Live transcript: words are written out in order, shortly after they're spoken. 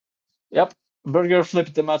Yep, Burger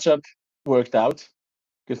flipped the matchup, worked out.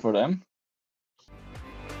 Good for them.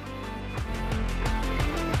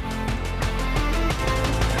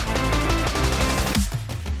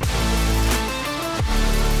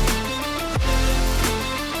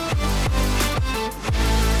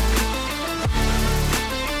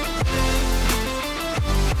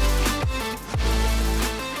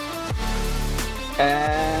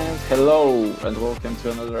 And hello, and welcome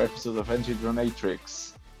to another episode of NG Matrix.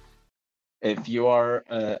 If you are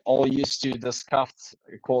all used to the scuffed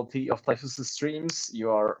quality of Typhus' streams, you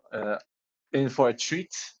are in for a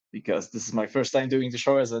treat because this is my first time doing the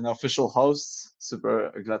show as an official host.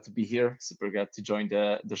 Super glad to be here. Super glad to join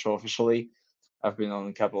the show officially. I've been on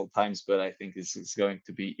a couple of times, but I think this is going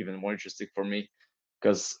to be even more interesting for me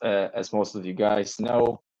because, as most of you guys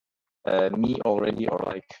know, me already, or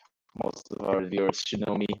like most of our viewers should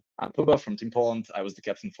know me, I'm Pumba from Team Poland. I was the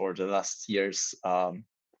captain for the last year's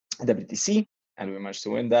WTC, and we managed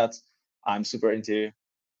to win that. I'm super into,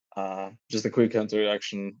 just a quick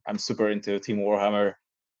introduction, I'm super into Team Warhammer.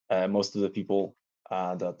 Most of the people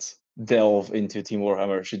that delve into Team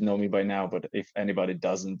Warhammer should know me by now, but if anybody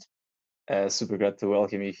doesn't, super glad to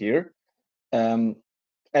welcome you here.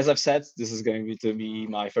 As I've said, this is going to be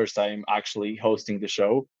my first time actually hosting the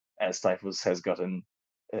show, as Typhus has gotten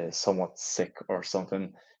somewhat sick or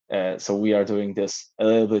something. So we are doing this a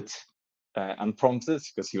little bit unprompted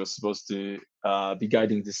because he was supposed to be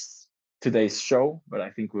guiding today's show, but I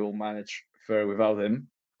think we will manage fair without him.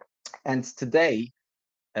 And today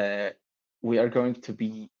we are going to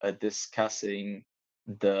be discussing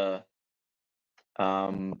the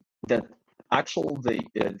the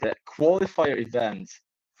the qualifier event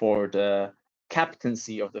for the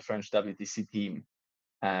captaincy of the French WTC team,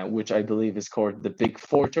 which I believe is called the Big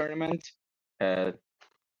Four tournament.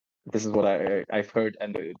 This is what I've heard,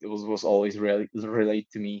 and it was always relayed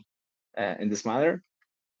to me in this manner.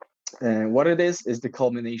 What it is the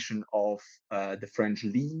culmination of the French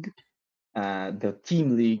league, the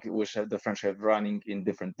team league, which the French have running in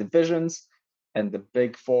different divisions, and the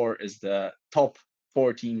Big Four is the top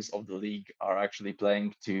four teams of the league are actually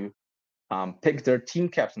playing to pick their team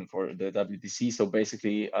captain for the WTC. So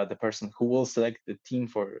basically, the person who will select the team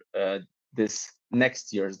for this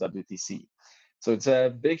next year's WTC. So it's a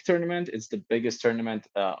big tournament. It's the biggest tournament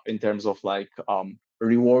in terms of like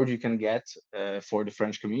reward you can get for the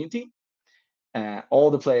French community. All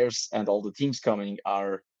the players and all the teams coming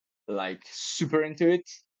are like super into it.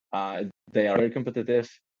 They are very competitive,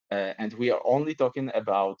 and we are only talking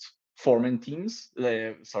about four-man teams.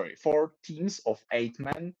 Sorry, 4 teams of 8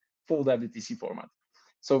 men, full WTC format.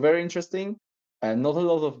 So very interesting. Not a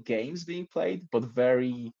lot of games being played, but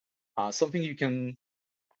very something you can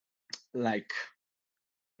like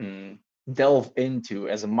delve into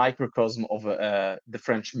as a microcosm of the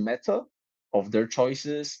French meta, of their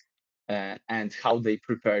choices, and how they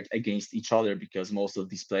prepared against each other, because most of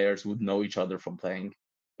these players would know each other from playing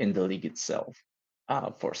in the league itself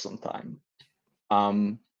for some time.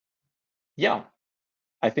 Yeah,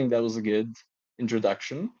 I think that was a good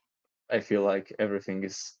introduction. I feel like everything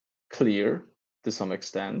is clear to some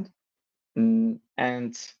extent.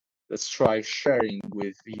 And let's try sharing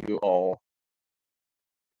with you all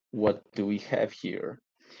what do we have here.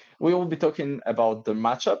 We will be talking about the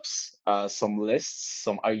matchups, some lists,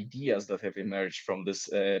 some ideas that have emerged from this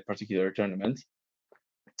particular tournament.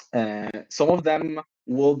 Some of them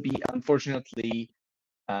will be unfortunately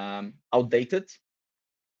outdated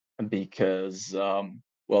because,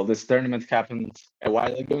 well, this tournament happened a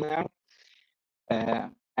while ago now,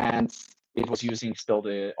 and it was using still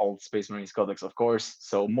the old Space Marines Codex, of course.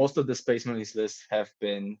 So most of the Space Marines lists have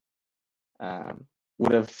been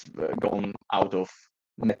would have gone out of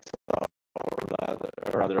meta,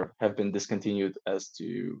 or rather have been discontinued as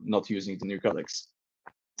to not using the new codex.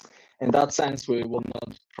 In that sense, we will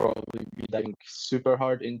not probably be diving super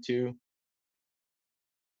hard into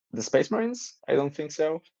the Space Marines. I don't think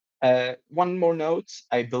so. One more note,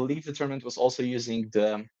 I believe the tournament was also using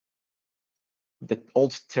the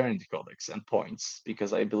old Tyrant codex and points,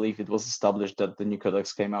 because I believe it was established that the new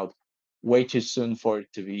codex came out way too soon for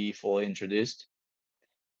it to be fully introduced.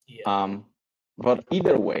 Yeah. But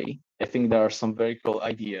either way, I think there are some very cool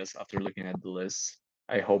ideas after looking at the list.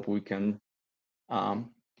 I hope we can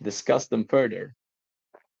discuss them further.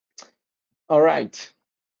 All right.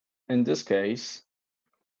 In this case,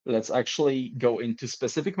 let's actually go into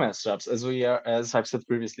specific matchups. As I've said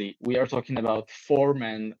previously, we are talking about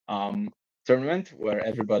 4-man tournament where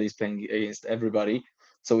everybody's playing against everybody.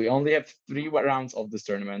 So we only have 3 rounds of this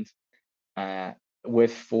tournament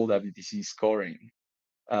with full WTC scoring.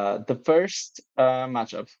 The first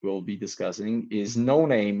matchup we'll be discussing is No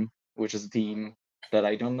Name which is a team that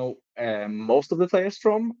I don't know most of the players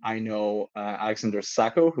from. I know Alexander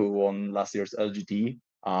Sacco, who won last year's LGT,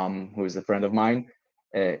 who is a friend of mine,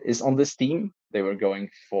 is on this team. They were going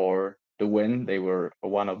for the win. They were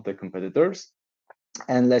one of the competitors.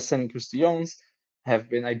 And Lessen and Christians have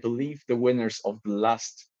been, I believe, the winners of the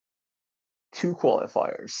last two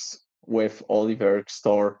qualifiers, with Oliver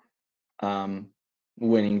Storr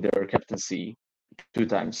winning their captaincy 2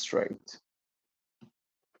 times straight.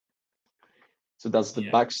 So that's the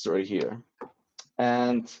backstory here.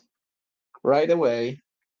 And right away,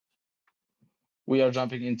 we are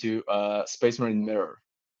jumping into Space Marine Mirror.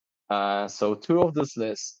 So two of this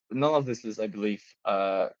list, none of this list, I believe,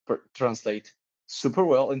 translate super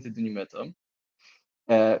well into the new meta.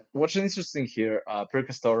 What's interesting here,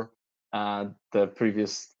 Percastor, the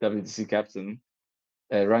previous WTC captain,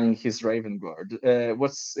 running his Raven Guard.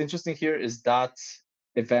 What's interesting here is that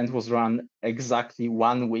event was run exactly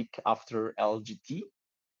 1 week after LGT,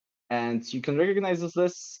 and you can recognize this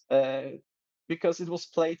list because it was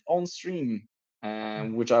played on stream,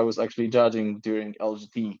 which I was actually judging during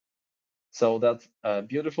LGT. So that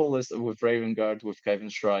beautiful list with Raven Guard, with Kevin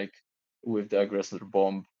Strike, with the Aggressor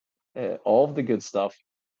Bomb, all of the good stuff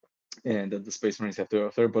that the Space Marines have to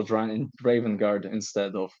offer, but run in Raven Guard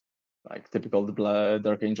instead of like typical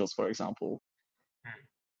Dark Angels, for example.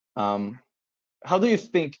 How do you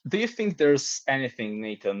think? Do you think there's anything,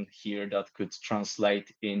 Nathan, here that could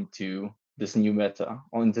translate into this new meta,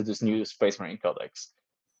 or into this new Space Marine Codex?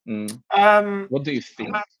 What do you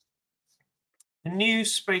think? The new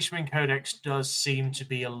Space Marine Codex does seem to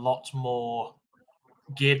be a lot more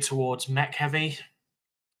geared towards mech heavy.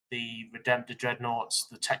 The Redemptor Dreadnoughts,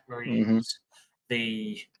 the Tech Marines,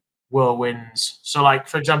 the Whirlwinds. So, like,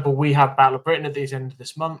 for example, we have Battle of Britain at the end of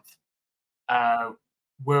this month.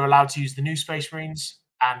 We're allowed to use the new Space Marines,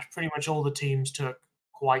 and pretty much all the teams took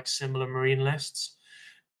quite similar Marine lists.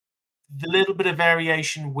 The little bit of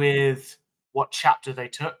variation with what chapter they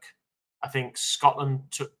took. I think Scotland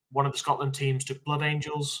took one of the Scotland teams took Blood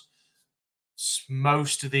Angels.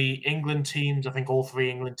 Most of the England teams, I think all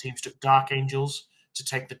 3 England teams took Dark Angels to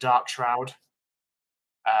take the Dark Shroud.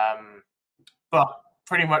 But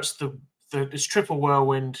pretty much it's triple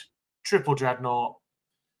Whirlwind, triple Dreadnought,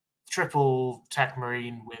 triple Tech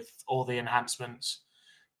Marine with all the enhancements,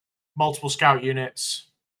 multiple Scout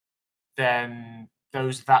units. Then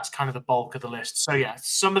that's kind of the bulk of the list. So yeah,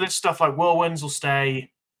 some of this stuff like Whirlwinds will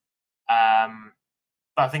stay.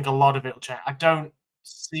 But I think a lot of it will change. I don't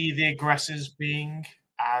see the aggressors being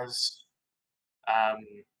as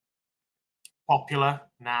popular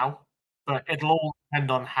now, but it'll all depend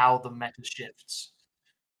on how the meta shifts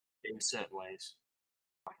in certain ways.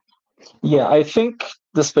 Yeah, I think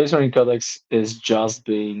the Space Marine Codex is just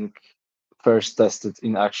being first tested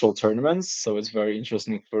in actual tournaments, so it's very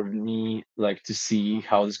interesting for me, like, to see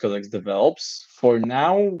how this codex develops. For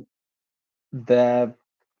now, the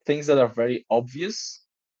things that are very obvious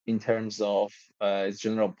in terms of its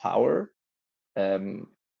general power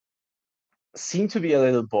seem to be a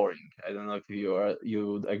little boring. I don't know if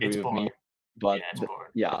you'd agree with me, but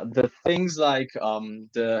the things like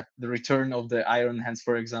the return of the Iron Hands,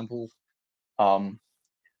 for example,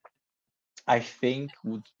 I think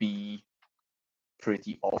would be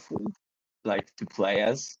pretty awful, like, to play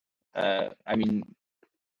as. I mean,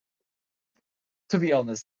 to be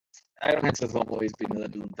honest, Iron Hands has always been a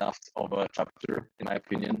little daft of a chapter, in my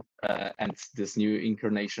opinion, and this new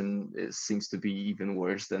incarnation seems to be even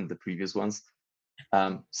worse than the previous ones.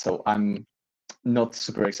 So I'm not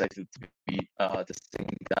super excited to be testing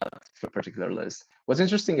that for a particular list. What's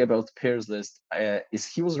interesting about Pierre's list is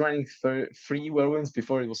he was running 3 Whirlwinds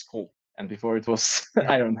before it was cool, and before it was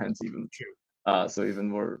Iron Hands even. So even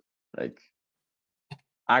more, like,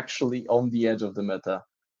 actually on the edge of the meta,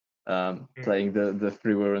 playing the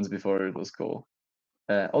 3 Whirlwinds before it was cool.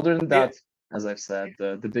 Other than that, as I've said,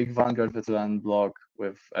 the big Vanguard veteran block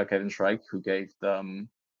with Kevin Shrike, who gave them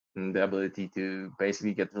the ability to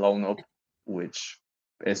basically get blown up, which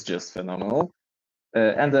is just phenomenal.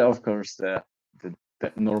 And of course, the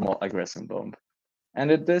normal aggression bomb.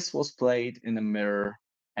 And this was played in a mirror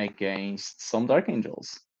against some Dark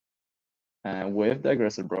Angels with the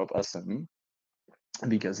aggressor Brob SM,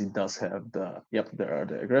 because it does have there are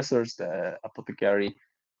the aggressors, the apothecary,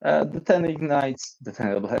 the 10 ignites, the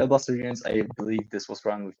 10 hellblaster units. I believe this was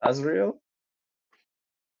run with Azrael.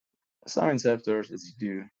 Some inceptors, as you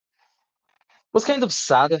do. What's kind of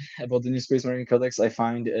sad about the new Space Marine Codex, I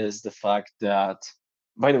find, is the fact that,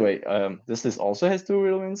 by the way, this list also has 2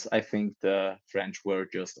 Whirlwinds. I think the French were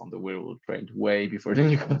just on the Whirlwind train way before the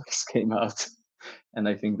new Codex came out, and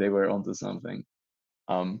I think they were onto something.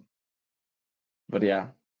 But yeah,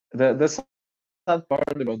 the sad part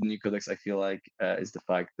about the new codex, I feel like, is the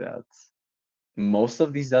fact that most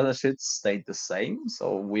of these datasheets stayed the same.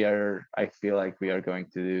 So I feel like we are going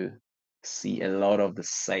to see a lot of the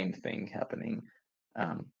same thing happening,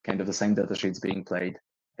 kind of the same datasheets being played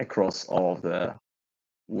across all of the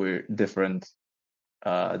different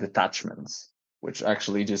detachments, which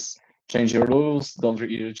actually just change your rules, don't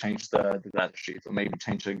really change the datasheet, or maybe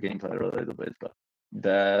change the gameplay a little bit. But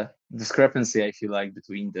the discrepancy, I feel like,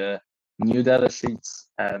 between the new datasheets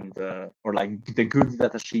and or like the good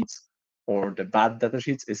datasheets or the bad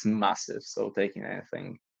datasheets is massive. So taking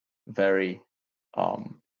anything very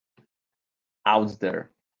out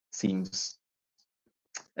there seems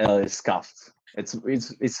scuffed.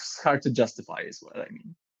 It's hard to justify, is what I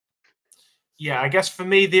mean. Yeah, I guess for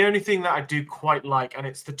me, the only thing that I do quite like, and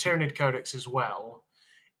it's the Tyranid Codex as well,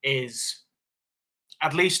 is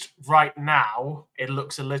at least right now, it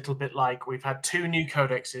looks a little bit like we've had 2 new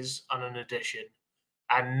codexes and an addition,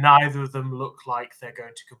 and neither of them look like they're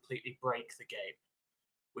going to completely break the game,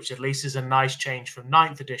 which at least is a nice change from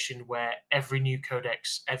 9th edition, where every new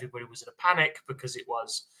codex, everybody was in a panic because it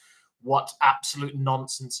was, what absolute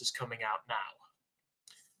nonsense is coming out now?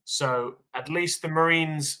 So at least the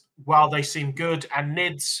Marines, while they seem good, and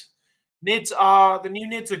Nids are, the new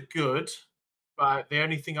Nids are good, but the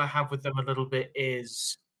only thing I have with them a little bit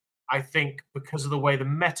is I think because of the way the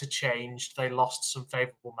meta changed, they lost some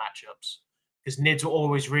favorable matchups. Because Nids were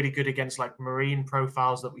always really good against like Marine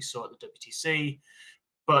profiles that we saw at the WTC,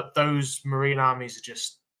 but those Marine armies are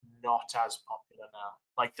just not as popular now.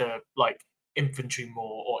 Like the infantry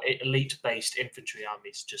more or elite based infantry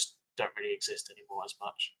armies just don't really exist anymore as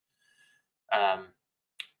much.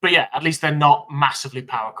 But yeah, at least they're not massively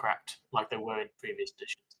power cracked like they were in previous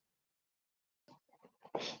editions.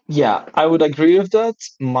 Yeah, I would agree with that.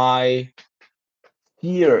 My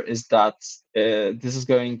fear is that this is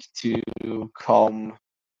going to come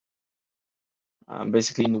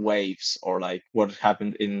basically in waves, or like what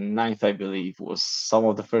happened in 9th, I believe, was some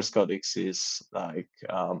of the first codexes like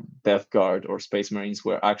Death Guard or Space Marines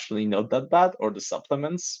were actually not that bad, or the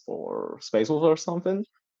supplements for Space Wolves or something.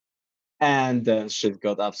 And then shit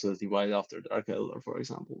got absolutely wiped after Dark Elder, for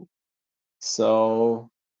example.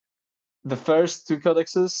 So the first 2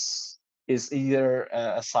 codexes is either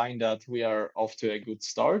a sign that we are off to a good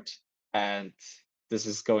start, and this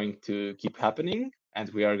is going to keep happening,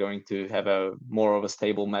 and we are going to have a more of a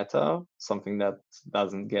stable meta, something that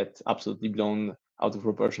doesn't get absolutely blown out of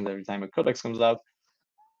proportion every time a codex comes out,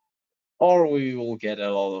 or we will get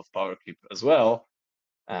a lot of power creep as well.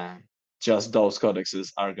 Just those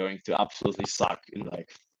codexes are going to absolutely suck in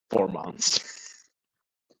like 4 months,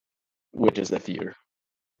 which is the fear.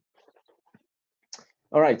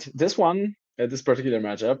 All right, this one, this particular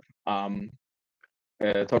matchup,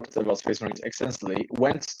 talked about Space Marines extensively,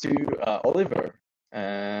 went to Oliver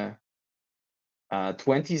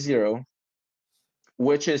 20-0,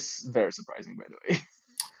 which is very surprising, by the way.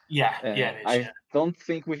 Yeah, it is. I don't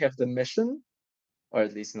think we have the mission, or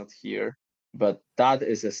at least not here, but that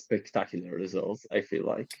is a spectacular result, I feel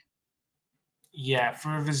like. Yeah,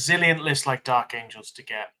 for a resilient list like Dark Angels to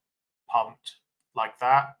get pumped like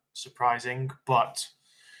that, surprising, but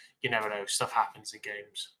you never know, stuff happens in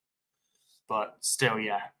games. But still,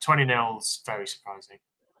 yeah, 20-0 is very surprising.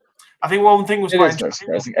 I think one thing was It quite is very interesting.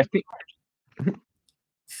 surprising. I think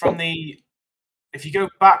From the, if you go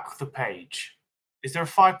back the page, is there a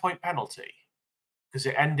 5-point penalty? Because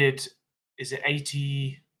it ended, is it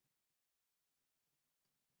 80?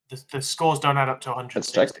 The scores don't add up to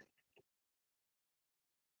 160. let's check.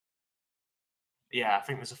 Yeah, I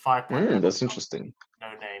think there's a 5-point penalty. That's interesting. No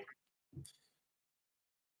name.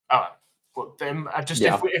 Oh, well, then just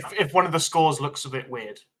Yeah. if one of the scores looks a bit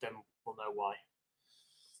weird, then we'll know why.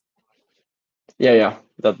 Yeah,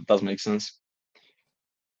 that does make sense.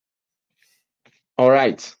 All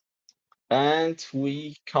right. And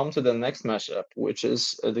we come to the next matchup, which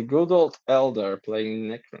is the good old Elder playing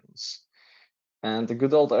Necrons. And the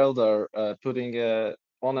good old Elder putting a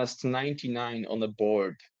honest 99 on the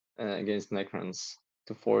board against Necrons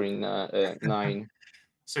to 49.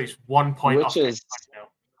 So he's 1 point which off.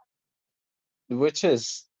 which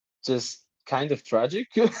is just kind of tragic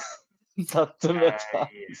that the meta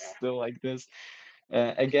is still like this.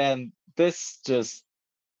 Again, this just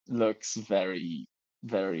looks very,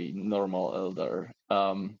 very normal Elder,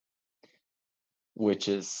 which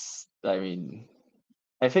is, I mean,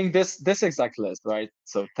 I think this exact list, right?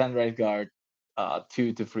 So 10 right guard,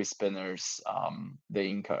 2 to 3 spinners, the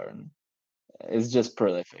Incarn is just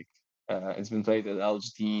prolific. It's been played at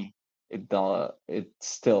LGT. It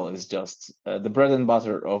still is just the bread and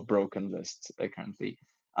butter of broken lists currently.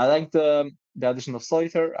 I like the addition of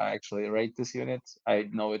Solitaire. I actually rate this unit. I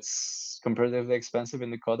know it's comparatively expensive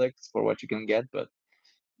in the Codex for what you can get, but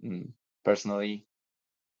personally,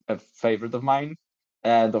 a favorite of mine.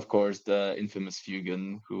 And of course, the infamous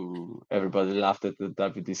Fugan, who everybody laughed at the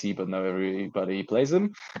WTC, but now everybody plays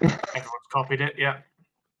him. Everyone's copied it, yeah.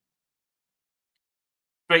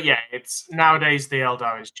 But yeah, it's nowadays the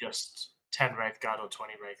Eldar is just 10 Wraithguard or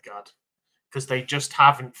 20 Wraithguard because they just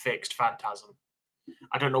haven't fixed Phantasm.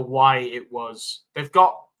 I don't know why it was. They've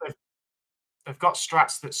got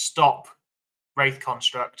strats that stop Wraith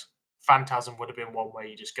Construct. Phantasm would have been one way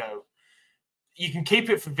you just go. You can keep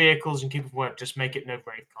it for vehicles and keep it for work. Just make it no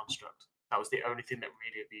Wraith Construct. That was the only thing that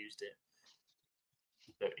really abused it.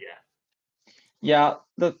 But yeah,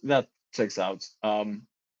 that checks out.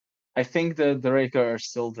 I think the Wraithguard are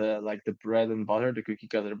still the bread and butter, the cookie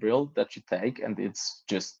cutter build that you take, and it's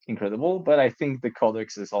just incredible. But I think the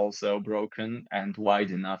Codex is also broken and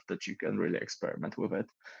wide enough that you can really experiment with it.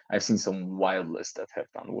 I've seen some wild lists that have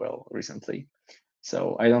done well recently.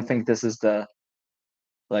 So I don't think this is the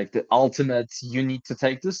ultimate, you need to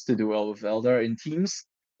take this to do well with Elder in teams.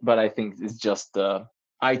 But I think it's just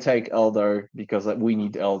I take Elder because we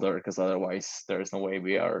need Elder, because otherwise there is no way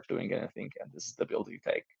we are doing anything, and this is the build you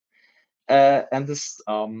take. And this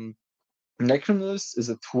Necron list is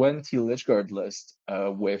a 20 Lichguard list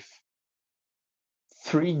with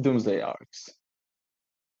 3 Doomsday Arcs,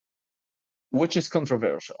 which is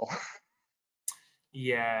controversial.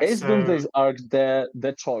 yeah. Is Doomsday Arc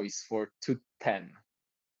the choice for 210?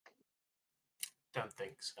 Don't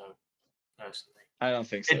think so, personally. I don't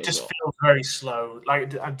think so. It just feels very slow.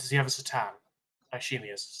 Like, does he have a Satan? I assume he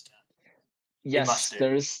has a Satan. Yes,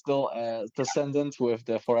 there is still a Descendant with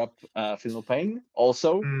the 4-up Final Pain.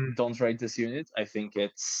 Also, don't rate this unit. I think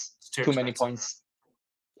it's too many points.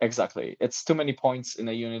 Exactly. It's too many points in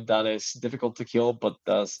a unit that is difficult to kill, but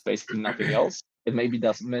does basically nothing else. It maybe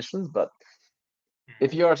does missions, but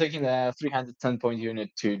if you are taking a 310-point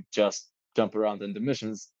unit to just jump around in the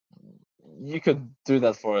missions, you could do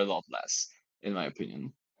that for a lot less, in my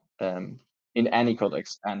opinion. In any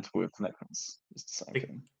Codex and with Necrons, it's the same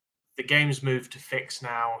thing. The game's moved to fix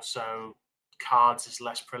now, so cards is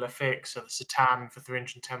less prolific. So the Satan for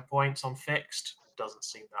 310 points on fixed doesn't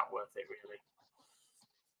seem that worth it, really.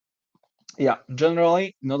 Yeah,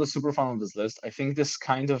 generally not a super fan of this list. I think this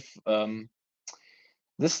kind of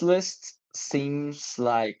this list seems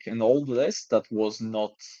like an old list that was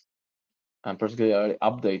not particularly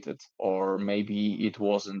updated, or maybe it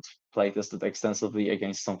wasn't playtested extensively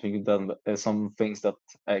against something that some things that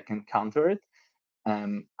can counter it.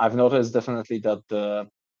 I've noticed definitely that the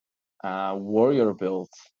warrior build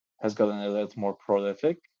has gotten a little more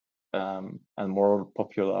prolific and more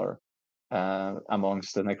popular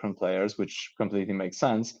amongst the Necron players, which completely makes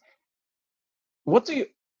sense. What do you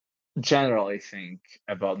generally think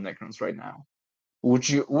about Necrons right now? Would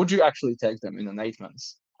you actually take them in an 8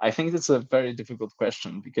 months? I think it's a very difficult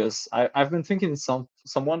question because I've been thinking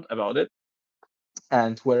somewhat about it,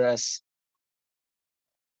 and whereas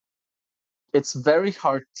it's very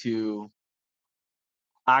hard to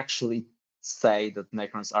actually say that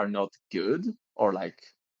Necrons are not good, or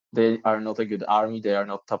they are not a good army, they are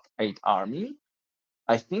not top 8 army.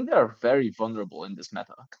 I think they are very vulnerable in this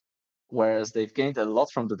meta. Whereas they've gained a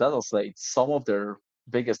lot from the Data Slate, some of their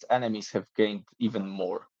biggest enemies have gained even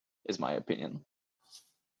more, is my opinion.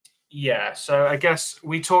 Yeah, so I guess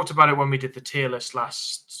we talked about it when we did the tier list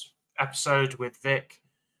last episode with Vic,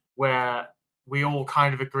 where we all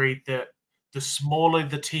kind of agreed that the smaller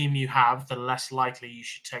the team you have, the less likely you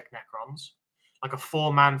should take Necrons. Like a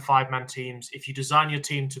 4-man, 5-man teams, if you design your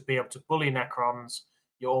team to be able to bully Necrons,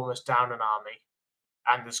 you're almost down an army.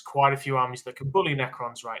 And there's quite a few armies that can bully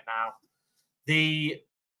Necrons right now. The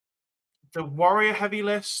warrior heavy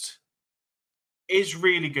list is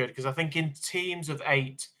really good because I think in teams of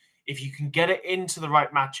 8, if you can get it into the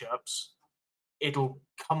right matchups, it'll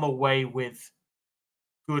come away with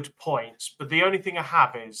good points. But the only thing I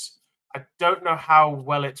have is I don't know how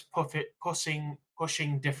well it's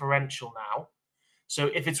pushing differential now. So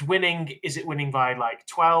if it's winning, is it winning by like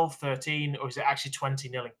 12, 13, or is it actually 20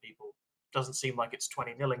 nilling people? Doesn't seem like it's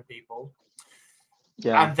 20 nilling people.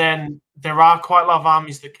 Yeah. And then there are quite a lot of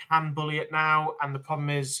armies that can bully it now. And the problem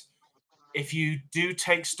is, if you do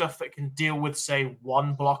take stuff that can deal with, say,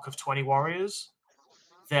 one block of 20 warriors,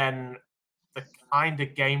 then the kind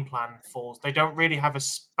of game plan falls. They don't really have a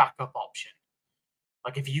backup option.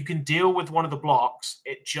 Like, if you can deal with one of the blocks,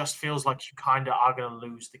 it just feels like you kind of are going to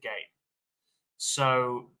lose the game.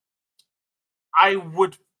 So I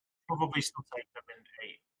would probably still take them in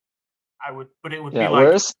 8. I would, but it would be like...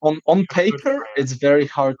 Whereas on paper, it's very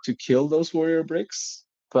hard to kill those warrior bricks.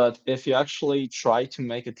 But if you actually try to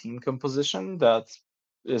make a team composition that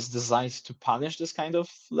is designed to punish this kind of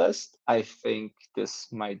list, I think this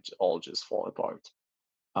might all just fall apart.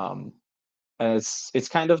 And it's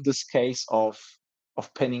kind of this case of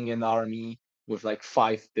pinning an army with like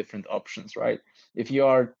 5 different options, right? If you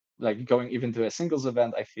are like going even to a singles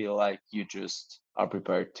event, I feel like you just are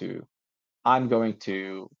prepared to. I'm going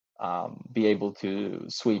to be able to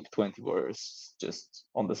sweep 20 warriors just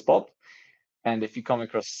on the spot. And if you come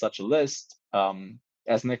across such a list,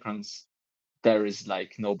 as Necrons, there is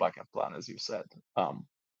like no backup plan, as you said.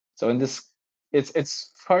 So in this,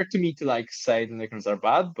 it's hard to me to like say the Necrons are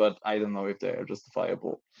bad, but I don't know if they are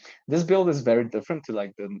justifiable. This build is very different to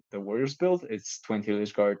like the Warriors build. It's 20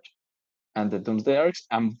 Lich Guard and the Doomsday Arcs.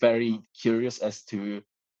 I'm very curious as to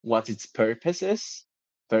what its purpose is,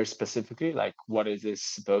 very specifically, like what it is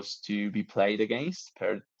supposed to be played against,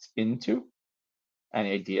 paired into.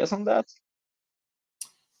 Any ideas on that?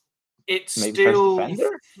 It's Maybe first still, defender?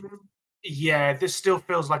 yeah, this still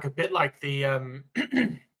feels like a bit like the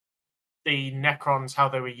the Necrons, how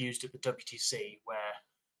they were used at the WTC, where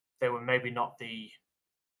they were maybe not the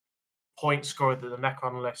point scorer that the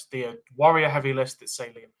Necron list, the warrior heavy list that say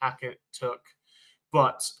Liam Hackett took,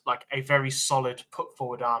 but like a very solid put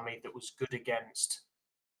forward army that was good against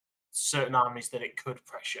certain armies that it could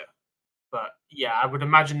pressure. But yeah, I would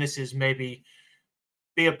imagine this is maybe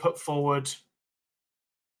be a put forward,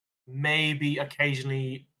 maybe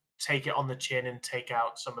occasionally take it on the chin and take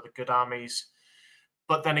out some of the good armies.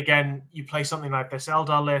 But then again, you play something like this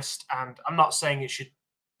Eldar list, and I'm not saying it should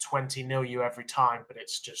 20-0 you every time, but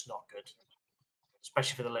it's just not good,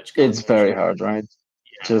 especially for the Lich It's combination. very hard, right?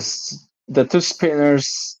 Yeah. Just the 2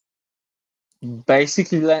 spinners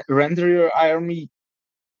basically render your army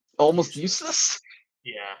almost useless.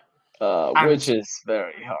 Yeah. Which is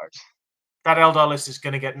very hard. That Eldar list is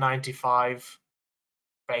going to get 95,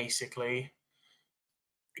 basically.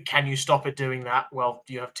 Can you stop it doing that? Well,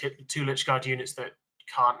 you have 2 Lich Guard units that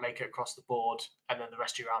can't make it across the board, and then the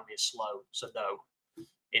rest of your army is slow. So no,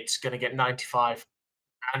 it's going to get 95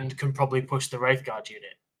 and can probably push the Wraith Guard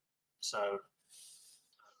unit. So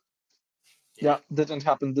yeah, didn't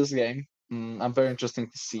happen this game. I'm very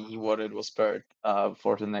interested to see what it was paired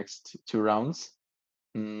for the next 2 rounds.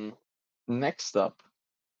 Next up,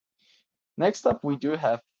 we do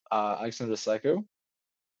have Alexander Sacco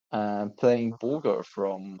playing Bulgar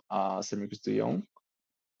from Semicus de Jong.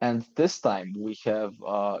 And this time we have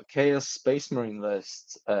Chaos Space Marine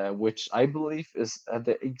list, which I believe is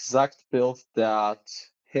the exact build that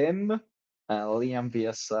him, Liam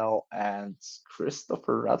VSL, and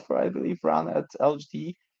Christopher Radford, I believe, ran at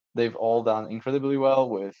LGT. They've all done incredibly well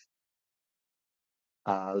with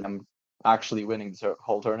Liam actually winning the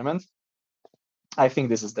whole tournament. I think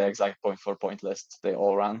this is the exact point for point list they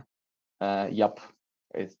all ran. Yup,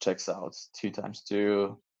 it checks out 2 times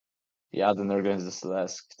 2. Yeah, the Nergans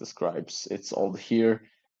describes it's all here.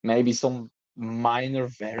 Maybe some minor,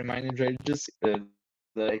 very minor changes that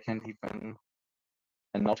I can't even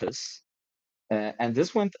notice. And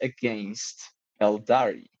this went against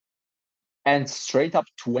Eldari. And straight up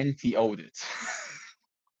 20 0'd it.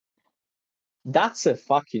 That's a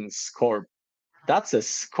fucking score. That's a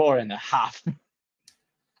score and a half.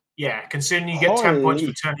 yeah, considering you get 10 points for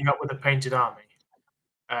Holy. turning up with a painted army.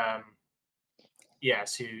 Yeah,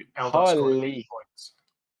 so Eldar scored Holy. points.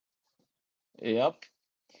 Yep.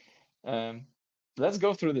 Let's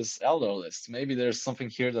go through this Eldar list. Maybe there's something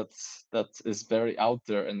here that is very out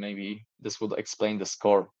there, and maybe this would explain the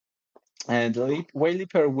score. And the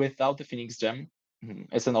Wayleaper without the Phoenix Gem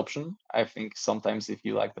is an option. I think sometimes if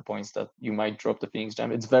you like the points that you might drop the Phoenix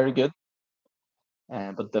Gem, it's very good.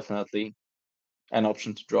 But definitely an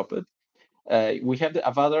option to drop it. We have the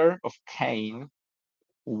Avadar of Cain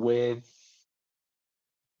with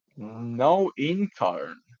no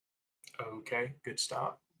Incarn. Okay, good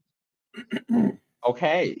start.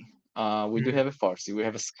 Okay. We do have a Farsi, we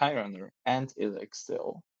have a Skyrunner, and Illic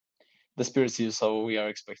still. The Spirit Seal, so we are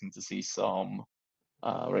expecting to see some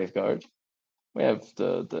Wraithguard. We have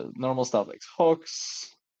the normal stuff like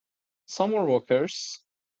Hawks, some more Walkers.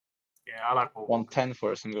 Yeah, I like 110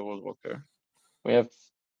 for a single World Walker. We have.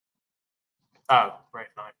 Oh, Wraith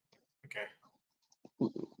Knight. Okay.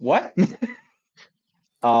 What?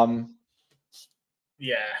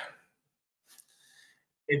 Yeah.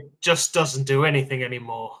 It just doesn't do anything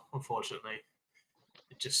anymore, unfortunately.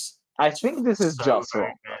 It just. I think this is just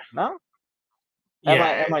wrong, no?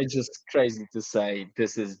 Yeah. Am I just crazy to say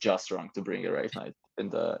this is just wrong to bring a Wraith Knight in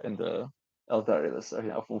the Eldari list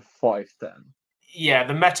for 510? Yeah,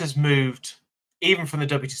 the meta's moved. Even from the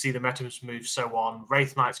WTC, the meta has moved so on.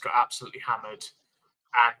 Wraith Knight's got absolutely hammered.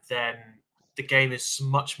 And then the game is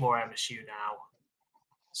much more MSU now,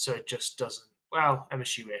 so it just doesn't. Well,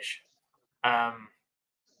 MSU-ish.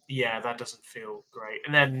 Yeah, that doesn't feel great.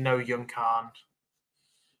 And then no Young Khan.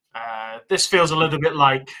 This feels a little bit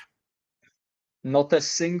like not a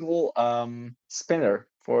single spinner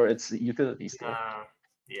for its utility still.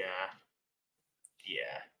 Yeah.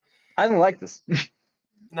 I don't like this.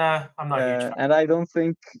 Nah, I'm not a huge fan. And I don't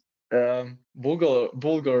think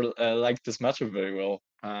Bulgur liked this matchup very well.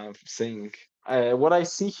 Seeing what I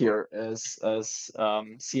see here is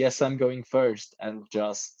CSM going first and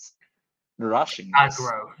just rushing this.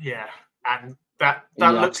 Aggro, yeah, and that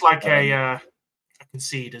Yeah, looks like a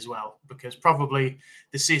concede as well, because probably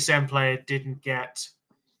the CSM player didn't get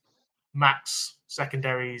max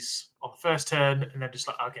secondaries on the first turn, and then just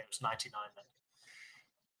like, okay, it was 99 then.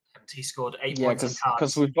 And he scored 8 points on cards.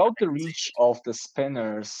 Because without the reach of the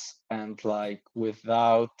spinners and like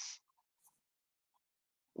without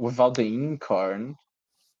the incarn,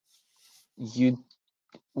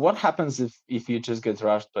 what happens if you just get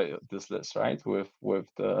rushed by this list, right? With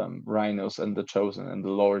the rhinos and the chosen and the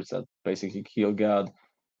lords that basically kill God,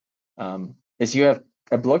 is you have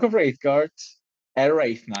a block of Wraith Guard, a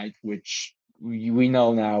Wraith Knight, which we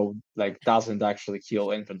know now like doesn't actually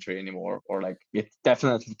kill infantry anymore, or like it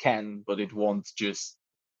definitely can, but it won't just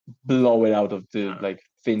blow it out of the like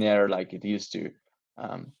thin air like it used to.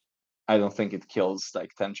 I don't think it kills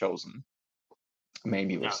like 10 chosen,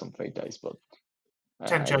 maybe with some fate dice, but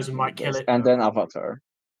 10 chosen might kill it. And then Avatar,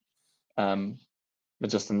 but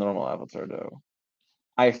just a normal Avatar though.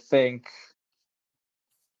 I think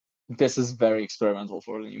this is very experimental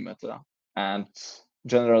for the new meta, and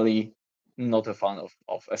generally not a fan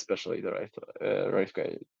of especially the right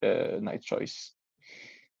Knight choice.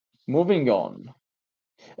 Moving on.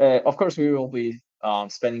 Of course, we will be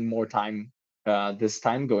spending more time this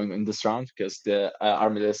time going in this round because the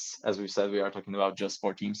army list, as we said, we are talking about just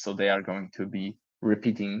 4 teams, so they are going to be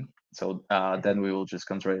repeating. So then we will just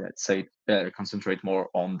concentrate more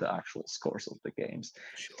on the actual scores of the games.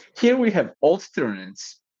 Sure. Here we have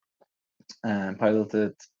alternates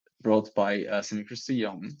brought by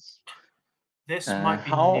Semi-Christians. This might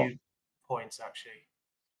be new points, actually.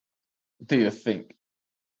 Do you think?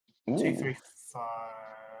 2, 3, 5,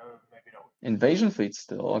 maybe not. Invasion fleet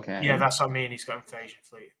still, okay. Yeah, that's what I mean. He's got invasion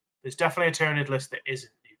fleet. There's definitely a Tyranid list that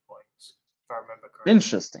isn't new points, if I remember correctly.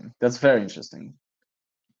 Interesting. That's very interesting.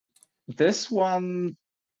 This one,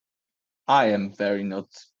 I am very not.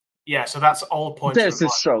 Yeah, so that's all points. This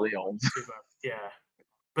is surely old. Yeah,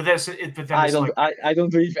 but then I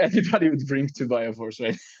don't believe anybody would bring 2 Bioforce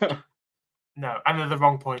right now. No, and they're the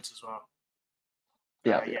wrong points as well.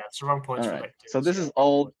 Yeah, it's the wrong points. Right. So this is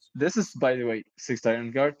all. This is, by the way, 6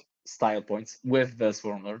 Iron Guard style points with the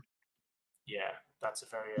Swarm Lord. Yeah, that's a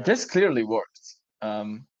very. This clearly worked,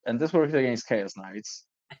 and this worked against Chaos Knights,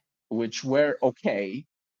 which were okay,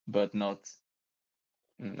 but not.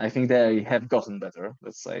 I think they have gotten better.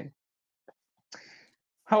 Let's say.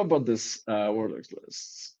 How about this Warlocks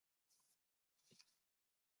list?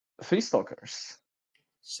 3 Stalkers.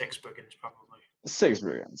 6 Brigands, probably. 6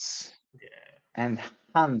 Brigands. Yeah. And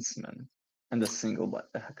Huntsman and a single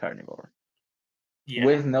Carnivore. Yeah.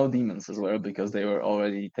 With no demons as well, because they were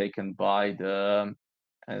already taken by the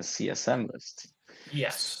CSM list.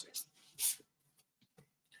 Yes.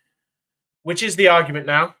 Which is the argument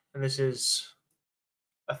now, and this is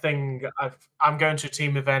a thing. I'm going to a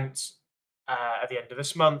team event at the end of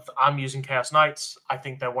this month. I'm using Chaos Knights. I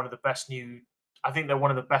think they're one of the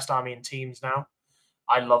best army and teams now.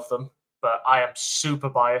 I love them, but I am super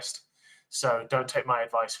biased, so don't take my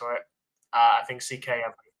advice for it. I think CK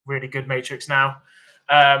have a really good matrix now.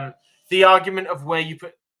 The argument of where you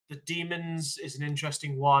put the demons is an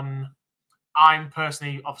interesting one. I'm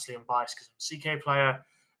personally, obviously, I'm biased because I'm a CK player.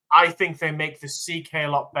 I think they make the CK a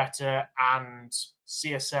lot better, and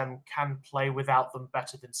CSM can play without them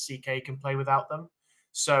better than CK can play without them.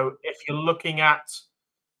 So if you're looking at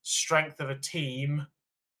strength of a team,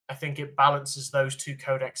 I think it balances those 2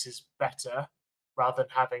 codexes better rather than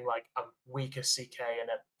having like a weaker CK and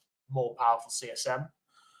a more powerful CSM.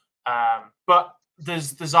 But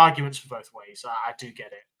there's arguments for both ways. I do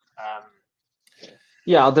get it.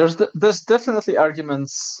 Yeah, there's definitely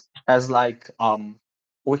arguments as like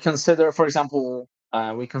we consider, for example,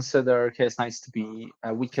 we consider Chaos Knights to be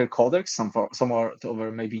a weaker codex, somewhat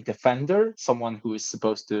over maybe Defender, someone who is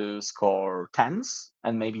supposed to score 10s,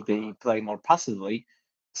 and maybe they play more passively,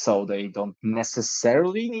 so they don't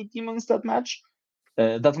necessarily need demons that much.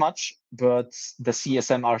 But the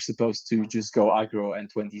CSM are supposed to just go aggro and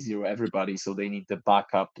 20-0 everybody, so they need the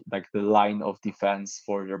backup, like the line of defense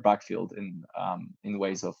for their backfield in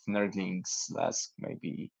ways of Nerdlings, less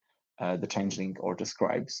maybe the changeling or the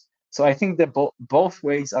scribes. So I think that both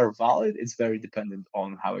ways are valid. It's very dependent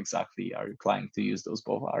on how exactly are you planning to use those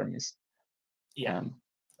both armies. Yeah,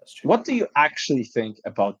 that's true. What do you actually think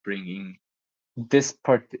about bringing this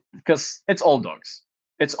part? Because it's all dogs.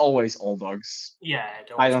 It's always all dogs. Yeah,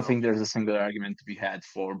 I don't think there's a single argument to be had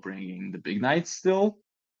for bringing the big knights still.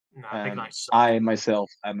 No, big knights. I myself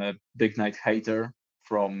am a big knight hater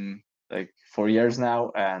from like 4 years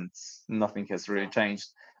now, and nothing has really changed.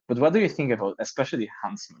 But what do you think about especially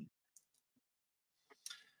huntsmen?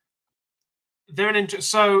 They're an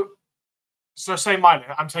so say mine.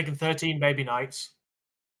 I'm taking 13 baby knights.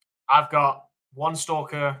 I've got 1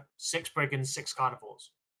 stalker, 6 brigands, 6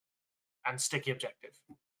 carnivores, and sticky objective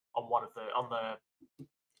on the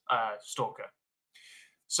stalker.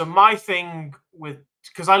 So my thing with,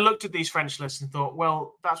 because I looked at these French lists and thought,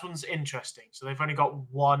 well, that one's interesting. So they've only got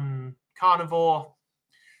 1 carnivore.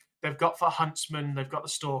 They've got for huntsmen. They've got the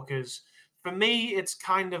stalkers. For me, it's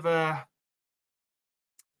kind of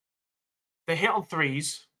they hit on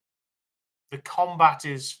 3s. The combat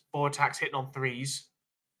is 4 attacks hitting on 3s.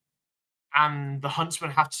 And the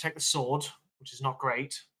huntsmen have to take the sword, which is not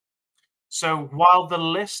great. So while the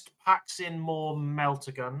list packs in more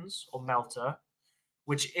melter guns or melter,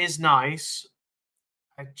 which is nice,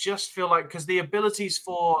 I just feel like because the ability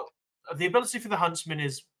for the huntsman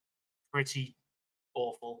is pretty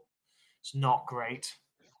awful. It's not great.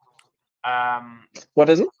 What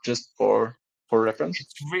is it? Just for reference.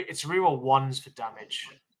 It's reroll 1s for damage,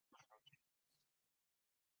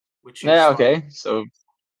 which is Yeah. Okay. So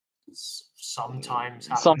sometimes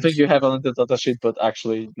something happens. you have on the data sheet, but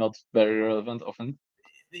actually not very relevant often.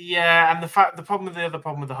 Yeah, and the other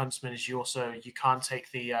problem with the huntsman is you can't take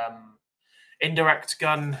the indirect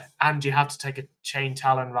gun, and you have to take a chain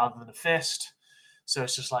talon rather than a fist. So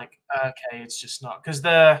it's just like, okay, it's just not, because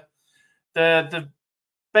the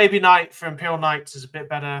baby knight for Imperial Knights is a bit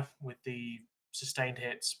better with the sustained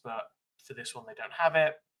hits, but for this one they don't have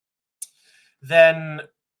it. Then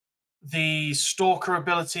the stalker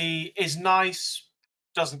ability is nice,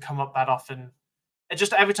 doesn't come up that often. And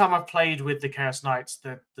just every time I've played with the Chaos Knights,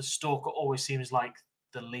 the stalker always seems like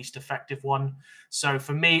the least effective one. So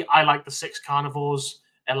for me, I like the 6 carnivores.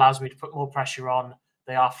 It allows me to put more pressure on.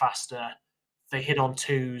 They are faster. They hit on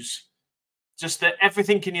 2s. Just that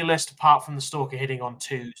everything in your list apart from the stalker hitting on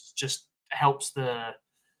 2s just helps the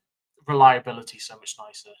reliability so much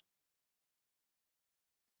nicer.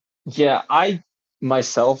 Yeah, I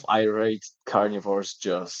myself I rate carnivores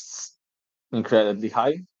just incredibly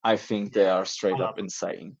high. I think they are straight up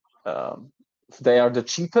insane. They are the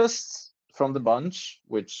cheapest from the bunch,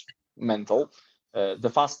 which mental.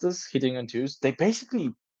 The fastest hitting on 2s. They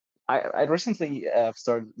basically, I recently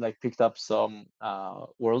picked up some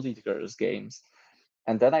World Eaters games,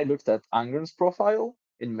 and then I looked at Angren's profile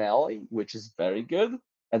in melee, which is very good,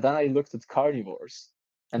 and then I looked at carnivores,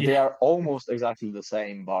 and they are almost exactly the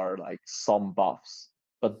same, bar like some buffs,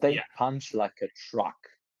 but they punch like a truck.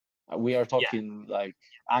 We are talking like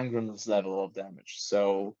Angren's level of damage,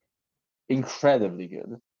 so incredibly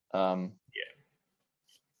good. I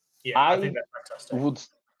think that's fantastic.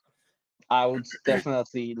 I would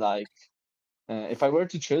definitely like, if I were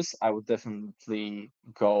to choose, I would definitely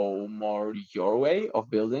go more your way of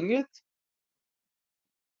building it.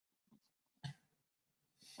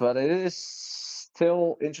 But it is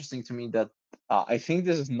still interesting to me that I think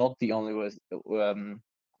this is not the only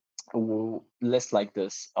list like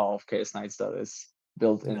this of Chaos Knights that is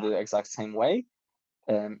built in the exact same way.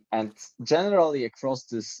 And generally across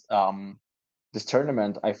this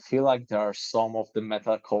tournament, I feel like there are some of the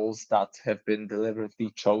meta calls that have been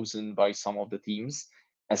deliberately chosen by some of the teams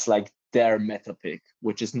as like their meta pick,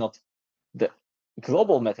 which is not the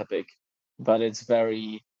global meta pick, but it's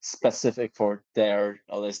very specific for their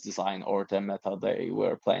list design or the meta they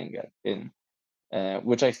were playing in,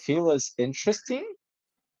 which I feel is interesting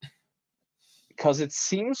because it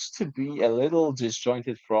seems to be a little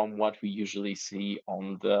disjointed from what we usually see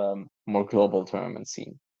on the more global tournament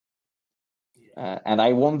scene. And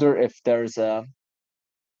I wonder if there's a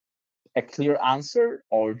clear answer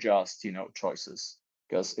or just choices,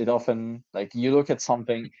 because it often, like, you look at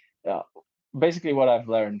something, basically what I've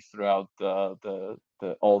learned throughout the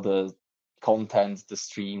all the content, the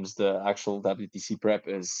streams, the actual WTC prep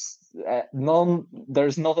is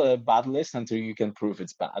there's not a bad list until you can prove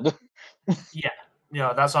it's bad.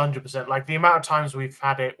 Yeah, that's 100%. Like the amount of times we've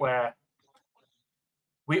had it where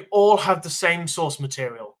we all have the same source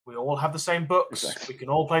material. We all have the same books. Exactly. We can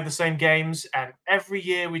all play the same games. And every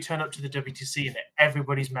year we turn up to the WTC and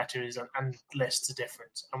everybody's meta and lists are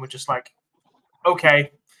different. And we're just like,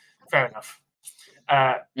 okay, fair enough.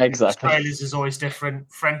 Exactly. Australia's is always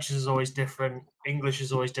different. French is always different. English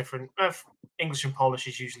is always different. English and Polish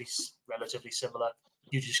is usually relatively similar.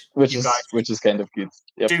 You guys Which is kind of good.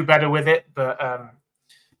 Yep. do better with it, but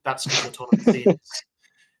that's because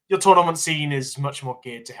your tournament scene is much more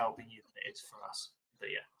geared to helping you than it is for us. But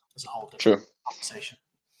yeah, there's a whole different conversation.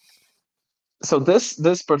 So this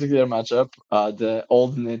particular matchup, the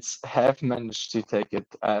Old Nits have managed to take it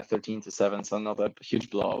 13-7, so not a huge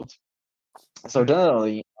blowout. So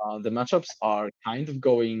generally, the matchups are kind of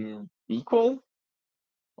going equal,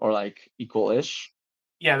 or like equal-ish.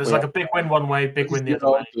 Yeah, there's like a big win one way, big win the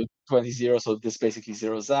other way. 20-0, so this basically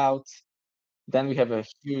zeroes out. Then we have a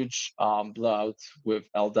huge blowout with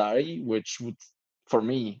Eldari, which would, for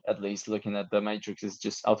me at least, looking at the matrix, is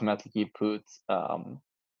just automatically put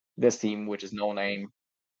this team, which is no name,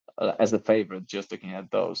 as a favorite, just looking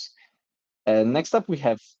at those. Next up, we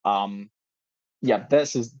have,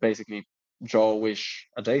 this is basically draw-wish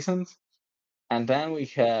adjacent. And then we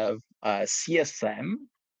have CSM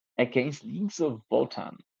against Leagues of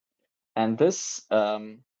Votan. And this,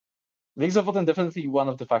 Leagues of Votan definitely one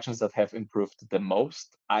of the factions that have improved the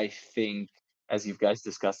most. I think, as you guys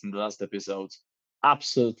discussed in the last episode,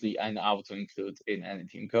 absolutely an auto include in any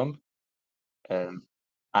team comp.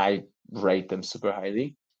 I rate them super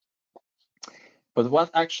highly. But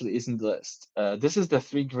what actually is in the list? This is the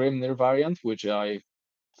 3 Grimnir variant, which I've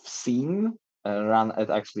seen run at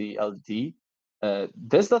actually LD.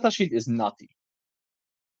 This datasheet is nutty.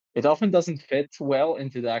 It often doesn't fit well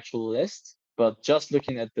into the actual list, but just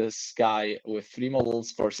looking at this guy with 3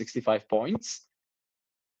 models for 65 points,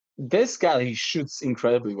 this guy shoots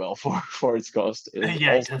incredibly well for its cost. It does.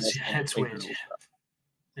 Yeah, it's weird.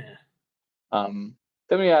 Yeah.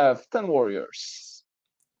 Then we have 10 warriors.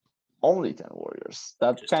 Only 10 warriors.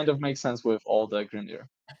 That just kind of makes sense with all the Grimnir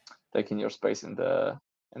taking your space in the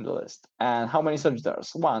list. And how many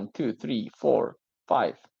Sagittars? 1, 2, 3, 4,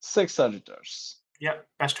 5, 6 Sagittars. Yep,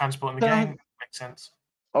 best transport in the game. Makes sense.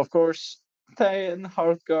 Of course, 10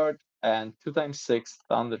 Hearthguard and 2x6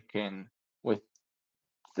 Thunderkin with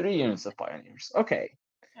 3 units of Pioneers. Okay.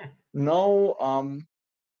 No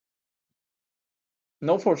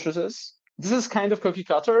fortresses. This is kind of cookie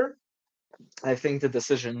cutter. I think the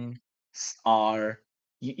decisions are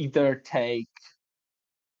you either take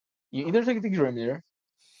the Grimnir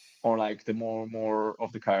or like the more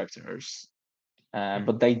of the characters.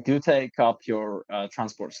 But they do take up your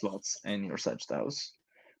transport slots in your Sagittars.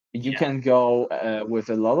 You can go with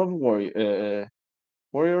a lot of warriors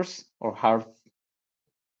or Hearthkin.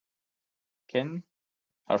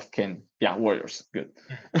 Yeah, warriors. Good.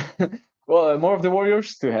 Well, more of the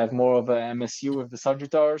warriors to have more of a MSU with the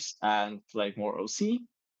Sagittars and like more OC.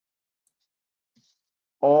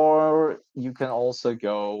 Or you can also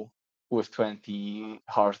go with 20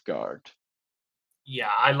 Hearthguard.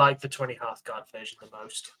 Yeah, I like the 20 Hearthguard version the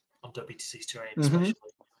most on WTC's terrain, especially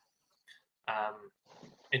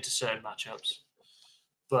into certain matchups.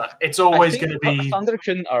 But it's always going to be.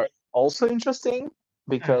 Thunderkin are also interesting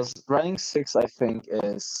because running 6, I think,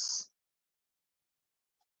 is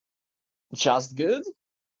just good,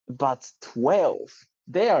 but 12,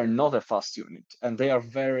 they are not a fast unit, and they are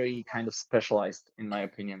very kind of specialized, in my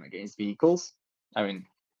opinion, against vehicles. I mean,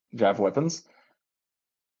 you have weapons.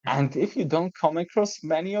 And if you don't come across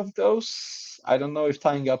many of those, I don't know if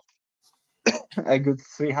tying up a good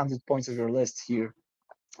 300 points of your list here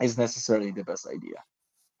is necessarily the best idea.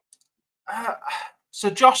 So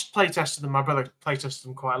Josh playtested them, my brother playtested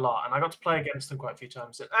them quite a lot, and I got to play against them quite a few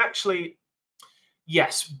times. And actually,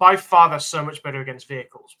 yes, by far they're so much better against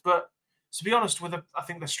vehicles. But to be honest, with I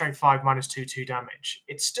think the strength 5 -2/2 damage,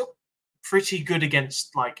 it's still pretty good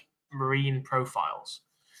against like marine profiles.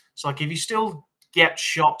 So like if you still get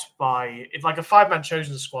shot by, if like a 5-man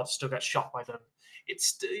chosen squad still gets shot by them,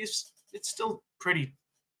 it's still pretty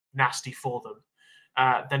nasty for them.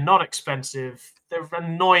 They're not expensive. They're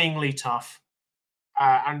annoyingly tough.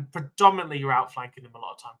 And predominantly you're outflanking them a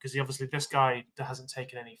lot of time because obviously this guy hasn't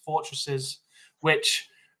taken any fortresses, which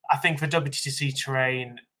I think for WTC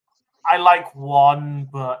terrain, I like one,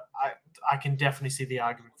 but I can definitely see the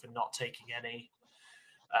argument for not taking any.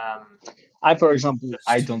 For example,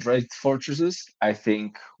 I don't rate fortresses. I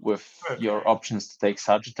think with your options to take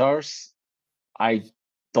Sagittars, I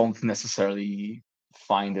don't necessarily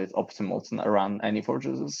find it optimal to run any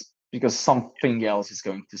fortresses because something else is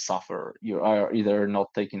going to suffer. You are either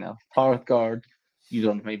not taking a Hearthguard, you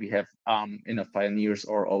don't maybe have enough Pioneers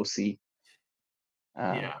or OC.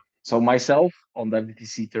 So myself, on the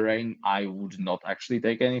WTC terrain, I would not actually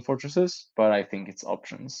take any fortresses, but I think it's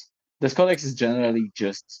options. This codex is generally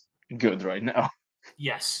just good right now.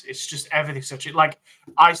 Yes, it's just everything such like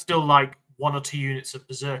I still like 1 or 2 units of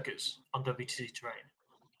Berserkers on WTC terrain.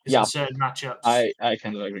 Because Yeah, in certain matchups, I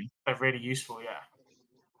kind of agree. they're really useful. Yeah.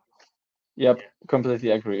 Yep, Yeah. completely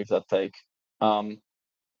agree with that take.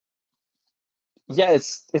 Yeah,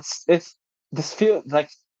 it's this feel like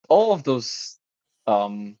all of those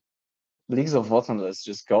Leagues of Bottomless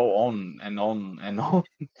just go on and on and on.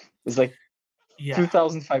 It's like Yeah.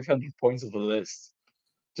 2,500 points of the list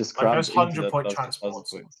just Like crammed those into that 100-point 1,000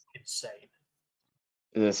 transports, points. insane.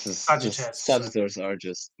 This is Sagittarius just is so good. Sagittarius are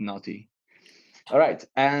just nutty. All right,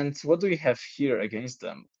 and what do we have here against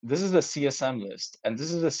them? This is the CSM list, and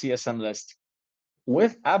this is the CSM list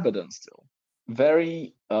with Abaddon still.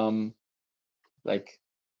 Very like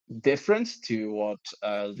different to what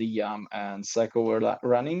Liam and Seko were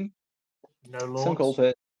running. No Some lords. called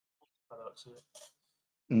it By the looks of it.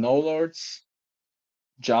 no lords,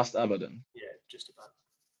 just Abaddon. Yeah, just about.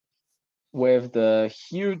 With the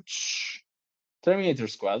huge Terminator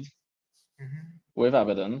squad with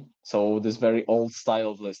Abaddon. So this very old style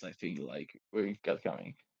of list, I feel like we got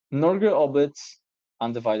coming. Nurgle Oblits,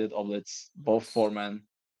 Undivided Oblits, both 4-man,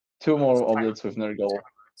 2 more Oblits with Nurgle,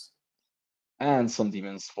 and some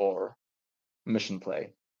demons for mission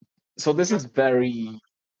play. So this is very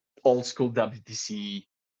old school WTC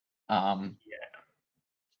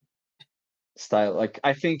style. Like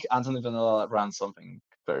I think Anthony Vanilla ran something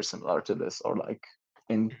very similar to this, or like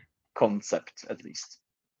in concept at least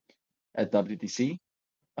at WTC.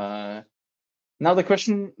 Now the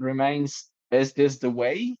question remains: is this the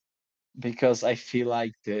way? Because I feel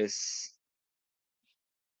like this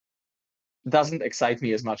doesn't excite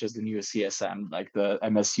me as much as the new CSM, like the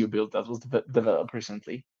MSU build that was developed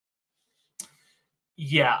recently.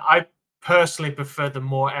 Yeah, I personally prefer the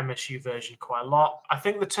more MSU version quite a lot. I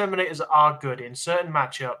think the Terminators are good in certain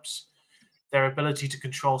matchups. Their ability to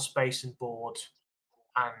control space and board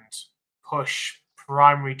and push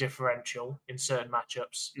primary differential in certain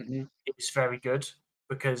matchups is very good,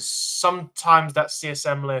 because sometimes that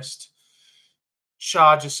CSM list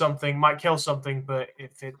charges something, might kill something, but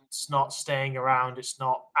if it's not staying around, it's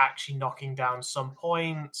not actually knocking down some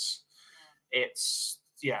points.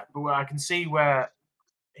 But I can see where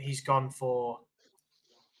he's gone for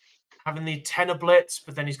having the 10 blitz,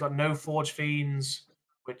 but then he's got no Forge Fiends,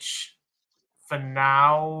 which for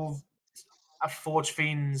now, a Forge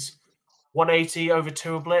Fiends 180 over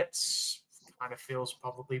 2 blitz kind of feels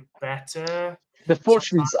probably better. The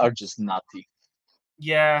Fortunes are just nutty.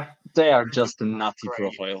 Yeah. They are just a nutty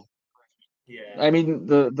profile. Yeah. I mean,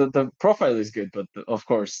 the profile is good, but of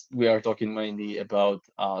course, we are talking mainly about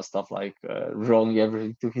stuff like rolling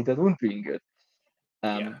everything to hit that wound being good.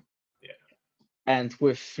 Yeah. And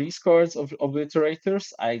with 3 scores of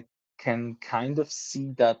obliterators, I can kind of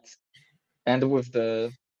see that. And with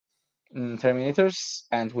the Terminators,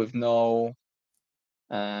 and with no,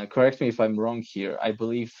 correct me if I'm wrong here, I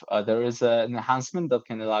believe there is an enhancement that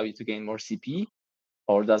can allow you to gain more CP,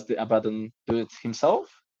 or does the Abaddon do it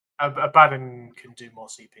himself? Abaddon can do more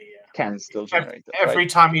CP, yeah. Can still generate that, every right?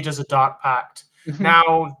 time he does a Dark Pact.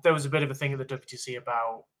 Now, there was a bit of a thing at the WTC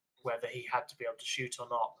about whether he had to be able to shoot or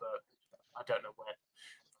not, but I don't know when.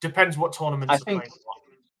 Depends what tournaments are playing.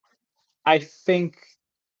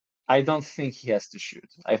 I don't think he has to shoot.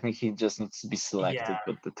 I think he just needs to be selected,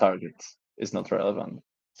 but the target is not relevant.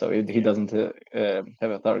 So he doesn't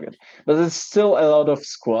have a target. But there's still a lot of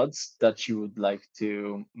squads that you would like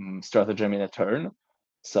to stratagem in a turn.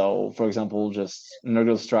 So, for example, just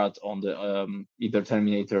Nurgle strat on the either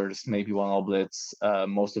Terminators, maybe 1 Oblitz.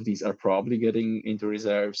 Most of these are probably getting into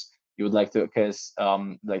reserves. You would like to cast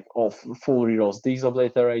like all full rerolls these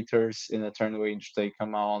Obliterators in a turn range they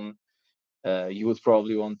come on. You would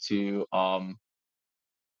probably want to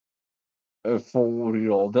full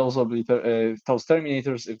reroll those those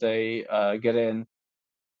Terminators if they get in.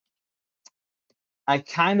 I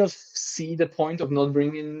kind of see the point of not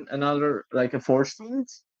bringing another like a Force Fiend.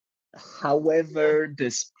 However,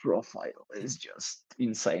 this profile is just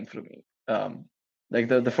insane for me. Like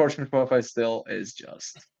the Force Fiend profile still is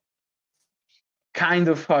just kind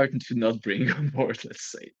of hard to not bring on board.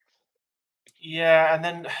 Let's say. Yeah, and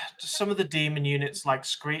then some of the demon units like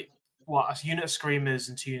a unit of screamers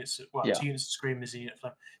and 2 units. 2 units of screamers and unit of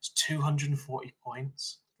flame. It's 240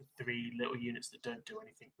 points for 3 little units that don't do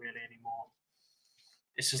anything really anymore.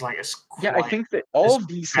 It's just like I think that all of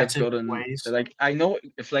these have gotten like, I know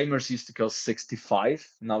Flamers used to cost 65,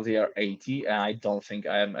 now they are 80, and I don't think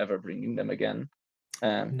I am ever bringing them again.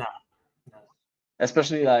 No.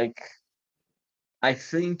 Especially like, I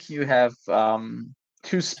think you have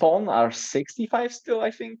 2 spawn are 65 still,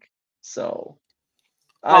 I think. So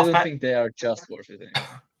I don't think they are just worth it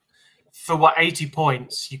anymore. for what 80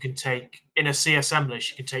 points you can take in a CSM list,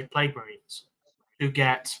 you can take Plague Marines who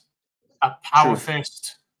get a power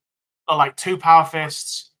fist, or like 2 power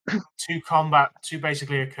fists, 2 combat, 2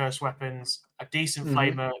 basically accursed weapons, a decent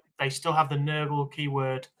flamer. They still have the Nurgle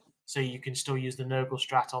keyword, so you can still use the Nurgle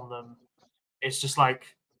strat on them. It's just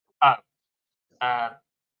like, oh,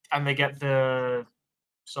 and they get the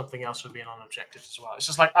something else for being on objectives as well. It's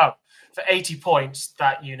just like, oh, for 80 points,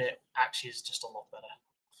 that unit actually is just a lot better.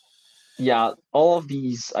 Yeah, all of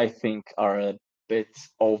these I think are a bit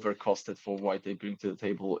overcosted for what they bring to the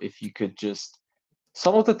table. If you could just,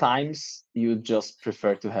 some of the times you just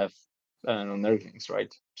prefer to have Nurglings,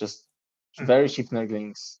 right? Just very cheap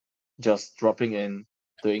Nurglings, just dropping in,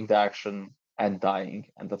 doing the action and dying,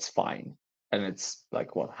 and that's fine. And it's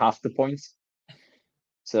like what, half the points?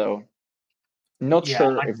 So not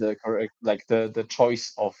sure if the correct, like the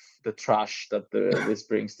choice of the trash that this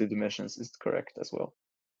brings to the missions is correct as well.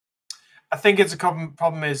 I think it's a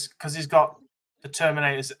problem is because he's got the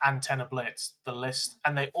Terminators and Tenor Blitz, the list,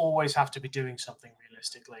 and they always have to be doing something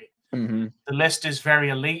realistically. The list is very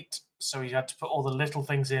elite, so he had to put all the little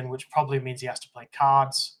things in, which probably means he has to play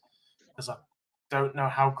cards, because I don't know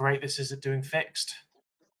how great this is at doing fixed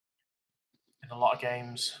in a lot of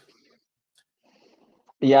games.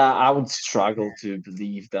 Yeah, I would struggle to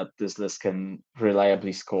believe that this list can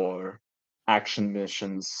reliably score action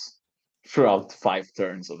missions throughout 5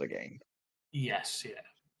 turns of the game. Yes, yeah.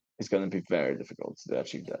 It's going to be very difficult to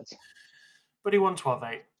achieve that. But he won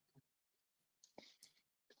 12-8.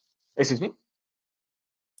 Excuse me?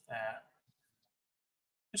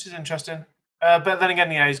 Which is interesting. But then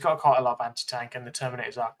again, yeah, he's got quite a lot of anti-tank, and the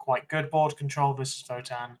Terminators are quite good board control versus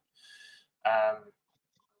Votan.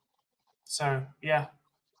 So, yeah,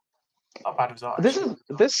 not bad result, actually.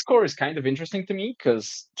 This score is kind of interesting to me,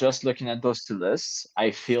 because just looking at those 2 lists,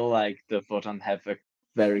 I feel like the Votan have a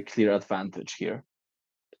very clear advantage here.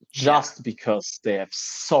 Just because they have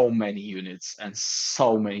so many units and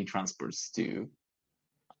so many transports to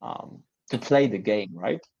play the game,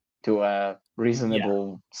 right? To a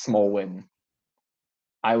reasonable small win.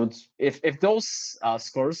 I would, if those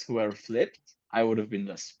scores were flipped, I would have been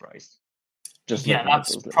less surprised. Just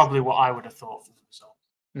that's probably what I would have thought from the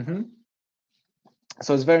result.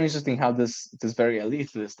 So it's very interesting how this very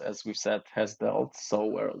elite list, as we've said, has dealt so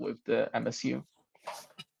well with the MSU.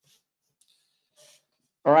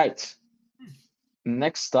 All right.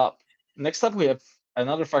 Next up we have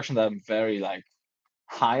another faction that I'm very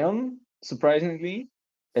high on, surprisingly,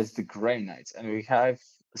 is the Grey Knights, and we have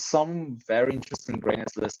some very interesting Grey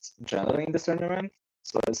Knights lists generally in this tournament.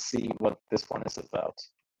 So let's see what this one is about.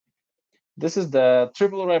 This is the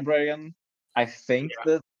Triple Librarian. I think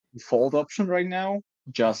the default option right now,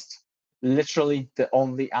 just literally the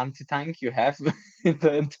only anti-tank you have in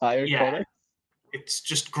the entire codex. It's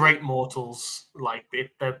just great mortals.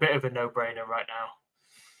 They're a bit of a no-brainer right now.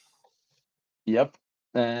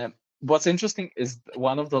 Yep. What's interesting is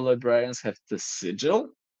one of the librarians have the Sigil,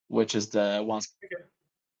 which is the one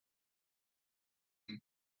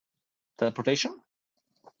teleportation,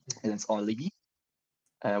 and it's only League.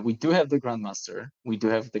 We do have the Grandmaster. We do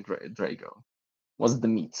have the Drago. What's the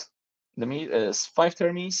meat? The meat is 5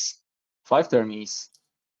 Termies, 5 Termies,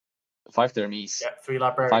 5 Termies, 3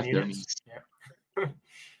 librarian units.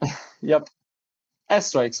 Yep. A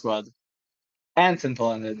Strike Squad, and 10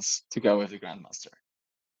 Paladins to go with the Grandmaster.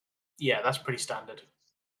 Yeah, that's pretty standard.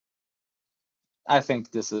 I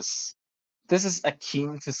think this is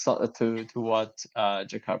akin to what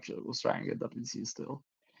Jack Harper was trying at WC still.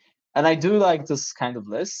 And I do like this kind of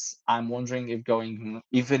list. I'm wondering if going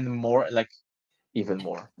even more.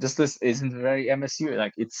 This list isn't very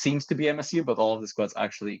MSU. It seems to be MSU, but all of the squads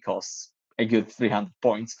actually cost a good 300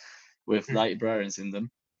 points with librarians in them.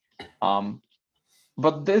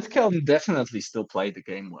 But it can definitely still play the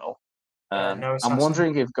game well. I'm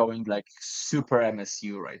wondering if going super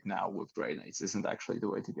MSU right now with Grey Knights isn't actually the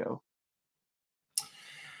way to go.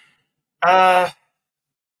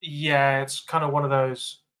 Yeah, it's kind of one of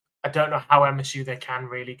those. I don't know how MSU they can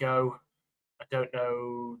really go. I don't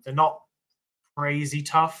know. They're not crazy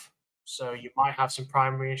tough, so you might have some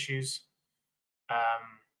primary issues.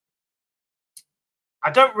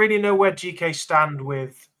 I don't really know where GK stand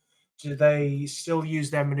with. Do they still use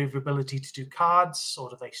their maneuverability to do cards, or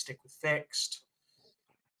do they stick with fixed?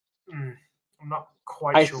 I'm not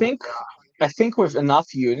quite sure. I think with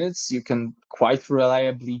enough units, you can quite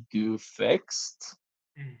reliably do fixed.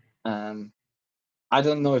 I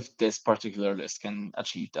don't know if this particular list can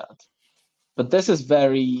achieve that, but this is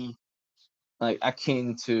very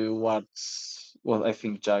akin to what I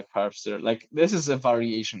think Jack Harpster, this is a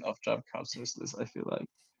variation of Jack Harpster's list. I feel like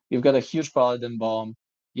you've got a huge Paladin bomb,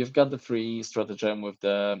 you've got the free stratagem with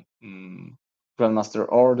the Grandmaster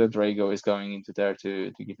or the Drago is going into there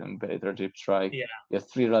to give them better deep strike. Yeah. You have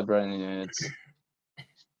 3 red brain units.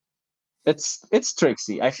 It's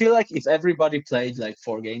tricksy. I feel like if everybody played like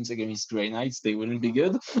 4 games against Grey Knights, they wouldn't be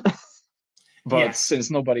good. But Yes,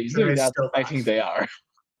 since nobody is but doing it's that, still I bad. think they are.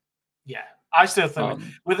 Yeah, I still think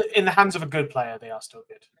with in the hands of a good player, they are still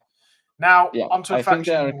good. Now, Yeah, onto a I think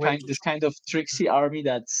they faction are which this kind of tricksy army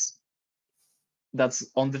that's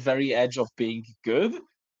on the very edge of being good,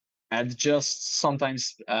 and just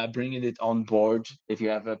sometimes bringing it on board if you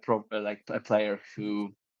have a like a player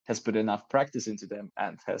who has put enough practice into them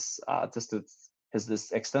and has tested his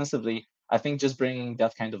list extensively. I think just bringing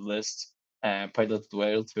that kind of list piloted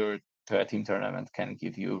well to a team tournament can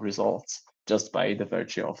give you results just by the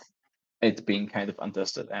virtue of it being kind of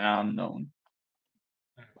untested and unknown.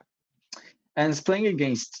 And it's playing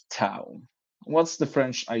against Tau. What's the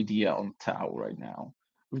French idea on Tau right now?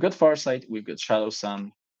 We've got Farsight, we've got Shadow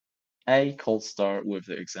Sun, a Cold Star with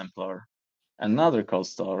the Exemplar, another Cold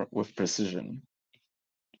Star with Precision.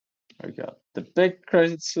 We got the big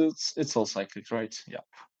crisis suits, it's all cyclic, right? Yep.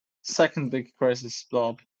 Second big crisis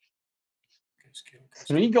blob,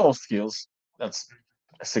 3 ghost skills, that's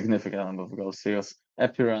a significant number of ghost skills,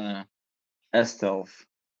 Epirana, Estelf,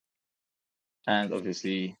 and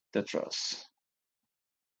obviously Tetras.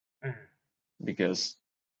 Because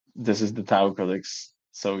this is the Tau Codex,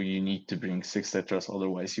 so you need to bring 6 Tetras,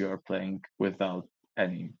 otherwise you are playing without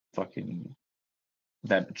any fucking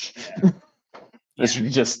damage. Literally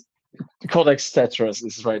just Codex Tetras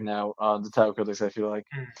is right now on the Tau Codex, I feel like.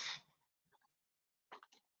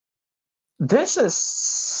 This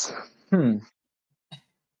is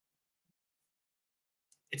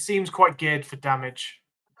it seems quite geared for damage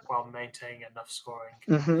while maintaining enough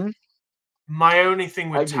scoring. My only thing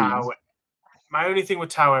with Tau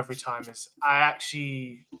every time is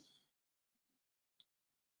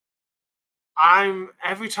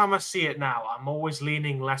every time I see it now, I'm always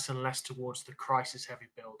leaning less and less towards the crisis heavy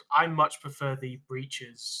build. I much prefer the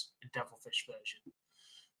breaches and devilfish version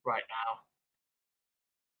right now.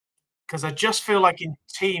 Because I just feel like in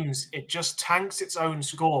teams, it just tanks its own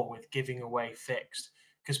score with giving away fixed.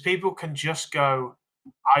 Because people can just go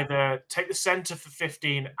either take the center for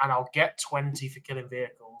 15 and I'll get 20 for killing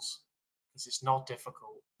vehicles, because it's not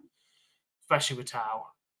difficult, especially with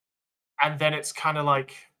Tau. And then it's kind of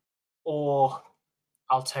like, or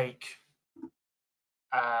I'll take,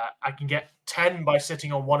 I can get 10 by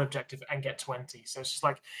sitting on one objective and get 20. So it's just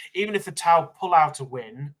like, even if the Tau pull out a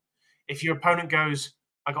win, if your opponent goes,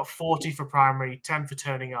 I got 40 for primary, 10 for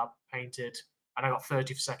turning up, painted, and I got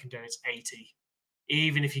 30 for secondary, it's 80.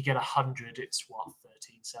 Even if you get 100, it's what, 13-7?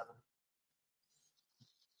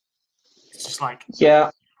 It's just like...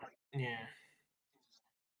 Yeah.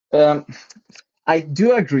 Yeah. I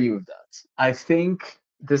do agree with that. I think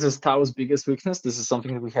this is Tau's biggest weakness. This is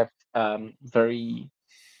something that we have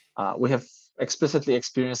we have explicitly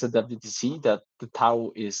experienced at WTC, that the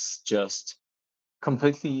Tau is just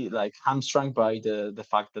completely like hamstrung by the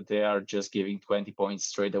fact that they are just giving 20 points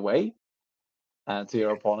straight away to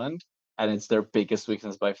your opponent, and it's their biggest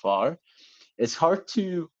weakness by far. It's hard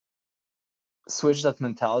to switch that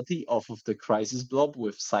mentality off of the crisis blob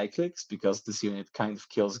with cyclics, because this unit kind of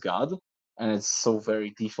kills God, and it's so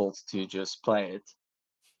very default to just play it.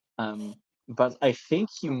 But I think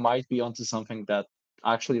you might be onto something, that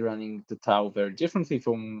actually running the Tau very differently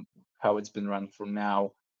from how it's been run for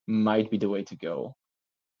now might be the way to go.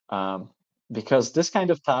 Because this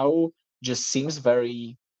kind of Tau just seems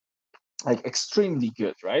very, like, extremely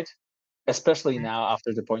good, right? Especially now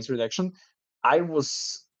after the points reduction. I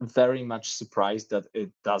was very much surprised that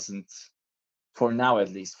it doesn't, for now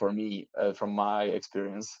at least, for me, from my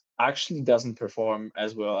experience, actually doesn't perform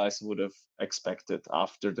as well as would have expected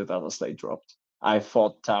after the Data Slate dropped. I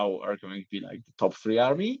thought Tau are going to be like the top 3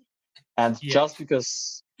 army, and just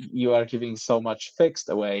because you are giving so much fixed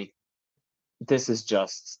away, this is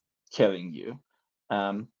just killing you.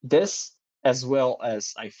 This, as well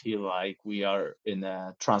as I feel like we are in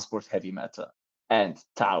a transport heavy meta, and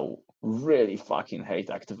Tau really fucking hate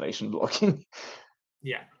activation blocking.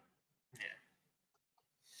 Yeah.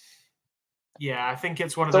 I think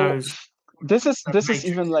it's one of those. This is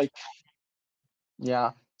even like,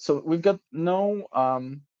 yeah. So we've got no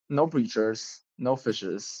breachers, no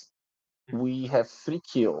fishes. We have 3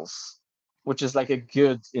 kills, which is like a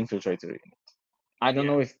good infiltrator unit. I don't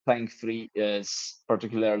know if playing 3 is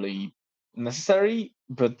particularly necessary,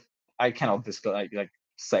 but I cannot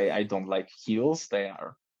say I don't like heals. They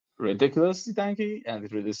are ridiculously tanky and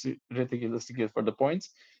ridiculously good for the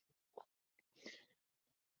points.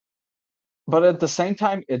 But at the same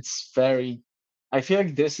time, it's very I feel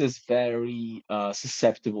like this is very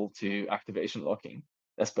susceptible to activation locking,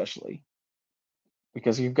 especially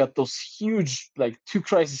because you've got those huge, like, 2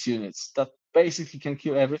 crisis units that basically can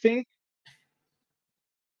kill everything.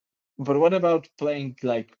 But what about playing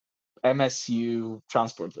like MSU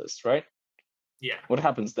transport list, right? Yeah. What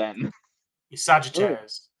happens then? Your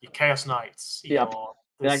Sagittarius, your Chaos Knights, Yep.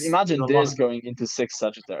 Like, imagine a lot this of them. going into 6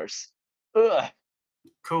 Sagittars. Ugh,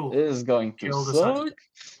 Cool. this is going to Kill the suck.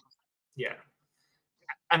 Sagittarius. Yeah.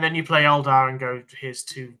 And then you play Eldar and go, here's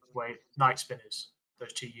 2 Night Spinners,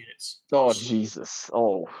 those 2 units. Oh, Jesus.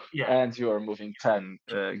 Oh, Yeah. and you are moving 10.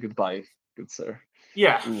 Goodbye, good sir.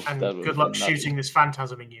 Yeah. Oof, And that would good have luck been nutty. shooting this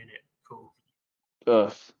Phantasming unit. Cool.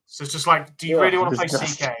 Ugh. So it's just like, do you really want to play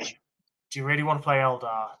Disgusting. CK? Do you really want to play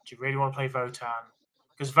Eldar? Do you really want to play Votan?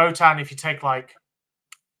 Because Votan, if you take like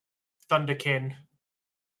Thunderkin,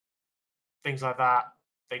 things like that,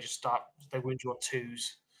 they wound you on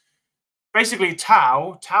 2s. Basically,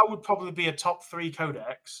 Tau would probably be a top 3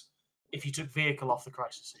 codex if you took vehicle off the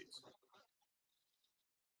crisis suits.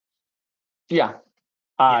 Yeah,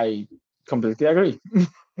 I completely agree.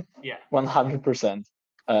 Yeah. 100%.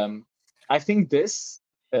 I think this,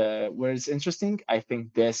 where it's interesting, I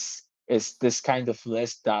think this is this kind of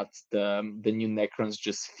list that the new Necrons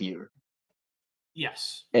just fear.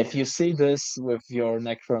 Yes. If you see this with your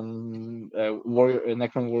Necron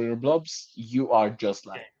warrior blobs, you are just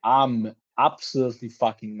like, I'm absolutely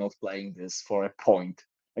fucking not playing this for a point.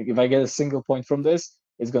 Like, if I get a single point from this,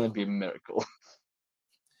 it's gonna be a miracle.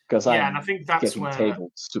 Because Yeah, and I I'm think that's getting where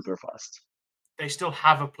tabled super fast. they still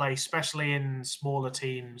have a place, especially in smaller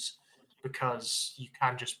teams, because you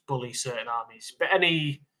can just bully certain armies. But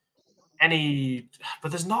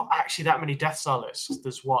but there's not actually that many Death Star lists.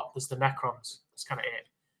 There's the Necrons. That's kind of it.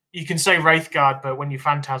 You can say Wraithguard, but when you're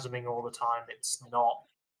phantasming all the time, it's not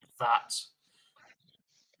that.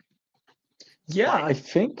 Yeah, Like,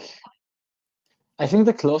 I think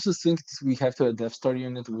the closest thing we have to a Death Star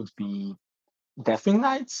unit would be Deathwing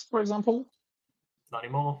Knights, for example, not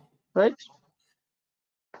anymore. right?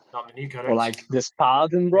 Not in the new Or codex. like the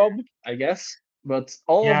Spad and Rob, I guess. But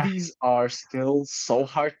all of Yeah. these are still so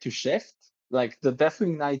hard to shift. Like, the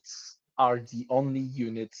Deathwing Knights are the only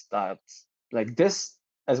units that, like, this,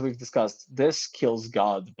 as we've discussed, this kills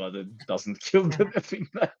God, but it doesn't kill the Deathwing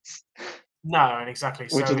Knights, No, and exactly.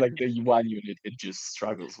 which So is it like the one unit it just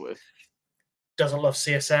struggles with. doesn't love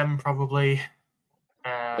CSM probably.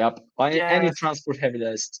 Yep. Any Yeah. transport heavy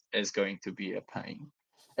list is going to be a pain.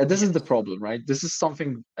 And this is the Yes. problem, right? This is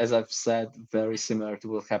something, as I've said, very similar to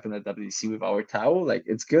what happened at WDC with our Tau. Like,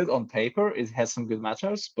 it's good on paper, it has some good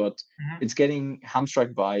matchups, but Mhm. it's getting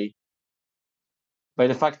hamstrung by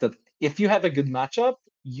the fact that if you have a good matchup,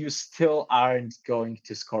 you still aren't going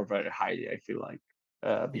to score very highly, I feel like,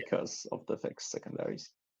 because of the fixed secondaries.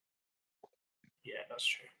 Yeah, that's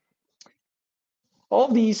true. All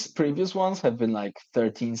these previous ones have been like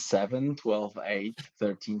 13-7, 12-8,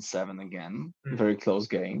 13-7 again. Very close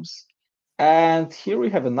games. And here we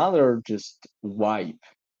have another just wipe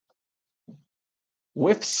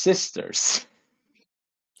with sisters.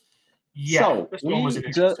 Yeah, So this one was we an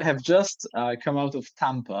interesting have just come out of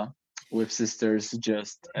Tampa with sisters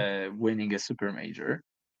just winning a super major.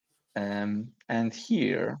 And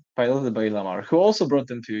here, piloted by Lamar, who also brought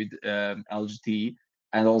them to LGT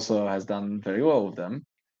and also has done very well with them.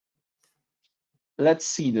 Let's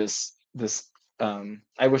see this.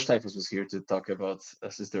 I wish Typhus was here to talk about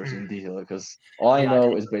sisters in detail, because all I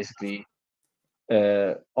know is basically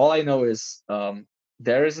there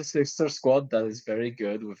is a sister squad that is very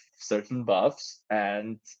good with certain buffs,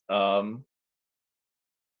 and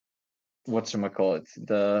whatchamacallit,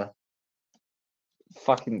 the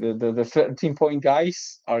fucking the 13-point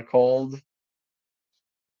guys are called,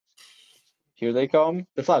 here they come,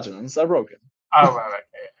 the flagellants are broken. Oh, right.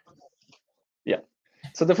 Yeah.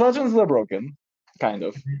 So the flagellants are broken, kind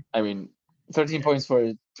of. I mean, 13 points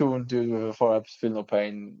for 2 and 2 for up, feel no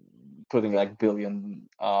pain, putting like billion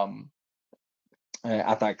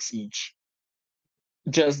attacks each.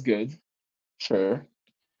 Just good. Sure.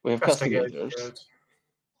 We have castigators. Good.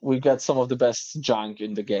 We've got some of the best junk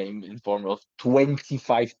in the game in form of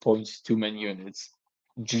 25 points too many units.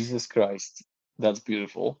 Jesus Christ. That's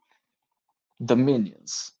beautiful. The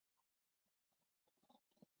minions.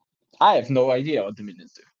 I have no idea what the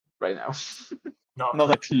minions do right now.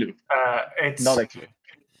 Not a clue. Not a clue.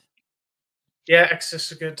 Yeah,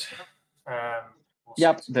 Exorcists are good.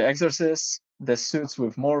 Yep, the Exorcist, the suits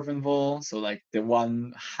with Morvenville, so like the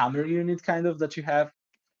one hammer unit kind of that you have,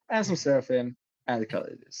 and some Seraphim, and the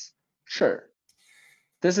Calidus. Sure.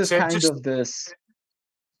 This is So kind of this.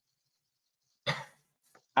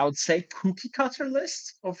 I would say, cookie cutter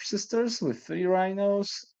list of sisters with 3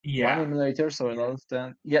 rhinos, 1 Yeah. emulator, so a lot of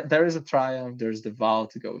them. Yeah, there is a Triumph, there's the Val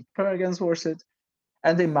to go with prayer against Worship,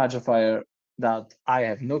 and a Magifier that I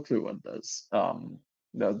have no clue what does.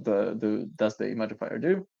 Does the Magifier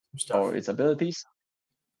do, Stuff. or its abilities?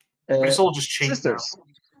 But it's all just cheap sisters. now.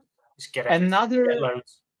 Just get everything. Another. Get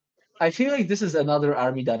loads. I feel like this is another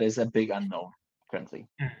army that is a big unknown currently.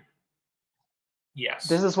 Yes.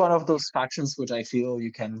 This is one of those factions which I feel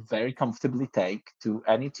you can very comfortably take to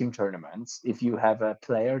any team tournaments if you have a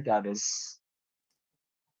player that has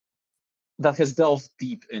delved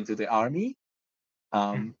deep into the army,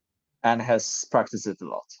 and has practiced it a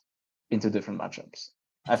lot into different matchups.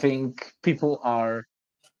 I think people are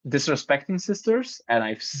disrespecting sisters,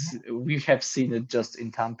 and we have seen it just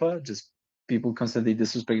in Tampa, just people constantly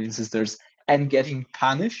disrespecting sisters and getting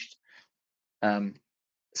punished.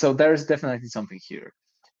 So there's definitely something here.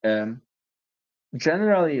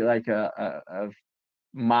 Generally, like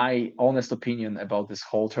my honest opinion about this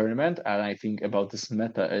whole tournament, and I think about this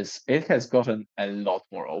meta, is it has gotten a lot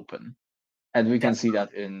more open, and we can see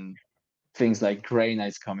that in things like Grey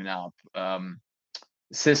Knights coming up,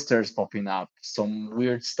 sisters popping up, some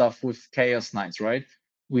weird stuff with Chaos Knights, right?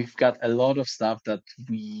 We've got a lot of stuff that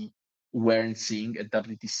we weren't seeing at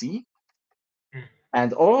WTC.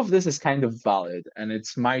 And all of this is kind of valid, and it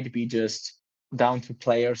might be just down to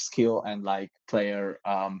player skill and like player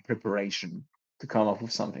preparation to come up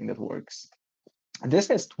with something that works. And this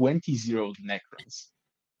has 20-0 Necrons.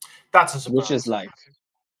 That's a surprise. Which is like,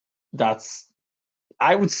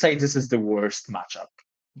 I would say this is the worst matchup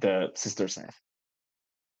the sisters have.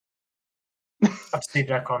 I've seen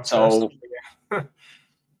Necrons So, first.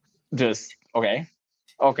 just, okay.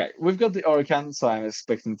 Okay, we've got the Orcan, so I'm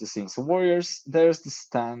expecting to see some warriors. There's the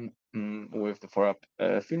Stan with the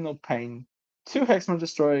 4-up Feel No Pain, 2 Hexmore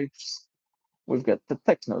Destroyers. We've got the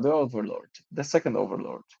Techno, the Overlord, the second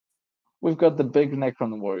Overlord. We've got the big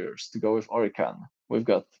Necron warriors to go with Orcan. We've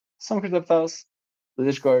got some Reptiles, the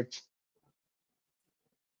Lich Guard,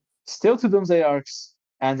 still 2 Doomsday Arcs,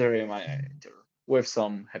 and the Reanimator with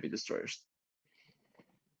some heavy destroyers.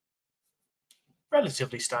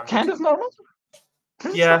 Relatively standard. Kind of normal.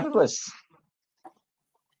 Pretty Yeah. standard list.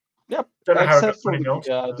 Yep. Don't know Except how for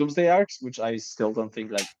the Doomsday Arcs, which I still don't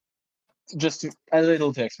think like just a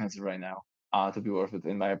little too expensive right now to be worth it,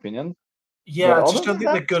 in my opinion. Yeah, But I just don't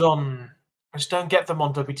think they're good on. I just don't get them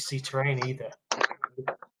on WTC terrain either.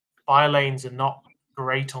 Fire lanes are not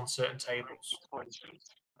great on certain tables.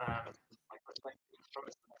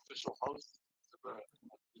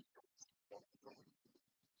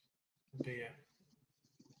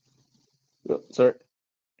 Sorry.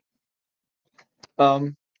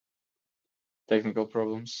 Technical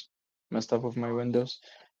problems. Messed up with my Windows.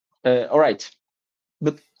 All right.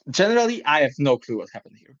 But generally, I have no clue what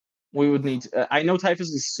happened here. We would need. I know Typhus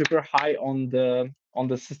is super high on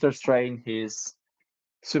the sister strain. He's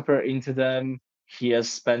super into them. He has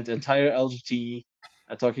spent entire LGT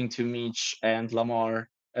talking to Mitch and Lamar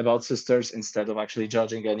about sisters instead of actually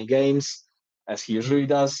judging any games, as he usually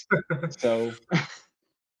does. So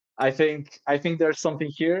I think there's something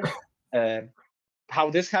here. How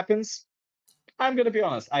this happens, I'm gonna be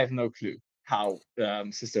honest. I have no clue how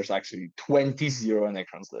sisters actually 20-0 on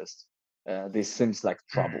Necron's list. This seems like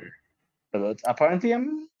trouble, but apparently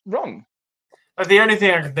I'm wrong. The only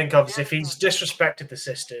thing I can think of is if he's disrespected the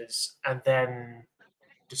sisters and then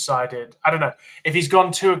decided, I don't know, if he's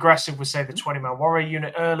gone too aggressive with, say, the 20-man warrior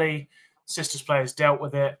unit early, sisters players dealt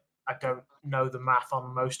with it. I don't know the math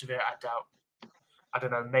on most of it. I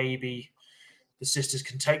don't know, maybe the sisters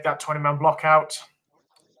can take that 20-man block out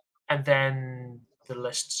and then the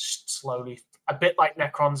list slowly, a bit like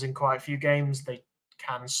Necrons in quite a few games, they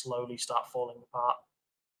can slowly start falling apart.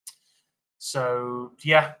 So,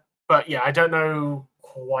 yeah. But, yeah, I don't know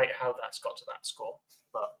quite how that's got to that score.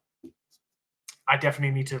 But I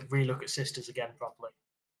definitely need to relook at sisters again properly.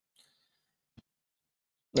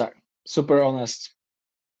 Yeah, super honest.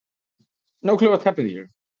 No clue what happened here.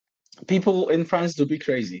 People in France do be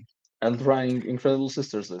crazy and running incredible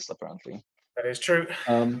sisters list apparently. That is true.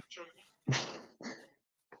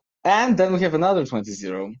 And then we have another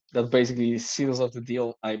 20-0 that basically seals off the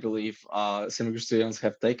deal. I believe Semi-Christians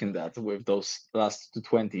have taken that with those last 2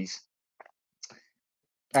 20s.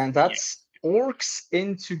 And that's Orcs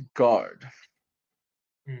into Guard.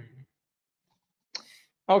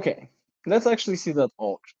 Okay, let's actually see that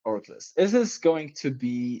orc list. Is this going to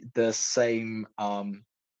be the same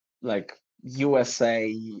like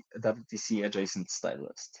USA WTC adjacent style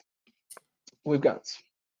list? We've got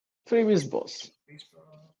 3 Beast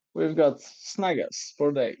We've got Snagas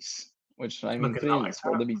for days, which I mean 3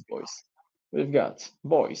 for the Beast Boys. we've got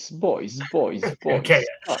boys, Okay,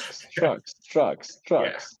 trucks,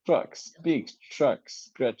 big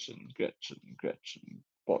trucks, Gretchen,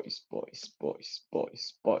 boys,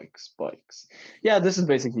 bikes. Yeah, this is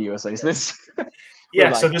basically USA's list.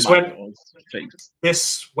 Yeah, With so like minor changes.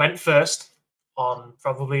 this went first on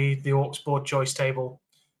probably the Orcs board choice table.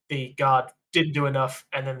 The guard didn't do enough,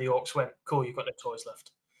 and then the Orcs went, cool, you've got no toys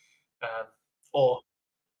left. Or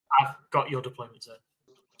I've got your deployment zone,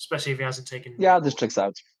 especially if he hasn't taken. Yeah, this checks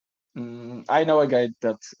out. I know a guy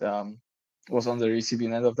that was on the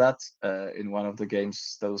receiving end of that in one of the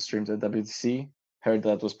games that was streamed at WTC. Heard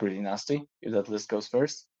that was pretty nasty if that list goes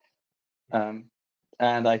first.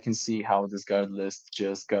 And I can see how this guard list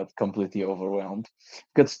just got completely overwhelmed.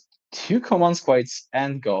 Got 2 command squads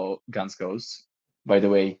and guns goes. By the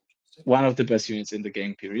way, one of the best units in the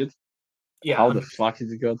game, period. Yeah, How the fuck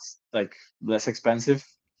did it got like less expensive?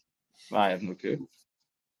 I have no clue.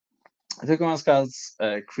 The command squads,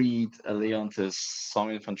 Creed, Leontis, some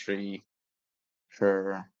infantry,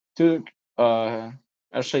 sure. 2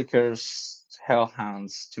 Earthshakers,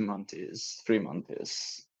 Hellhounds, 2 Mantis, 3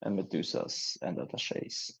 Mantis, and Medusas and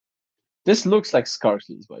Attaches. This looks like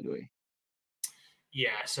Skark's, by the way.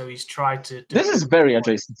 Yeah, so he's tried to. This is very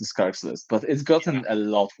adjacent to Skark's list, but it's gotten a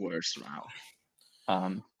lot worse now.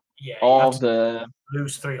 Yeah, all the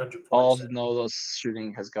lose 300 points. all the no-loss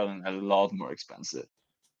shooting has gotten a lot more expensive.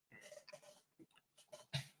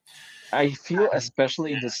 I feel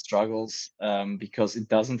especially the struggles because it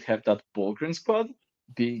doesn't have that Bulgarian squad,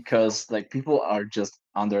 because like people are just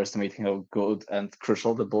underestimating how good and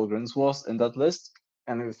crucial the Bulgarians was in that list.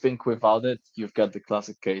 And I think without it, you've got the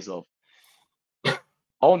classic case of,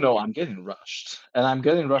 oh no, I'm getting rushed. And I'm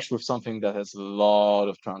getting rushed with something that has a lot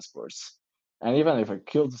of transports. And even if I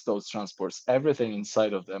killed those transports, everything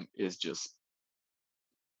inside of them is just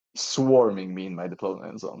swarming me in my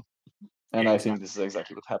deployment zone. And I think this is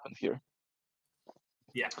exactly what happened here.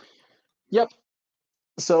 Yeah. Yep.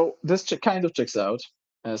 So this kind of checks out.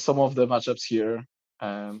 Some of the matchups here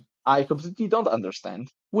I completely don't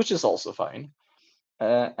understand, which is also fine.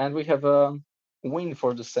 And we have a win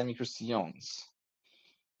for the Semi-Christians.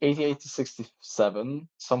 88 to 67,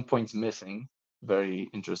 some points missing. Very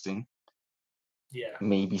interesting. Yeah.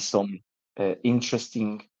 Maybe some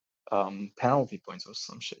interesting penalty points or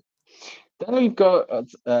some shit. Then we've got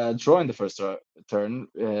a draw in the first turn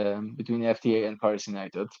between FTA and Paris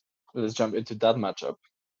United. Let's jump into that matchup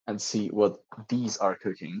and see what these are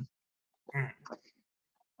cooking.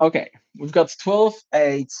 Okay, we've got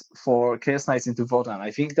 12-8 for Chaos Knights into Votan. I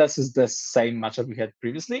think this is the same matchup we had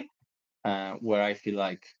previously, where I feel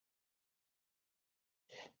like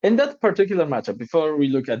in that particular matchup, before we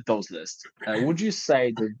look at those lists, would you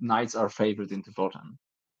say the Knights are favored into Votan?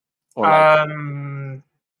 Or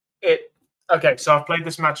okay, so I've played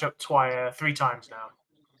this matchup 3 times now.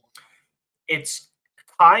 It's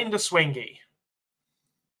kind of swingy.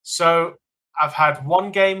 So I've had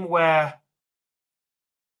one game where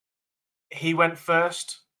he went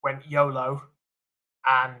first, went YOLO,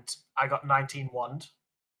 and I got 19 wand.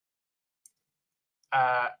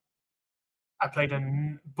 I played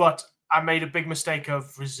but I made a big mistake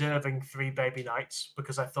of reserving 3 baby knights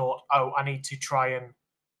because I thought, oh, I need to try and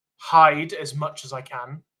hide as much as I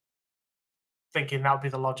can, thinking that would be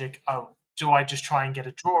the logic. Oh, do I just try and get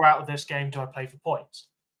a draw out of this game? Do I play for points?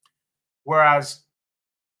 Whereas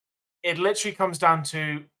it literally comes down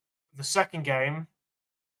to the second game.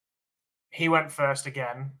 He went first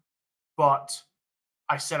again, but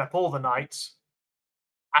I set up all the knights,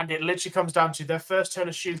 and it literally comes down to their first turn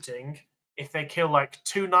of shooting. If they kill like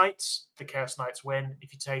 2 knights, the Chaos Knights win.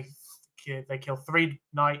 If they kill 3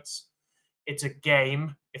 knights, it's a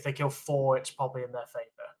game. If they kill 4, it's probably in their favor.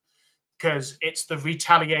 Because it's the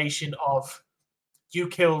retaliation of you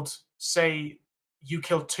killed 2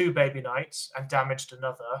 baby knights and damaged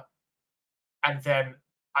another, and then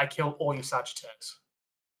I kill all your Sagittarius.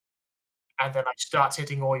 And then I start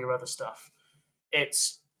hitting all your other stuff.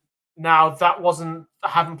 Now that wasn't, I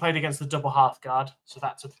haven't played against the double half guard, so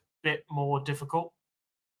that's a bit more difficult.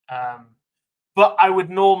 But I would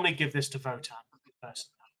normally give this to Votan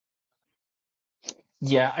personally.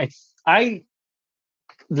 Yeah, I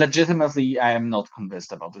legitimately, I am not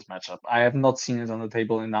convinced about this matchup. I have not seen it on the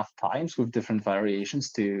table enough times with different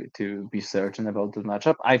variations to be certain about the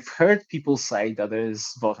matchup. I've heard people say that it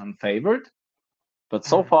is Votan favored, but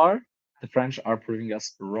so far the French are proving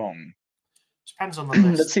us wrong. Depends on the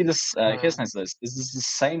list. Let's see this Chaos Knights list. Is this the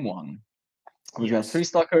same one? We've got 3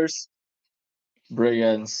 Stalkers,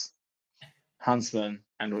 Brigands, Huntsman,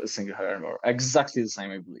 and a single armor. Exactly the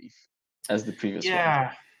same, I believe, as the previous one.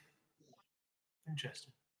 Yeah.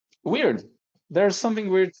 Interesting. Weird. there's something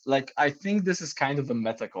weird. Like, I think this is kind of a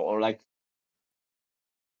meta call, or like,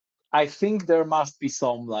 I think there must be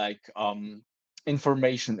some like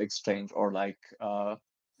information exchange, or like a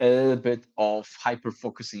little bit of hyper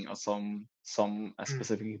focusing on some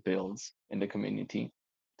specific builds in the community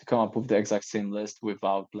to come up with the exact same list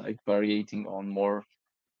without like variating on more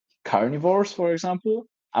carnivores, for example.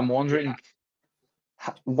 I'm wondering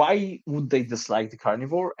why would they dislike the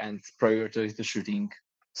carnivore and prioritize the shooting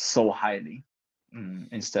so highly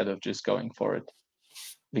instead of just going for it?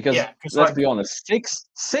 Because let's be honest,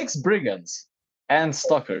 six brigands and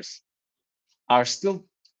stalkers are still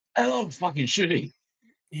a lot of fucking shooting.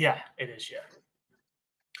 Yeah, it is. Yeah.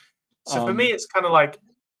 So for me, it's kind of like,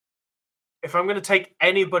 if I'm going to take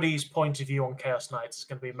anybody's point of view on Chaos Knights, it's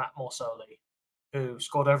going to be Matt Morsoli, who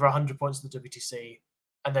scored over 100 points in the WTC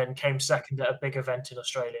and then came second at a big event in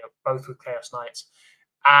Australia, both with Chaos Knights.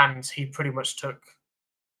 And he pretty much took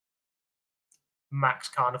max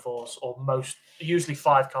carnivores, or usually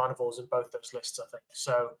 5 carnivores in both those lists, I think.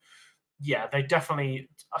 So, yeah, they definitely,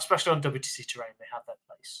 especially on WTC terrain, they have their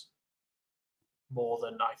place more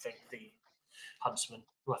than, I think, the Huntsman,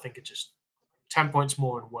 who I think are just 10 points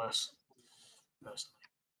more and worse, personally.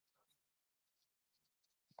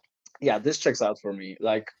 Yeah, this checks out for me.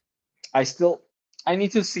 Like, I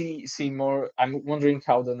need to see more. I'm wondering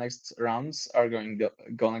how the next rounds are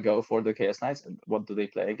gonna go for the Chaos Knights and what do they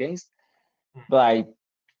play against. But I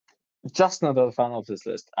just not a fan of this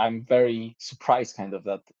list. I'm very surprised, kind of,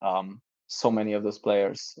 that so many of those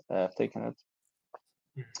players have taken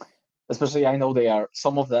it. Especially, I know they are,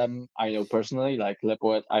 some of them I know personally, like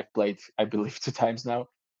Lepoet, I've played, I believe, 2 times now,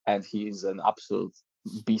 and he's an absolute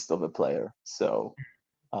beast of a player. So,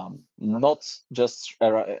 not just,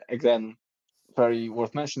 again, very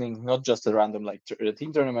worth mentioning, not just a random like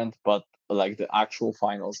team tournament, but like the actual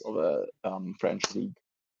finals of a French league.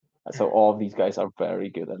 So all of these guys are very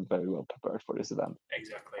good and very well prepared for this event.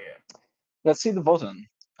 Exactly, yeah. Let's see the bottom.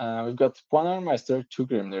 We've got 1 Ironmeister, 2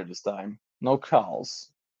 Grimnir this time. No Khals.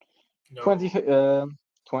 No.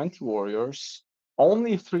 20 warriors.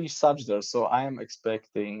 Only 3 Sajdars, so I am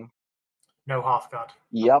expecting... No Half-Guard.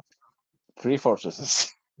 Yep. 3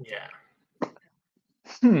 fortresses. Yeah.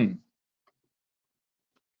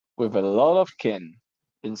 With a lot of kin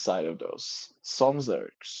inside of those. Some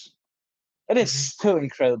Zergs. It is still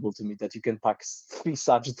incredible to me that you can pack 3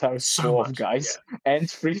 Sagittarius full of guys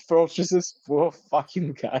and 3 fortresses full of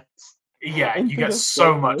fucking guys. Yeah, you get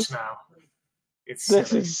so much now.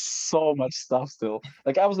 This is so much stuff still.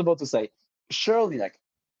 Like, I was about to say, surely, like,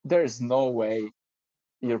 there is no way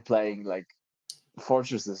you're playing like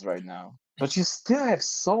fortresses right now, but you still have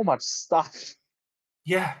so much stuff.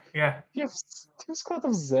 Yeah. You have 2 squad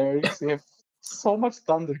of Zergs, you have so much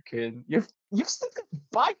Thunderkin, you've still got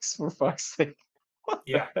bikes, for fuck's sake. What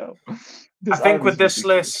the hell? I think with this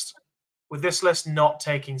list, not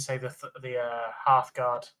taking, say, the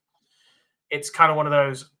Half-Guard, it's kind of one of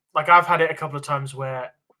those, like, I've had it a couple of times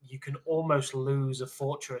where you can almost lose a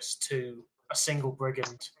fortress to a single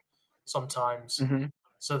brigand sometimes.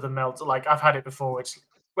 So the melt, like, I've had it before,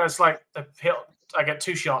 where it's like I get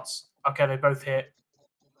 2 shots. Okay, they both hit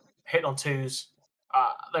on 2s.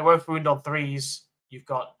 They both wound on 3s. You've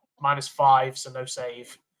got -5, so no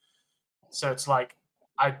save. So it's like,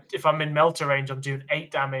 if I'm in melter range, I'm doing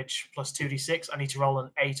 8 damage plus 2d6. I need to roll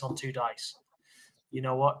an 8 on 2 dice. You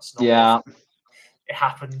know what? It's not worth it. It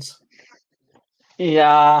happens.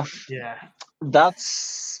 Yeah. Yeah.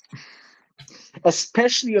 That's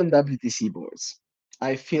especially on WTC boards.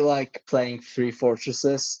 I feel like playing 3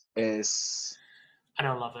 fortresses is... I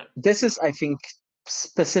don't love it. This is, I think,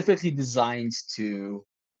 specifically designed to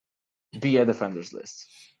be a defender's list.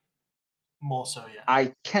 More so, yeah.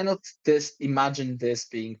 I cannot imagine this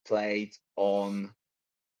being played on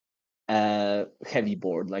a heavy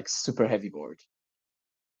board, like super heavy board.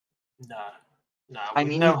 No. I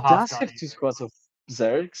mean, it does have 2 squads of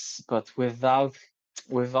Zergs, but without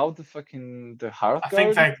the fucking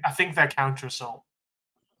Hearthguard. I think they're counter assault.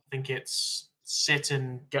 I think it's sit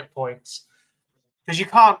and get points, because you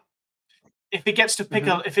can't. If it gets to pick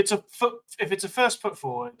if it's a first foot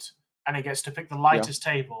forward and it gets to pick the lightest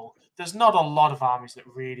table, there's not a lot of armies that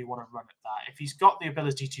really want to run at that. If he's got the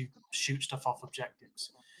ability to shoot stuff off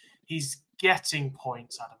objectives, he's getting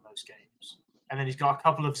points out of most games. And then he's got a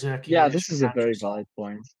couple of Zerky. Yeah, this is a very valid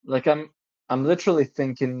point. Like, I'm literally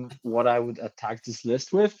thinking what I would attack this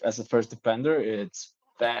list with as a first defender. It's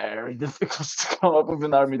very difficult to come up with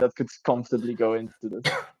an army that could comfortably go into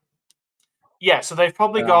this. Yeah, so they've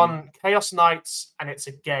probably gone Chaos Knights and it's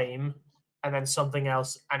a game, and then something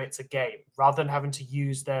else and it's a game, rather than having to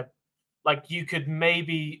use their... Like, you could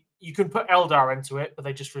maybe you can put Eldar into it, but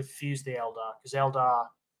they just refuse the Eldar because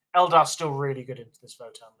Eldar's still really good into this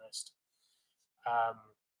Votan list.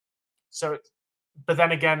 But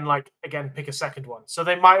then again, pick a second one. So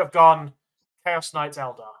they might have gone Chaos Knights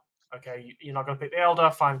Eldar. Okay, you're not going to pick the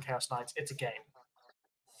Eldar, fine, Chaos Knights. It's a game.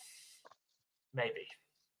 Maybe.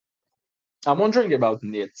 I'm wondering about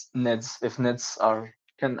Neds, if Neds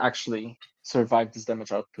can actually survive this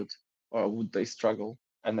damage output, or would they struggle?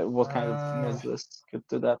 And what kind of Neds list could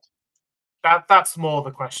do that? That's more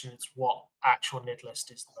the question. It's what actual Nid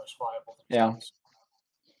list is the most viable. Yeah.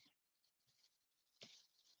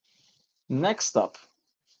 Next up,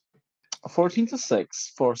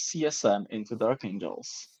 14-6 for CSM into Dark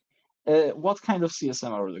Angels. What kind of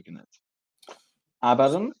CSM are we looking at?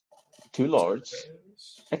 Abaddon, 2 Lords,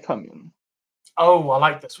 a Commune. Oh, I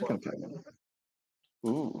like this one.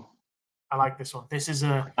 Ooh. I like this one. This is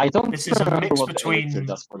a mix between.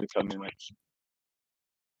 That's for the Commune.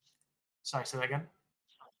 Sorry, say that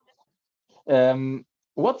again.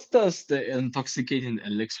 What does the intoxicating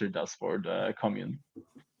elixir does for the Commune?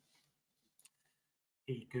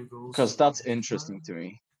 He Googles. Because that's interesting to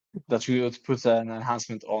me. That we would put an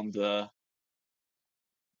enhancement on the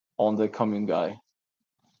Commune guy.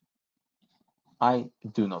 I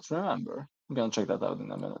do not remember. I'm gonna check that out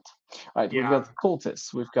in a minute. All right, we've got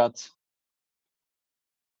cultists. We've got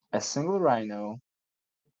a single rhino,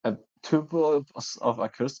 2 bullets of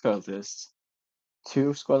accursed cultists,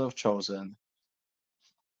 2 squad of chosen,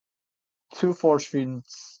 2 forge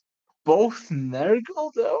fiends, both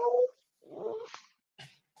Nergal though.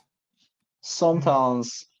 Some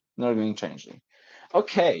talents Nergaling changing.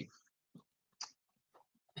 Okay.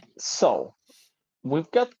 So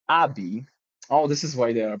we've got Abby. Oh, this is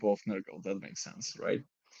why they are both Nergal. That makes sense, right?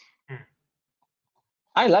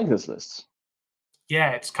 I like this list.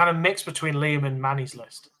 Yeah, it's kind of mixed between Liam and Manny's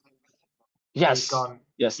list. Yes.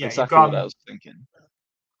 Yes, exactly what I was thinking.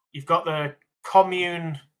 You've got the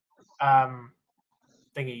commune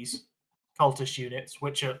thingies, cultist units,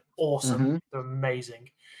 which are awesome. Mm-hmm. They're amazing.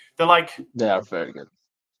 They are very good.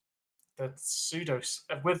 The pseudos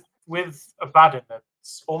with Abaddon,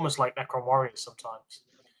 it's almost like Necron Warriors sometimes.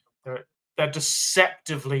 They're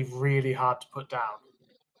deceptively really hard to put down,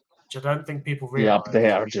 which I don't think people realize. Yeah,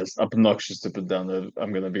 they are just obnoxious to put down.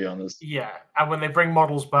 I'm gonna be honest. Yeah, and when they bring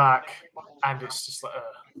models back, and it's just like.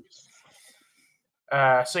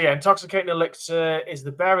 Intoxicating Elixir is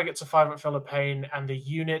the bearer gets a 5 fill of pain, and the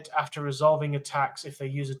unit, after resolving attacks, if they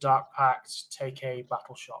use a Dark Pact, take a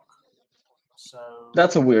battle shock. So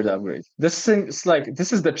that's a weird upgrade. This seems like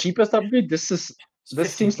this is the cheapest upgrade. This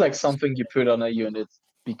seems like something you put on a unit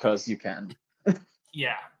because you can.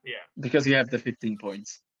 Yeah. Because you have the 15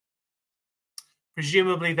 points.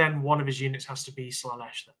 Presumably, then one of his units has to be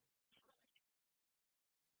Slanesh.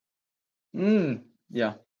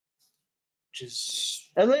 Yeah. Which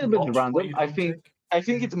is a little bit random. I think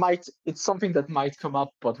it's something that might come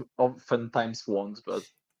up, but oftentimes won't. But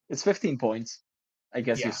it's 15 points. I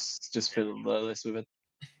guess you just fill the list with it.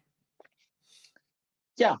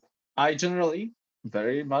 Yeah, I generally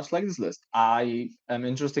very much like this list. I am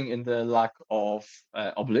interested in the lack of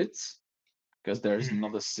oblits because there's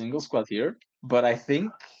not a single squad here. But I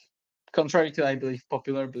think, contrary to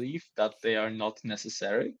popular belief, that they are not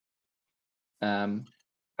necessary. I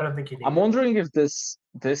don't think you need. I'm wondering if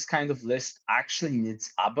this kind of list actually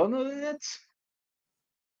needs Abaddon in it.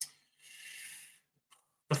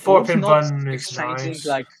 The 4-pin button is nice.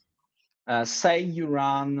 Like, say you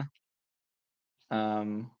run.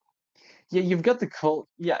 You've got the cult.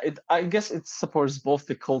 Yeah, I guess it supports both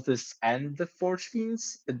the cultists and the forge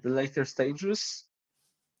fiends at the later stages.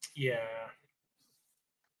 Yeah.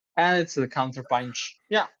 And it's a counterpunch.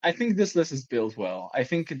 Yeah, I think this list is built well. I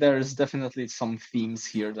think there's definitely some themes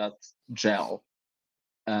here that gel,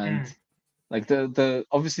 and like the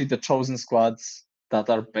obviously the chosen squads that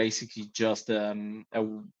are basically just a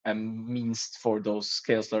means for those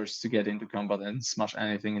scalers to get into combat and smash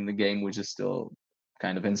anything in the game, which is still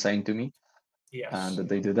kind of insane to me. Yes. And that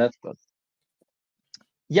they do that, but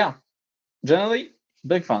yeah, generally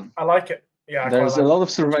big fun. I like it. Yeah, there's a lot of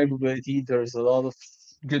survivability. There's a lot of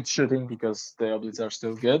good shooting because the oblits are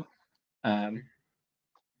still good. And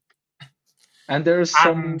there's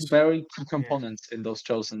some very key components in those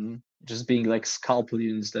chosen, just being like scalpel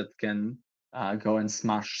units that can go and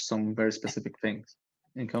smash some very specific things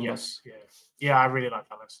in combat. Yes, yeah, I really like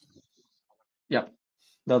that list. Yeah,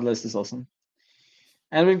 that list is awesome.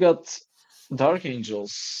 And we've got Dark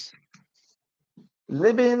Angels.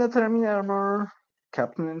 Libby in the Termi armor,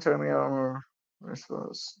 Captain in Termi armor, I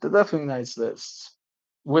suppose. The Deathwing Knights list.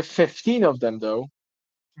 With 15 of them, though.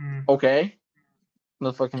 Okay.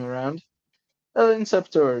 Not fucking around.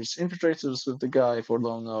 Inceptors, infiltrators with the guy for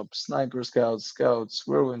long up, sniper scouts,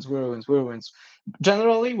 whirlwinds.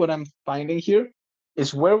 Generally, what I'm finding here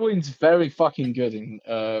is whirlwinds very fucking good in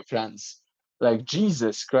France. Like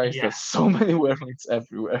Jesus Christ, Yeah, there's so many whirlwinds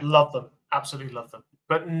everywhere. love them. Absolutely love them.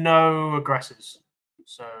 But no aggressors.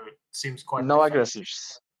 So it seems quite No defensive.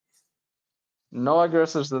 aggressors. No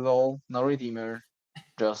aggressors at all, no redeemer.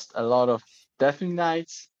 Just a lot of Deathwing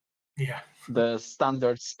Knights, Yeah. the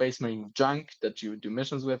standard Space Marine junk that you do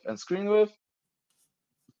missions with and screen with,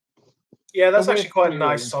 Yeah, that's with actually quite a three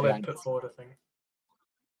nice, whirlwinds solid behind put it. forward, I think.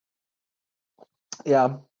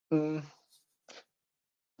 Yeah.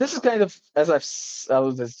 This is kind of, as I've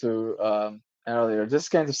alluded to earlier, this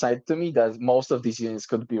kind of side to me that most of these units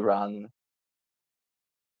could be run,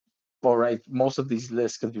 or right, most of these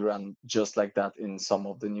lists could be run just like that in some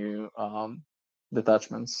of the new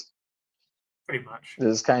detachments. Pretty much.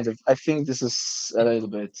 This is kind of, I think this is a little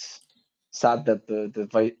bit sad that the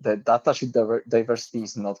data sheet diversity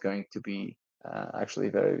is not going to be actually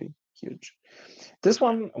very huge. This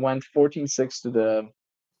one went 14-6 to the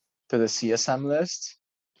CSM list,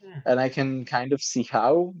 and I can kind of see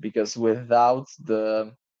how, because without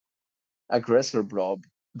the aggressor blob,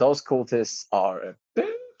 those cultists are a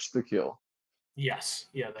bitch to kill. Yes.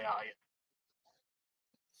 Yeah, they are.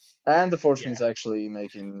 And the fortune Yeah. is actually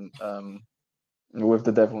making with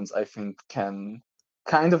the dev ones, I think can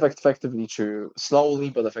kind of effectively chew slowly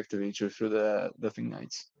but effectively chew through the thing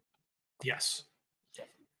knights. Yes.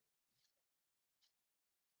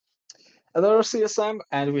 Another CSM,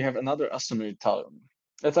 and we have another Astromitarium.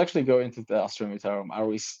 Let's actually go into the Astromitarium. Are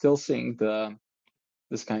we still seeing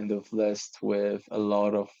this kind of list with a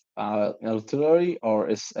lot of artillery, or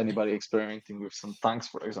is anybody experimenting with some tanks,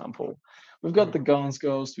 for example? We've got the Guns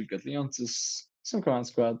Ghost, we've got Leontis, some Command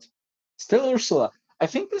Squad, still Ursula. I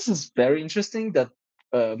think this is very interesting that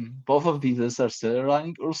both of these lists are still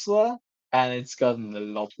running Ursula, and it's gotten a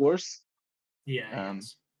lot worse. Yeah.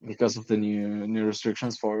 Yes. Because of the new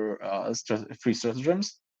restrictions for free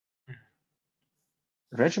stratagems.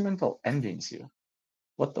 Regimental endgames here.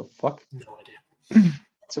 What the fuck? No idea.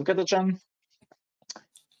 So Kata-chan,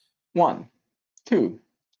 1, 2.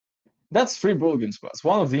 That's 3 Bulligan squads.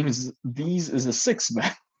 One of these is a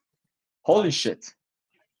 6-man. Holy Nice. shit.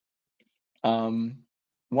 1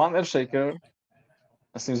 Earthshaker.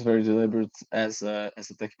 That seems very deliberate as a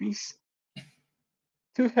tech piece.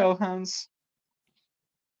 2 Hellhounds.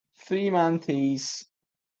 3 Mantis.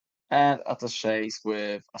 And attaches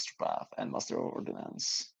with Astropath and Master of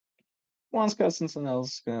Ordnance. 1 Scout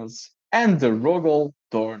Sentinels, and the Rogel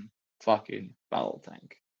Dorn fucking battle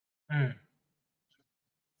tank.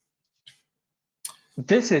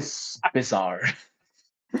 This is bizarre.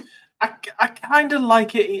 I kind of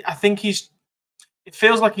like it. I think it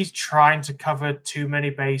feels like he's trying to cover too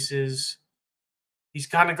many bases. He's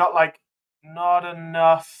kind of got like not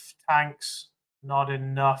enough tanks, not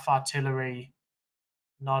enough artillery,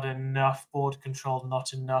 not enough board control,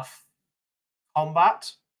 not enough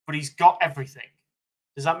combat, but he's got everything.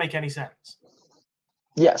 Does that make any sense?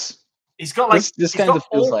 Yes. He's got like this he's kind got of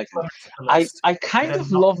feels like it. I kind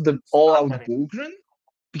of love the all-out Bulgren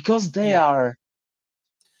because they are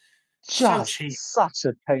just so cheap. such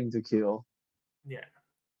a pain to kill. Yeah.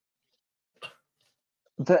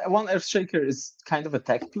 The 1 Earthshaker is kind of a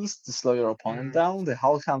tech piece to slow your opponent down. The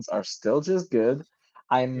Hellhounds are still just good.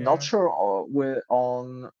 I'm not sure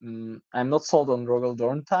I'm not sold on Rogel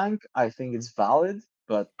Dorn tank. I think it's valid,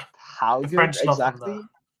 but how The good French love them, exactly?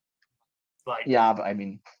 Like, yeah, but I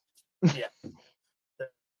mean, yeah.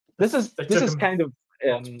 this took is him kind of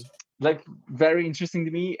like very interesting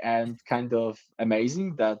to me and kind of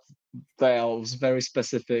amazing that those very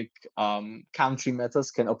specific country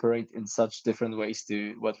metas can operate in such different ways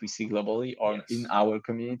to what we see globally or in our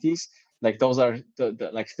communities. Like those are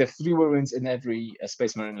like the 3 whirlwinds in every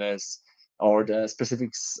Space Marine list, or the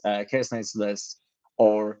specific Chaos Knights list,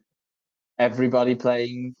 or everybody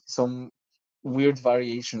playing some weird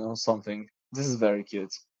variation or something. This is very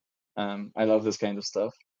cute. I love this kind of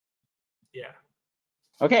stuff. Yeah.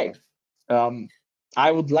 Okay.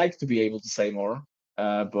 I would like to be able to say more,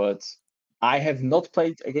 but I have not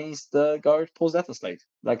played against the guard post data slate,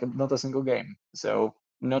 like not a single game. So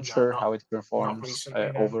not sure how it performs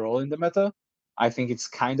recently, no. overall in the meta. I think it's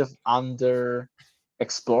kind of under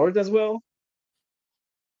explored as well.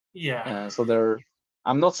 Yeah. So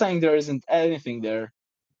I'm not saying there isn't anything there,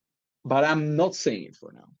 but I'm not saying it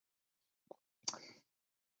for now.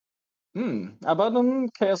 Abaddon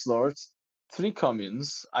Chaos Lords, 3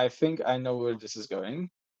 communes. I think I know where this is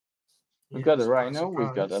going. We've got a Rhino,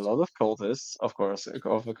 we've got a lot of cultists, of course,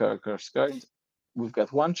 of a curse guard. We've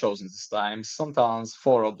got 1 chosen this time, sometimes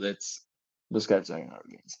 4 oblits. Those cards are in our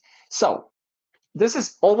games. So this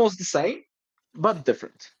is almost the same, but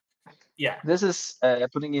different. Yeah. This is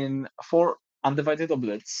putting in 4 undivided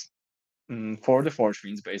oblits for the Forge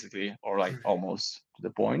Fiends, basically, or like almost to the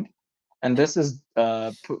point. And this is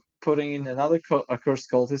putting in another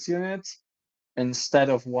Accursed Cultist unit instead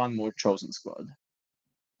of one more Chosen Squad.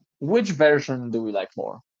 Which version do we like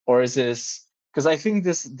more? Or is this... Because I think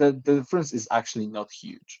the difference is actually not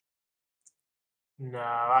huge. No,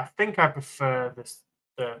 I think I prefer this.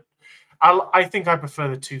 I think I prefer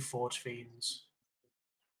the 2 Forge Fiends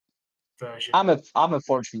version. I'm a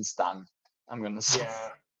Forge Fiend stan. I'm gonna say. Yeah.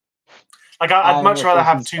 Like I'd much rather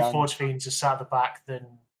have 2 Forge Fiends just sat at the back than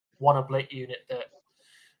one oblit unit that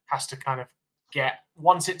has to kind of get...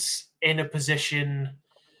 Once it's in a position,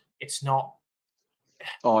 it's not...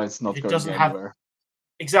 Oh, it's not going anywhere.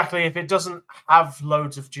 Exactly. If it doesn't have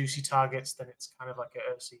loads of juicy targets, then it's kind of like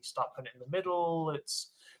so you start putting it in the middle.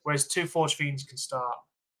 Whereas 2 Forge Fiends can start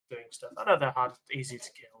doing stuff. I know they're easy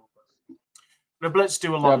to kill, but the Blitz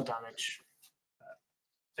do a lot of damage.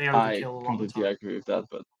 They overkill a lot. I completely agree with that,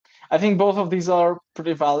 but I think both of these are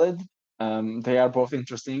pretty valid. They are both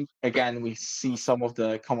interesting. Again, we see some of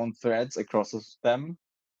the common threads across them.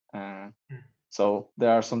 So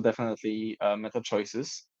there are some definitely meta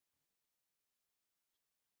choices.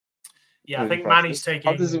 Yeah, I think Manny's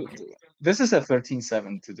taking... This is a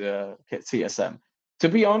 13-7 to the CSM. To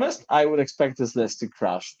be honest, I would expect this list to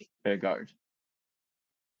crash Guard.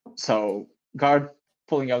 So Guard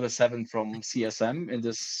pulling out a 7 from CSM in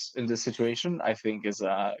this situation, I think is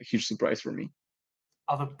a huge surprise for me.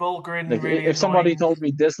 Are the Bulgrin like, really if somebody told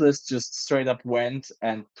me this list just straight up went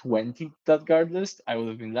and 20 that Guard list, I would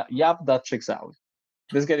have been like, yep, that checks out.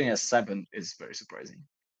 This getting a 7 is very surprising.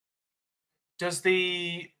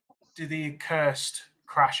 Do the Cursed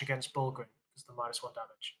crash against Bulgrin because the -1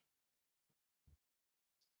 damage?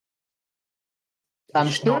 I'm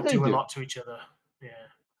sure they do. A lot to each other. Yeah.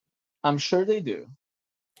 I'm sure they do.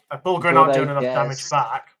 Bulgrin aren't doing enough damage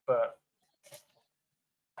back, but...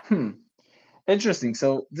 Interesting.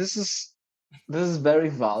 So this is very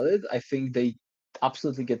valid. I think they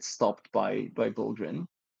absolutely get stopped by Bulgrin.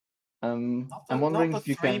 I'm wondering if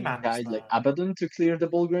you can guide like Abaddon to clear the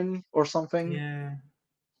Bulgrin or something. Yeah.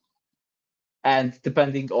 And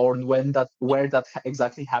depending on where that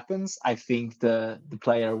exactly happens, I think the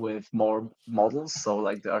player with more models, so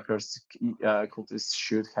like the Accursed Cultists,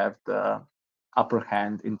 should have the upper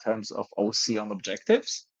hand in terms of OC on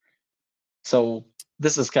objectives. So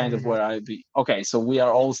this is kind of where I'd be. Okay, so we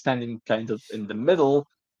are all standing kind of in the middle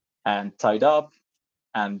and tied up,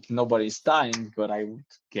 and nobody's dying, but I would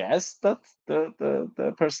guess that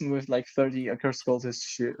the person with like 30 Accursed Cultists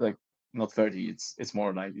should, like, not 30, it's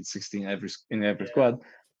more like it's 16 in every squad,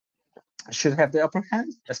 should have the upper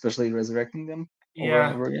hand, especially resurrecting them over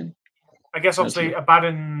and over again. I guess obviously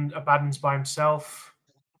Abaddon's by himself.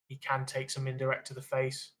 He can take some indirect to the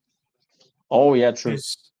face. Oh yeah, true.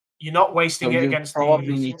 You're not wasting it against the... You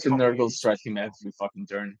probably need to Nurgle strike him every fucking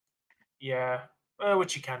turn. Yeah,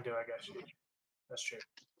 which you can do, I guess. That's true.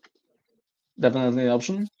 Definitely an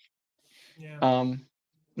option. Yeah.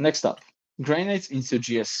 Next up, Grenades into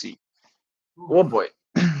GSC. Ooh. Oh boy.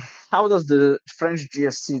 How does the French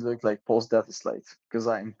GSC look like post-Death Slate? Because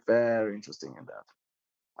I'm very interested in that.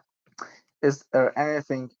 Is there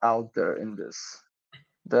anything out there in this?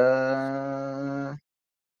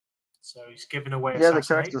 So he's giving away. Yeah, the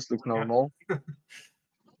characters look normal.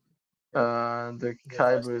 The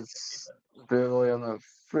Kyber's billion of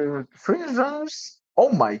free runners.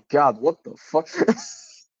 Oh my god! What the fuck?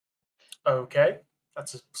 Okay,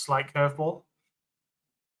 that's a slight curveball.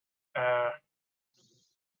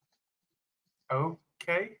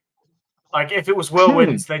 Okay. Like, if it was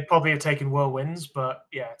Whirlwinds, they'd probably have taken Whirlwinds, but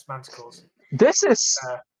yeah, it's Manticores. This is...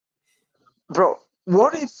 bro,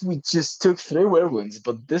 what if we just took 3 Whirlwinds,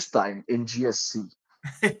 but this time in GSC?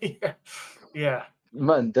 Yeah.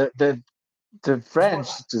 Man, the French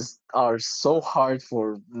just are so hard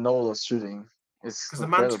for no-loss shooting. It's because the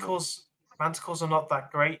Manticores are not that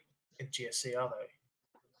great in GSC, are they?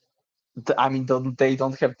 I mean, they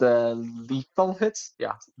don't have the lethal hits.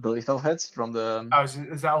 Yeah, the lethal hits from the... Oh, is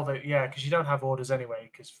that all they... Yeah, because you don't have orders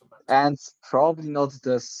anyway. And probably not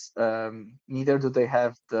this... neither do they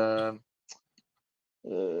have the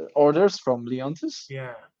orders from Leontis.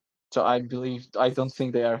 Yeah. So I don't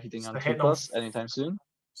think they are hitting on 2+ anytime soon.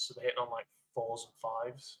 So they're hitting on like 4s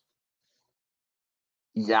and 5s.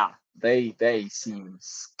 Yeah, they seem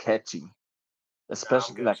sketchy.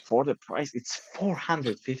 Especially like for the price, it's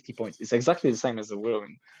 450 points. It's exactly the same as the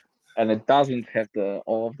Whirlwind, and it doesn't have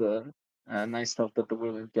all of the Nice stuff that the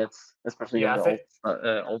Will gets, especially on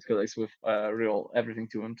the old codex with real everything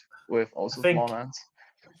tuned with also small lands.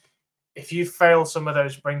 If you fail some of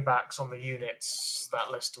those bringbacks on the units,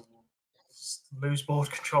 that list will lose board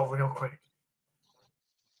control real quick.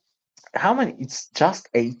 How many? It's just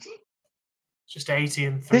 80? Just 80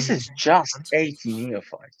 and 3. This is just 80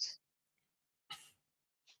 neophytes.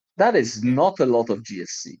 That is not a lot of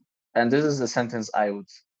GSC. And this is a sentence I would...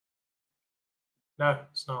 No,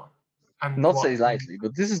 it's not. And not say lightly,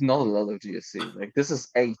 but this is not a lot of GSC. Like, this is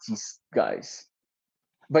 80 guys.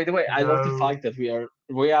 By the way, I love the fact that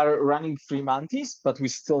we are running 3 Mantis, but we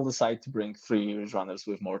still decide to bring 3 Ridge Runners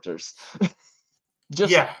with mortars.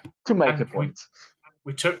 Just to make a point.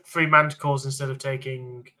 We took 3 Manticores instead of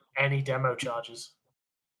taking any demo charges.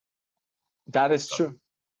 That is true.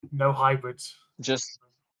 No hybrids. Just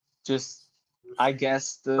I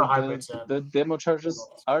guess the demo charges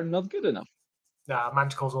are not good enough. Nah,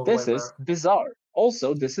 Manticores all the way. This is bizarre.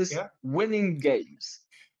 Also, this is winning games.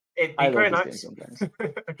 I love this game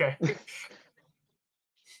sometimes. Okay.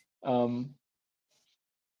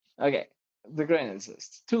 Okay. The Grey Knights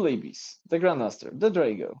list. 2 Libis, the Grandmaster, the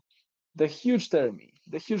Drago, the Huge Thermi,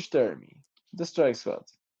 the Strike Squad,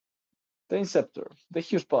 the Inceptor, the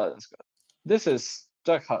Huge Paladin Squad. This is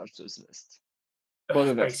Jack Harcher's list.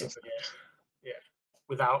 Basically, yeah.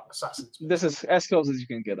 Without assassins. This is as close as you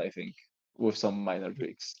can get, I think, with some minor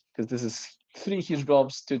tweaks. Because this is 3 huge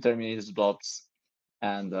blobs, 2 Terminators blobs,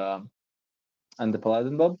 and the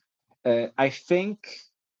Paladin blob. I think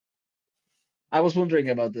I was wondering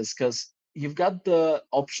about this because you've got the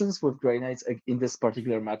options with Grey Knights in this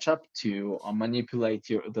particular matchup to manipulate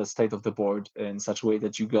the state of the board in such a way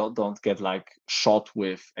that you don't get like shot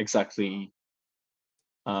with exactly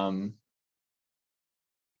the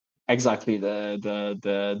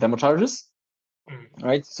demo charges,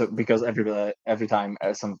 right? So because every time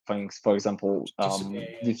some things, for example,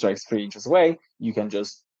 deep strikes 3 inches away, you can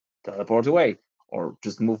just teleport away or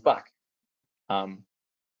just move back. And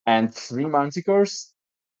 3 Manticores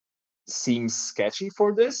seems sketchy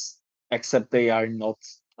for this, except they are not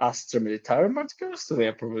Astra Military Manticores, so they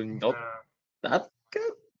are probably not that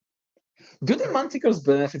good. Do the Manticores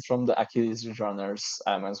benefit from the Achilles Runners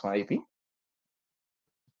 -1 AP?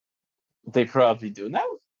 They probably do now.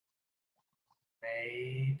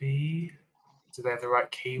 Maybe. Do they have the right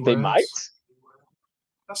keywords? They might.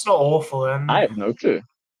 That's not awful, then. I have no clue.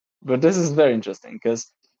 But this is very interesting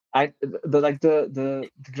because the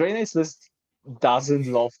Grey Knights list doesn't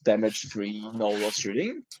love damage 3 no loss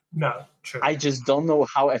shooting. No, true. I just don't know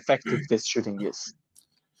how effective this shooting is.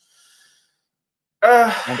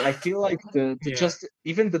 And I feel like just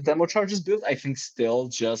even the demo charges build, I think still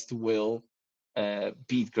just will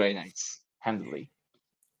beat Grey Knights handily.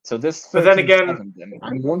 So this, but then again,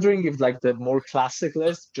 I'm wondering if like the more classic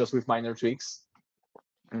list, just with minor tweaks,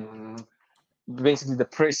 basically the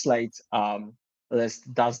pre-slate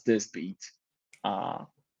list does this beat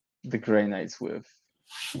the Grey Knights with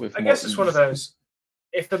I guess it's one of those.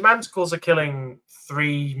 If the Manticores are killing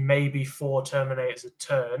 3, maybe 4 Terminators a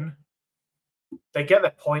turn, they get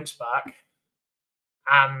their points back,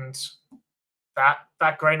 and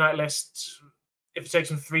that Grey Knight list, if it takes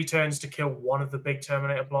them 3 turns to kill one of the big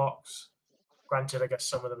Terminator blocks, granted, I guess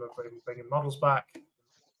some of them are bringing models back,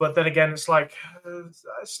 but then again, it's like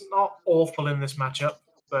it's not awful in this matchup.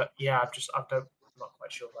 But yeah, I'm not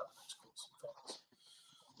quite sure about the Manticores.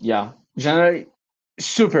 Yeah, generally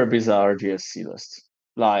super bizarre GSC list.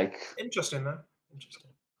 Like interesting though.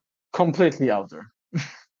 Interesting. Completely out there.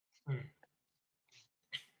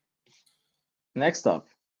 Next up,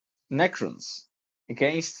 Necrons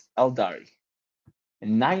against Eldari.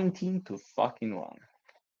 19-1.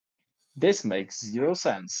 This makes 0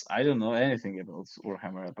 sense. I don't know anything about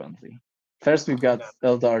Warhammer apparently. First we've got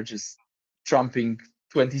Eldar just trumping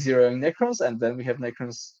 20-0 Necrons, and then we have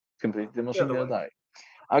Necrons completely demolishing Eldari.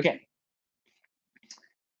 Okay.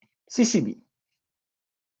 CCB.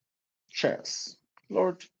 Shares.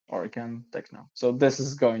 Lord, Orkan, Techno. So this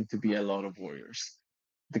is going to be a lot of warriors.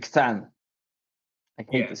 The Cthulhu. I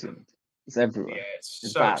hate this unit. It's everywhere. Yeah,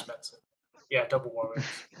 it's so expensive. Yeah, double warriors.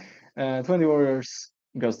 20 warriors,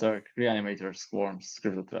 Ghost Dark, Reanimators, Swarms,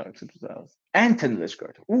 Scripted Trials, and 10 Lich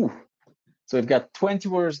Guard. Ooh! So we've got 20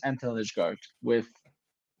 warriors and 10 Lich Guard with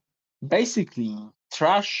basically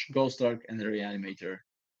trash, Ghost Dark, and the Reanimator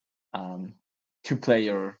to play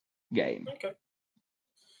your game. Okay.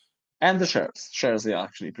 And the shares. Shares are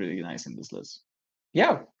actually pretty nice in this list.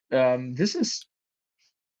 Yeah, this is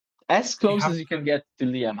as close as you can get to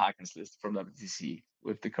Liam Hacken's list from WTC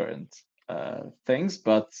with the current things,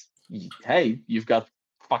 but hey, you've got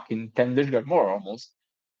fucking 10 Lich Guard more almost.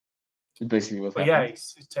 It's basically what But happened. yeah,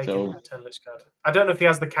 he's taking So 10 Lich card. I don't know if he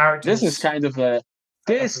has the characters. this is kind of a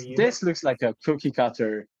every unit. this looks like a cookie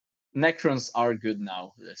cutter. Necrons are good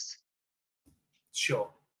now list. Sure.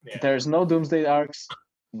 Yeah. There's no Doomsday Arcs,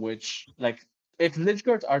 which like if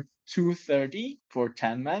Lich-Guard are 230 for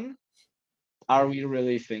 10 men, are we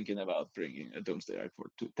really thinking about bringing a Doomsday Arc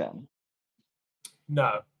for 210?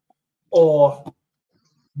 No. Or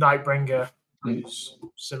Nightbringer, who's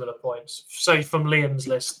similar points. So from Liam's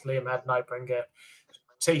list, Liam had Nightbringer.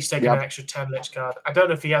 So he's taking Yep. an extra 10 Lich card. I don't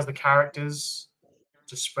know if he has the characters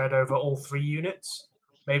to spread over all 3 units.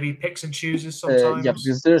 Maybe he picks and chooses sometimes. Yeah,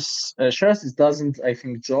 because there's Shaz doesn't, I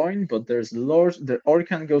think, join, but there's Lord. The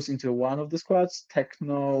Orcan goes into one of the squads.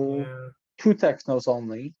 Techno, 2 Technos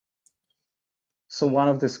only. So one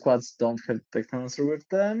of the squads don't have Technomancer with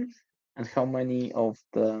them. And how many of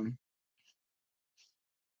them?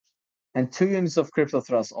 And 2 units of Crypto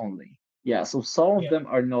Thrust only. Yeah, so some of them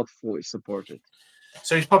are not fully supported.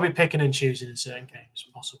 So he's probably picking and choosing in certain games,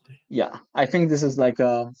 possibly. Yeah, I think this is like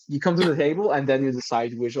you come to the table and then you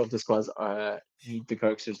decide which of the squads need the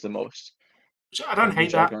characters the most. I don't hate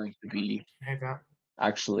which that. are going to be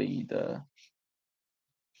actually the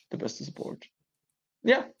best to support.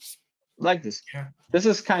 Yeah, like this. Yeah. This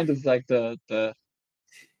is kind of like the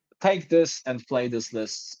take this and play this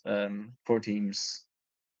list for teams,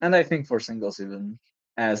 and I think for singles even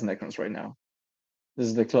as Necrons right now. This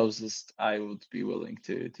is the closest I would be willing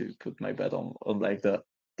to put my bet on like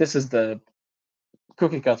this is the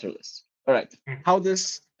cookie cutter list. All right, how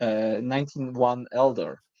this 19-1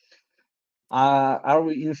 Eldar? Are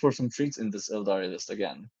we in for some treats in this Eldar list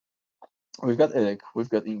again? We've got Illic, we've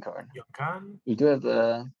got Incarn. We do have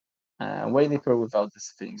the Waynicker without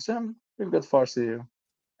this Phoenix Gem. We've got Farseer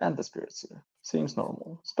and the Spirits here. Seems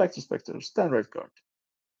normal. Spectres, 10 red card.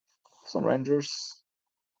 Some Rangers.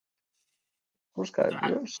 Or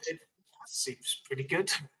Skybears. It seems pretty good.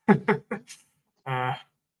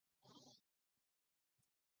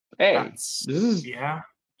 Hey, this is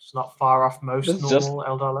it's not far off most normal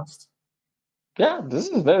Eldar list. Yeah, this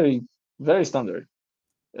is very, very standard.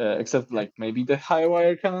 Except like maybe the high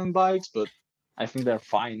wire cannon bikes, but I think they're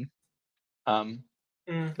fine. The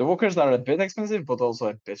walkers are a bit expensive, but also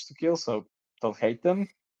a bitch to kill, so don't hate them.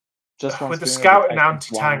 Just with the scout and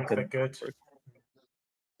anti-tank, they're good.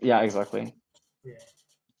 Yeah, exactly.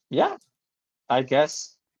 Yeah, I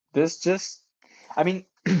guess this just. I mean,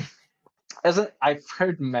 I've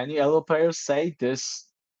heard many Elo players say this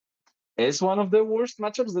is one of the worst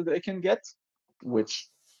matchups that they can get. Which,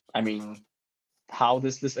 I mean, how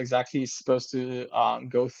this exactly is supposed to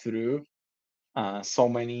go through so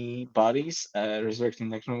many bodies, resurrecting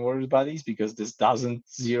Necron Warriors bodies, because this doesn't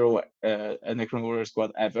zero a Necron Warrior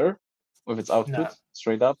squad ever with its output.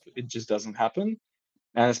 Straight up, it just doesn't happen.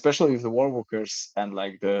 And especially with the Warwalkers and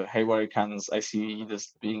like the Haywire Cannons, I see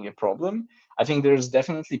this being a problem. I think there's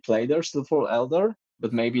definitely play there still for Eldar,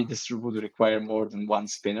 but maybe this would require more than one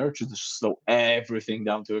spinner to just slow everything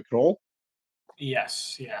down to a crawl.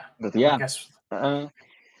 Yes, yeah. But yeah. I guess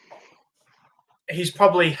he's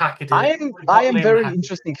probably hacked it. I am very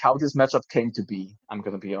interested how this matchup came to be. I'm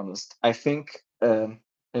gonna be honest. I think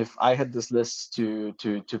if I had this list to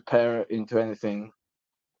pair into anything,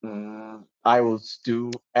 I would do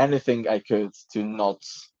anything I could to not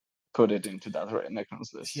put it into that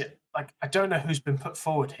Necrons list. Yeah, like I don't know who's been put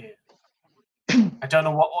forward here. I don't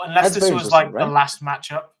know what, unless this was like the last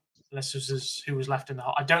matchup. Unless this is who was left in the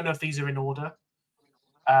hole. I don't know if these are in order.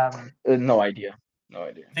 No idea. No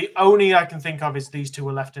idea. The only I can think of is these two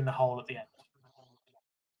were left in the hole at the end.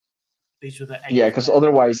 These were the 8. Yeah, because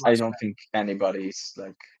otherwise I don't think anybody's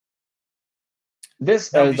like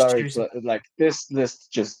this Eldar, like this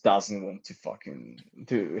list just doesn't want to fucking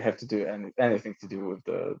have to do anything to do with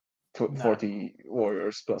the 40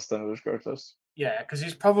 warriors plus 10 other characters. Yeah, because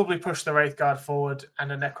he's probably pushed the Wraith Guard forward and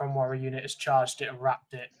the Necron Warrior unit has charged it and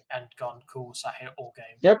wrapped it and gone, cool, sat here all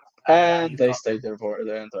game. Yep, and they stayed there for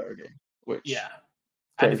the entire game. Which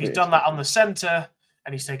and if he's done that on the center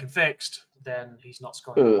and he's taken fixed, then he's not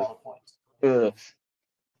scoring a lot of points.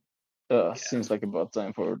 Seems like about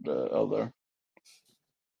time for the Eldar.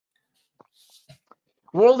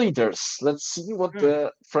 World Eaters. Let's see what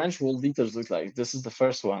the French World Eaters look like. This is the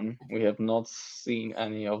first one. We have not seen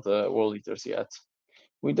any of the World Eaters yet.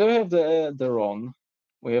 We do have the Ron.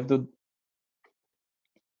 We have the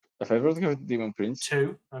favorite Demon Prince.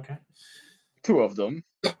 2. Okay. 2 of them.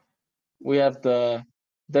 We have the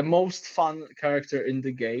most fun character in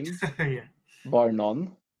the game, bar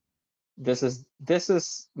none. This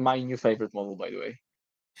is my new favorite model, by the way.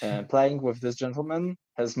 Playing with this gentleman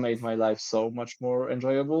has made my life so much more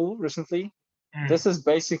enjoyable recently. This is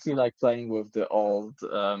basically like playing with the old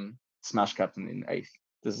Smash Captain in 8th.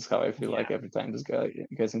 This is how I feel like every time this guy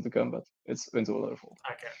gets into combat. It's into a waterfall.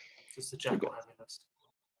 Okay, so it's the Jackal heaviness.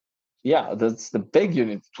 Yeah, that's the big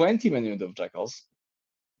unit. 20 units of Jackals.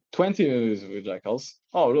 20 units of Jackals.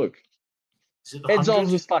 Oh, look. It's all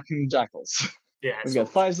just fucking Jackals. Yeah, We've got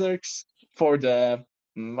 5 Zergs for the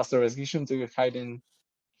Master of Execution to hide in,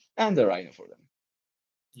 and the Rhino for them.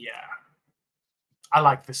 Yeah. I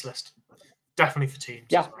like this list. Definitely for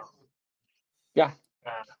teams as well. Yeah.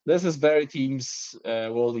 This is very teams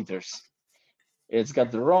World Eaters. It's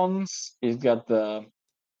got the Rons, it's got the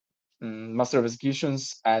Master of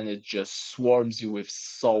Executions, and it just swarms you with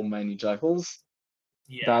so many Jackals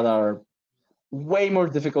that are way more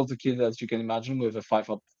difficult to kill than you can imagine with a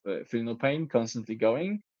 5-up Feel No Pain constantly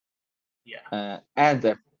going. Yeah. And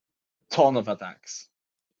a ton of attacks.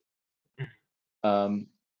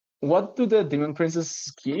 What do the Demon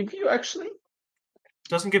Princes give you, actually?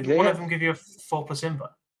 Doesn't one of them give you a 4+ invert?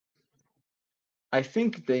 I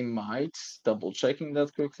think they might. Double checking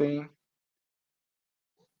that quickly.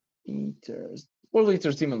 Eaters. World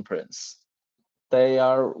Eaters Demon Prince. They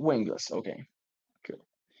are wingless. Okay. Cool.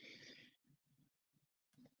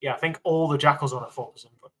 Yeah, I think all the Jackals are on a 4+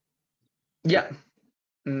 invert. Yeah.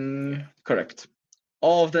 Correct.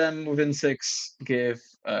 All of them within 6 give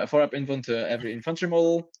 4-up invuln to every infantry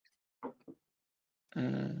model.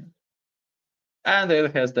 And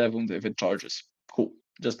it has the wound if it charges. Cool.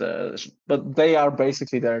 But they are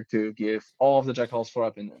basically there to give all of the Jackals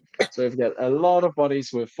 4-up invuln. So if you get a lot of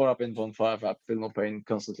bodies with 4-up invuln, 5-up Feel No Pain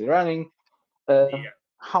constantly running.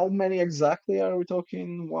 How many exactly are we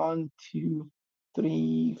talking? 1, 2,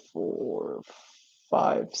 3, 4,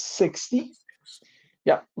 5, 60?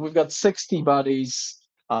 Yeah, we've got 60 bodies.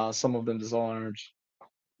 Some of them dishonored.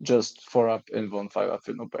 Just 4-up invuln, 5-up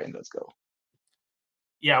Feel No Pain. Let's go.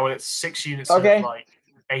 Yeah, well, it's 6 units of like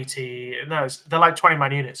 80. No, they're like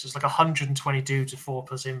 20-man units. It's like 120 dudes with 4+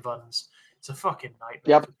 invuns. It's a fucking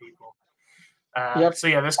nightmare for people. So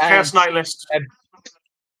yeah, this Chaos Knight list.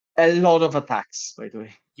 A lot of attacks, by the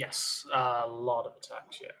way. Yes, a lot of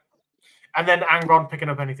attacks, yeah. And then Angron picking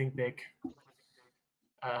up anything big.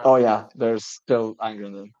 Oh yeah, there's still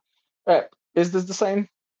Angron then. Is this the same?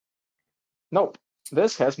 Nope.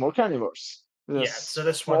 This has more carnivores. So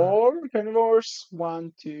this 4 carnivores.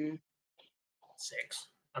 1, 2, 6.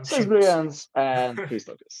 6 brilliants and 3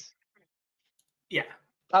 stalkers. Yeah.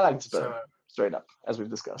 I like this better, straight up, as we've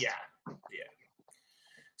discussed. Yeah.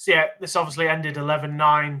 So yeah, this obviously ended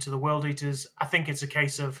 11-9 to the World Eaters. I think it's a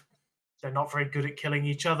case of they're not very good at killing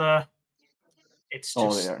each other. It's just.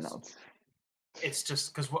 Oh, they are not. It's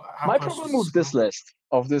just because my problem with this list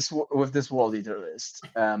with this World Eater list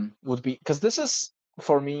would be because this is,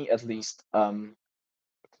 for me at least,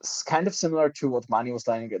 kind of similar to what Manny was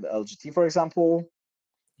saying at the LGT, for example.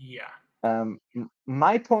 Yeah.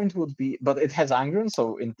 My point would be, but it has Angron,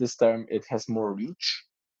 so in this term it has more reach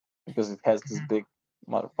because it has this big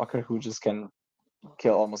motherfucker who just can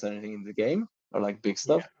kill almost anything in the game, or like big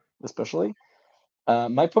stuff, especially.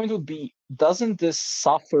 My point would be, doesn't this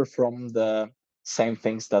suffer from the same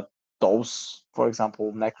things that those, for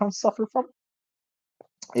example, Necrons suffer from?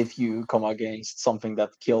 If you come against something that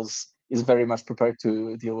is very much prepared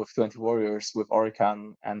to deal with 20 warriors with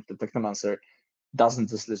Orican and the Technomancer, doesn't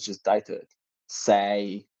this list just die to it?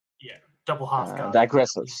 Say, double half guard. The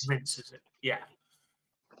aggressors. Rinses it. Yeah.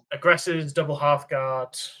 Aggressors, double half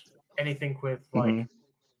guard, anything with like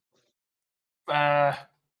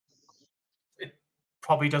it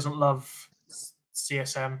probably doesn't love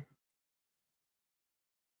CSM.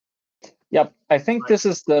 Yep, I think this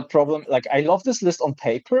is the problem. Like, I love this list on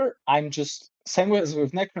paper. I'm just, same as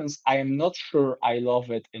with Necrons, I am not sure I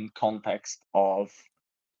love it in context of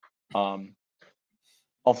current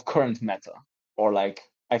meta. Or like,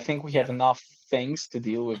 I think we have enough things to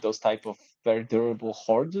deal with those type of very durable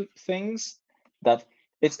horde things that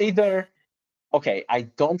it's either, okay, I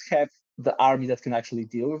don't have the army that can actually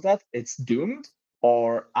deal with that, it's doomed,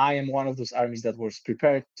 or I am one of those armies that was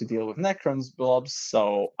prepared to deal with Necrons blobs,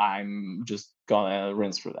 so I'm just gonna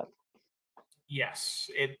rinse through that. Yes,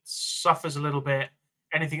 it suffers a little bit.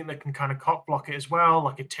 Anything that can kind of cock block it as well,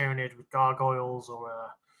 like a Tyranid with gargoyles or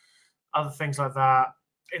other things like that.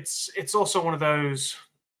 It's also one of those.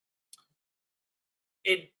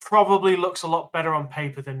 It probably looks a lot better on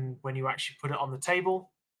paper than when you actually put it on the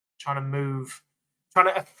table. Trying to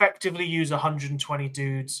effectively use 120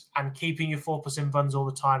 dudes and keeping your 4+ invuns all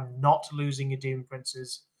the time, not losing your Demon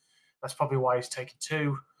Princes. That's probably why he's taken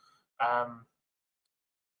 2.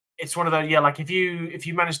 It's one of those, like if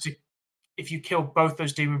you manage to, if you kill both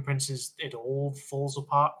those Demon Princes, it all falls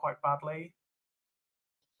apart quite badly.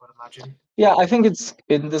 I would imagine. Yeah, I think it's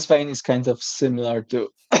in this vein is kind of similar to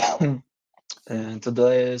to the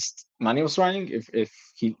list Manny was running. If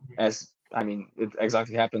he it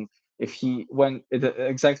exactly happened. If he when at the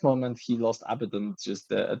exact moment he lost Abaddon, just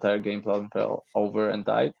the entire game plan fell over and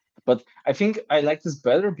died. But I think I like this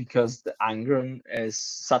better because the Angron is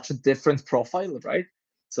such a different profile, right?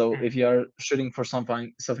 So if you are shooting for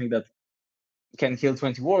something that can kill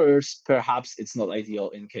 20 warriors, perhaps it's not ideal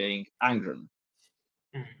in killing Angron.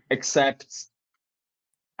 Except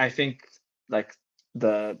I think like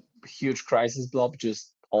the huge crisis blob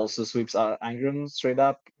just also sweeps out Angron straight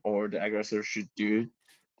up, or the aggressor should do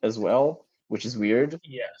as well, which is weird.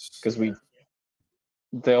 Yes. Because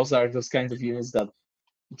those are those kinds of units that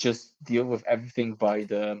just deal with everything by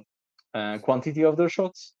the quantity of their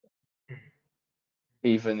shots.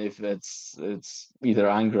 Even if it's either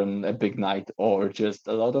Angron, a big knight, or just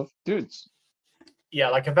a lot of dudes. Yeah,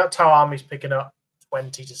 like if that Tau army's picking up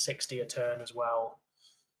 20 to 60 a turn as well.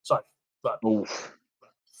 Sorry, but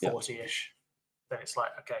 40-ish. Then it's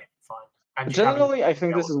like, okay, fine. And generally, I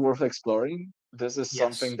think this is worth exploring. This is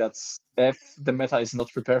something that's, if the meta is not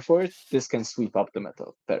prepared for it, this can sweep up the meta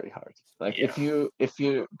very hard. Like if you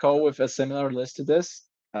go with a similar list to this,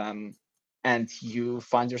 and you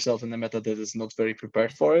find yourself in a meta that is not very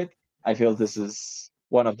prepared for it, I feel this is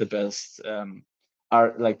one of the best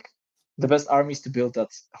the best armies to build that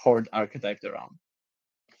horde archetype around.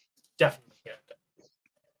 Definitely, yeah.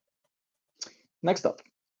 Next up.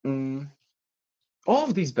 All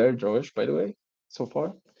of these very drawish, by the way, so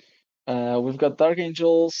far. We've got Dark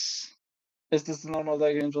Angels. Is this the normal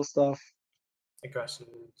Dark Angel stuff? Aggressive,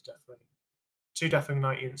 definitely. 2 Deathwing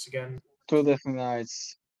Knight units again. 2 Deathwing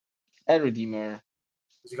Knights. A Redeemer.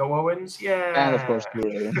 Has he got Whirlwinds? Yeah. And of course, 2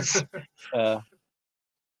 Ravens.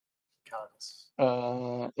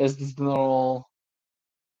 Is this the normal?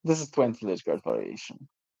 This is 20 Lich Guard variation.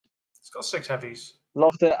 It's got 6 heavies.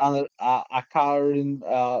 Love the Akarin,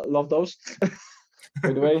 love those.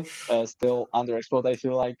 By the way, still underexplored. I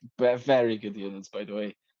feel like very good units. By the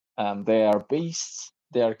way, they are beasts.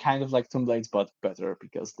 They are kind of like Tomb Blades, but better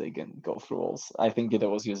because they can go through walls. I think Gita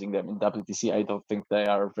was using them in WTC. I don't think they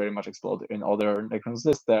are very much explored in other Necrons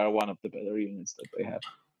lists. They are one of the better units that they have.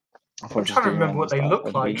 I'm trying to remember what they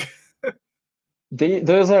look like.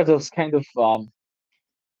 Those are those kind of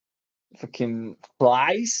fucking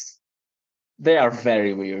flies. They are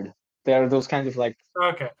very weird. They are those kind of like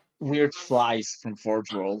weird flies from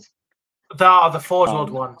Forge World. They are the Forge World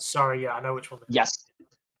ones. Sorry, yeah, I know which one. Yes,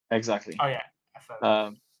 exactly. Oh yeah.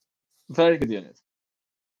 Very good unit.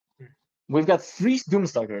 We've got 3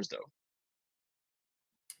 Doomstalkers though.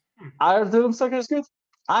 Are the Doomstalkers good?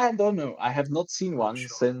 I don't know. I have not seen one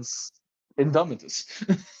since Indomitus.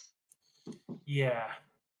 Yeah,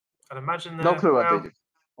 I'd imagine no clue what they do,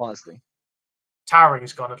 honestly.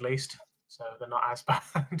 Towering's gone at least, so they're not as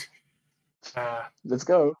bad. Let's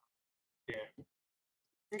go. Yeah.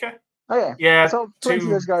 Okay. Oh yeah. Yeah. So 20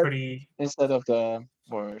 Lich Guard instead of the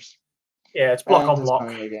Warriors. Yeah, it's block on block.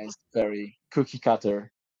 Going against very cookie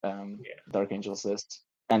cutter Dark Angels list,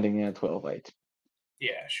 ending in a 12-8.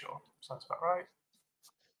 Yeah, sure. Sounds about right.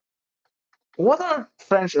 What are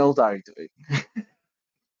French Eldari doing?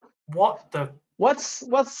 What the? Let's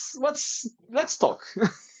talk.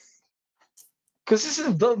 Because this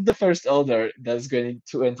is the first Eldar that's going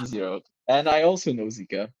to 20-0, and I also know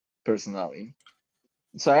Zika personally,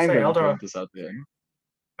 so I'm going to point this out there.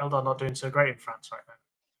 Eldar not doing so great in France right now.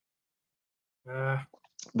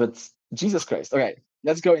 But Jesus Christ! Okay,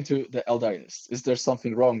 let's go into the Eldar list. Is there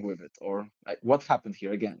something wrong with it, or like, what happened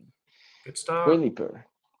here again? Good start. Leaper,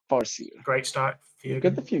 Farseer. Great start. We've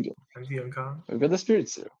got the Fugal. And the Uncarn. We've got the Spirit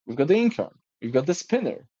Seer. We've got the Incarn. We've got the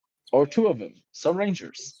Spinner, or 2 of them. Some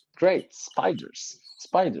Rangers. Great. Spiders.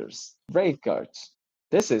 Wraith Guards.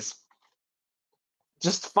 This is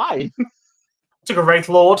just fine. Took a Wraith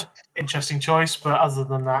Lord. Interesting choice, but other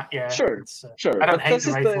than that, yeah. Sure. I don't hate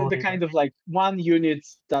the Wraith Lord. This is the kind of like one unit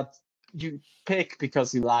that you pick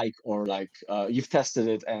because you like, or like you've tested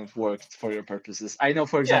it and it worked for your purposes. I know,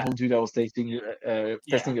 for example, Judah was testing a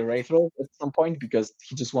Wraith Lord at some point because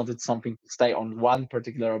he just wanted something to stay on one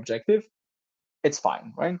particular objective. It's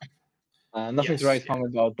fine, right? Nothing to write home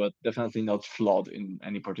about, but definitely not flawed in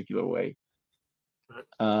any particular way.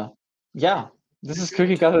 Yeah, this is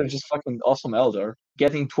Cookie Cutter, just fucking awesome Eldar,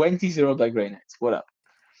 getting 20-0 by Grey Knights. What up?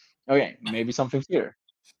 Okay, maybe something here.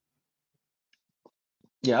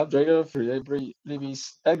 Yeah, Drago,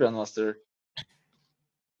 Freebies, and Grandmaster.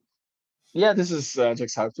 Yeah, this is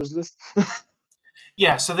Jack's Harper's list.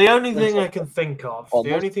 Yeah, so the only thing I can think of,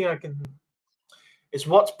 is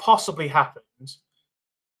what's possibly happened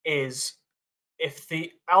is if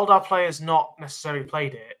the Eldar player's not necessarily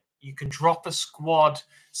played it, you can drop a squad.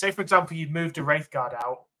 Say, for example, you've moved a Wraithguard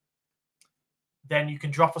out, then you can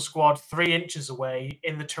drop a squad 3 inches away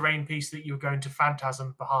in the terrain piece that you were going to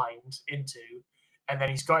Phantasm behind into, and then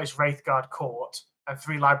he's got his Wraithguard caught, and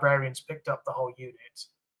 3 Librarians picked up the whole unit,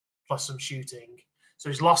 plus some shooting. So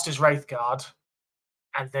he's lost his Wraithguard,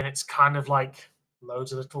 and then it's kind of like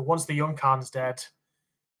loads of little... Once the Young Khan's dead,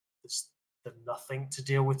 there's nothing to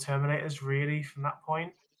deal with Terminators, really, from that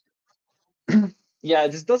point. Yeah,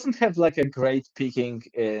 this doesn't have like a great peaking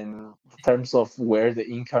in terms of where the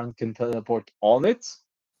Incarn can teleport on it,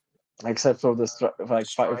 except for the 5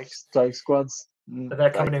 strike squads. But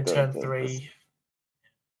they're coming in turn 3.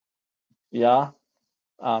 Yeah.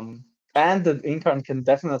 And the Incarn can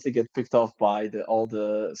definitely get picked off by all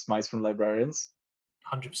the smites from Librarians.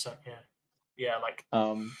 100%, yeah. Yeah, like...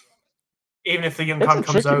 even if the Young Khan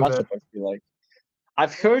comes over... matchup, I feel like.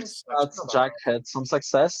 I've heard that Jack had some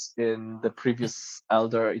success in the previous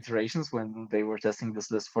Elder iterations when they were testing this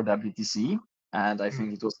list for WTC, and I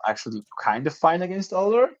think it was actually kind of fine against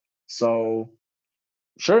Elder. So,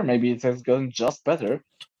 sure, maybe it has gotten just better.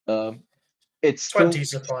 It's still extremely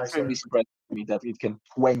surprising to me that it can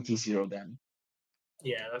 20-0 them.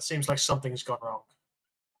 Yeah, that seems like something's gone wrong.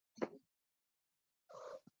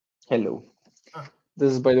 Hello.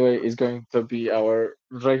 This, by the way, is going to be our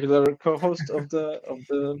regular co-host of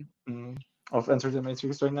Enter the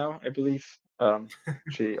Matrix right now, I believe.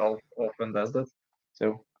 She often does that.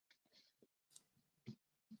 So,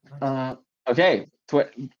 okay,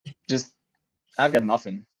 just I've got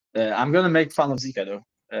nothing. I'm gonna make fun of Zika though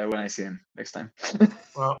when I see him next time.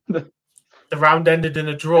 Well, the round ended in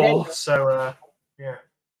a draw, so yeah.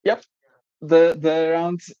 Yep, the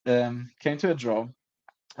round came to a draw.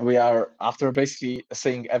 We are, after basically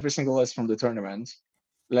saying every single list from the tournament,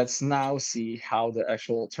 let's now see how the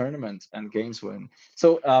actual tournament and games went.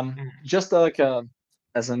 So just like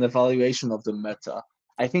as an evaluation of the meta,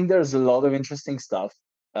 I think there's a lot of interesting stuff.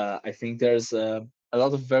 I think there's a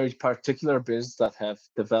lot of very particular builds that have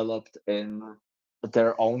developed in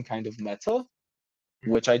their own kind of meta,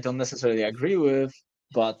 which I don't necessarily agree with,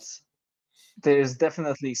 but there's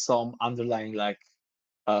definitely some underlying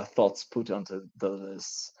thoughts put onto the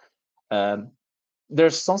list.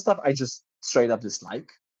 There's some stuff I just straight up dislike.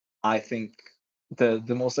 I think the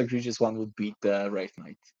most egregious one would be the Wraith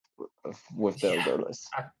Knight with the Elder list.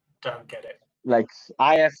 I don't get it. Like,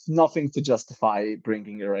 I have nothing to justify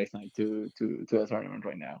bringing a Wraith Knight to a tournament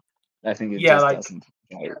right now. I think it just doesn't.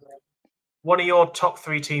 One of your top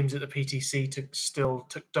 3 teams at the PTC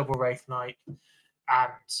took double Wraith Knight,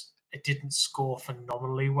 and it didn't score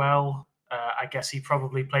phenomenally well. I guess he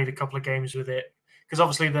probably played a couple of games with it, because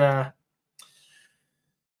obviously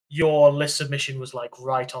your list submission was like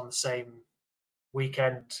right on the same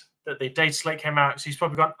weekend that the data slate came out. So he's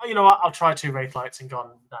probably gone, oh, you know what, I'll try 2 Wraith Knights, and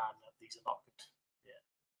gone, nah, no, these are not good. Yeah.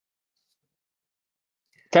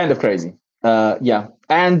 Kind of crazy. Yeah.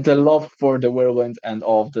 And the love for the Whirlwind and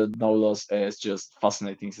all of the no-loss is just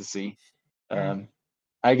fascinating to see.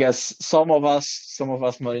 I guess some of us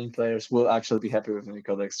Marine players will actually be happy with the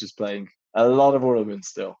Codex just playing a lot of Whirlwind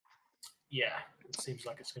still. Yeah, it seems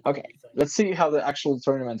like it's going to be a thing. Let's see how the actual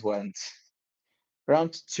tournament went.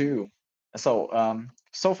 Round 2. So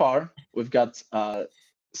so far we've got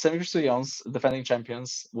Semi-Custodians, defending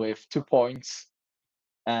champions, with 2 points,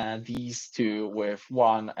 and these 2 with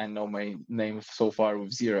 1 and no name so far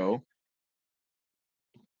with 0.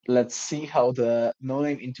 Let's see how the No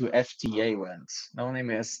Name into FTA went. No Name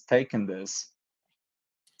has taken this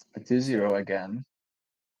 2-0 again.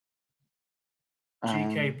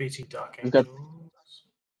 GK beating Dark Angels.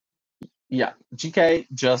 Yeah, GK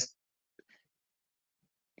just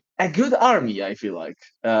a good army, I feel like.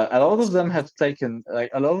 A lot of them have taken, like,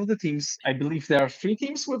 a lot of the teams, I believe there are 3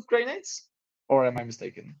 teams with grenades, or am I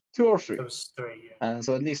mistaken? 2 or 3? There was 3, yeah. And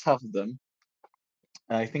so at least half of them.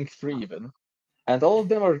 I think 3 even. And all of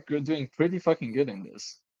them are doing pretty fucking good in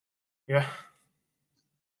this. Yeah.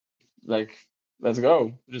 Like, let's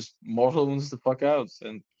go. Just Mortal Wounds the fuck out,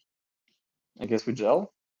 and I guess we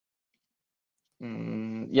gel.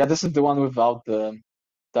 Yeah, this is the one without the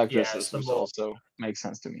aggressors, which also makes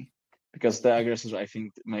sense to me, because the aggressors, I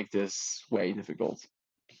think, make this way difficult.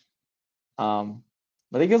 But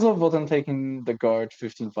because of what I'm taking the guard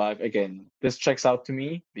 15-5, again, this checks out to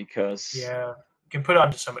me because you can put it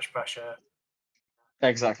under so much pressure.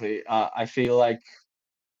 Exactly. I feel like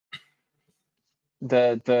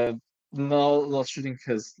the no shooting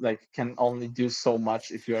can only do so much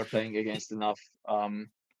if you are playing against enough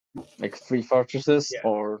like 3 fortresses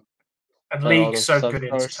or and League's so good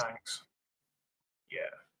into tanks. Yeah.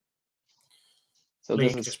 So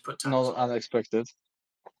League this is just put tax not on. unexpected.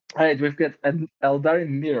 All right, we've got an Eldari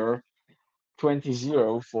Mirror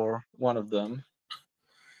 20-0 for one of them.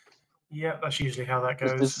 Yeah, that's usually how that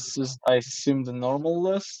goes. This is, I assume, the normal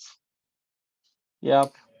list.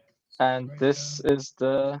 Yep. And this is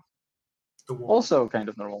the also kind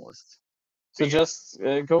of normal list. So just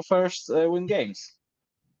go first, win games.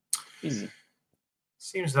 Easy.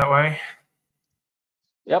 Seems that way.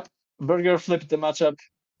 Yep. Burger flipped the matchup,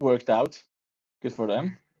 worked out. Good for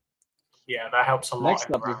them. Yeah, that helps a lot. Next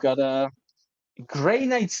up, we've got Grey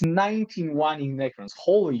Knights 19-1 Necrons.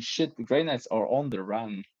 Holy shit, the Grey Knights are on the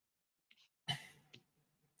run.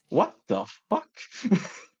 What the fuck?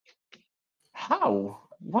 How?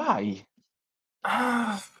 Why?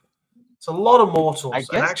 It's a lot of mortals. I and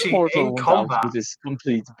guess actually the mortal in won't combat, output is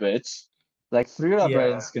complete bitch. Like 3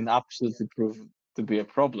 librarians yeah, can absolutely prove to be a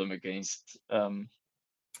problem against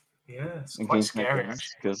it's quite against scary Necrons,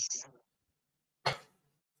 actually. because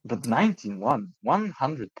but 19-1,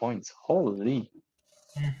 100 points. Holy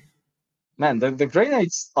man, the Grey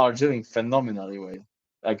Knights are doing phenomenally well.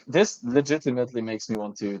 Like this legitimately makes me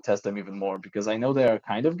want to test them even more, because I know they are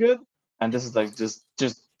kind of good, and this is like just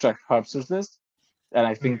track Harpster's list, and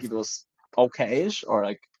I think it was okay-ish or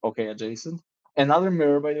like okay adjacent. Another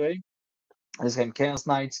mirror, by the way. This game Chaos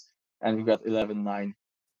Knights, and we got 11-9.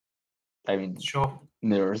 I mean, Sure.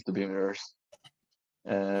 mirrors to be mirrors.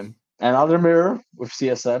 Another mirror with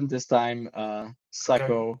CSM, this time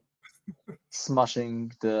Sacco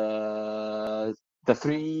smashing the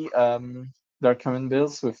 3 Dark Common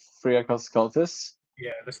builds with 3 Acoustic Cultists.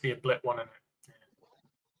 Yeah, that's the Blit one, isn't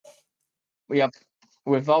it? Yep.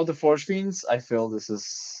 Without the Forge Fiends, I feel this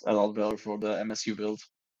is a lot better for the MSU build.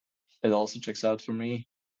 It also checks out for me.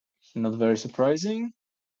 Not very surprising.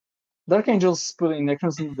 Dark Angels putting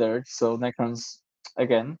Necrons in the dirt, so Necrons,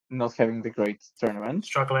 again, not having the great tournament.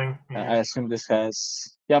 Struggling. I assume this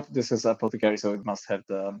has, this is Apothecary, so it must have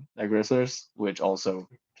the Aggressors, which also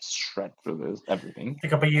shred through everything.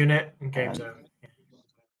 Pick up a unit and game's over.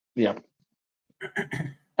 Yep.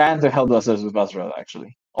 And the Hellblasters with Azrael,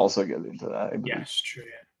 actually. Also get into that, I believe. Yes, true,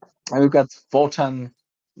 yeah. And we've got Votan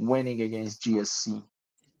winning against GSC.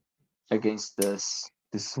 Against this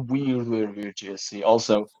weird GSC.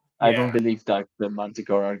 Also, I don't believe that the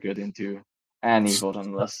Manticore are good into any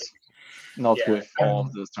Votan list. Not with all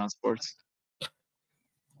of the transports.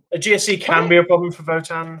 A GSC can be a problem for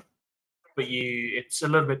Votan, but it's a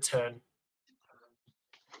little bit turn.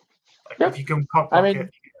 Like if you can cock block it.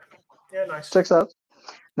 Yeah, nice. Checks out.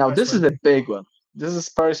 Now nice this is a big one. This is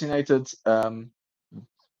Paris United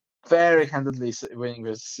very handedly winning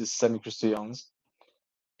with semi-Christians.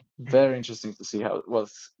 Very interesting to see how what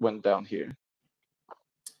went down here.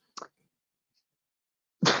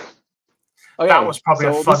 Okay, that was probably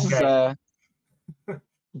a fun this game.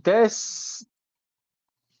 Is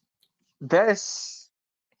this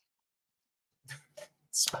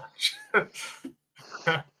Smash.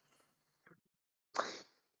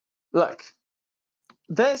 Look,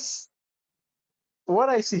 what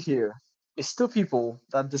I see here is 2 people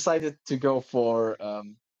that decided to go for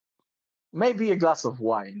maybe a glass of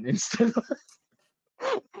wine instead of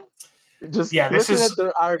just looking at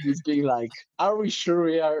their armies, being like, "Are we sure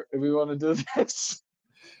we want to do this?"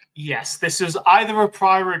 Yes, this was either a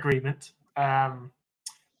prior agreement,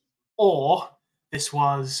 or this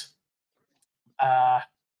was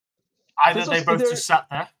either they both just sat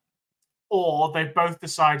there, or they both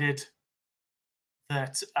decided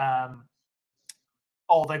that,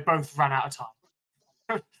 or they both ran out of time.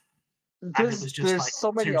 There's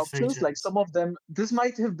so many options. Like some of them, this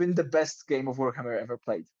might have been the best game of Warhammer ever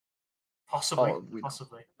played. Possibly.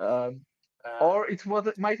 Or it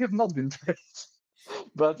might have not been played.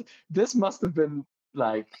 But this must have been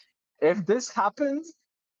like, if this happened,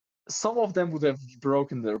 some of them would have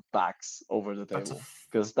broken their backs over the table,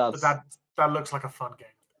 because that looks like a fun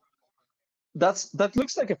game. That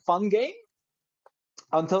looks like a fun game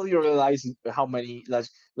until you realize how many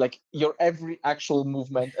like your every actual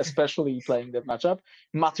movement, especially playing that matchup,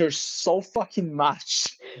 matters so fucking much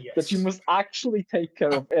that you must actually take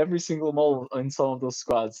care of every single model in some of those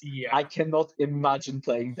squads. I cannot imagine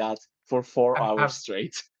playing that for 4 hours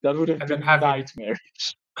straight. That would have been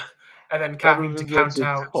nightmarish. And then having to count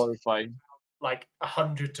out horrifying, like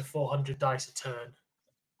 100 to 400 dice a turn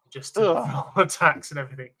just to roll attacks and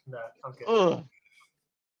everything. No, I'm good.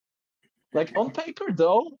 Like on paper,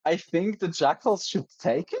 though, I think the Jackals should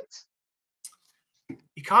take it.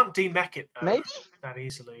 You can't demech it though, maybe that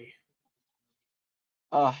easily.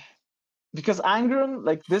 Because Angron,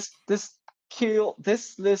 like this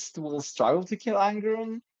list will struggle to kill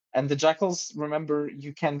Angron, and the Jackals, remember,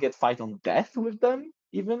 you can get fight on death with them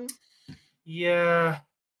even. Yeah,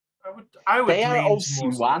 I would. They are lean to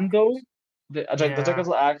more OC1 though. The Yeah. Jackals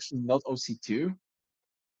are actually not OC2.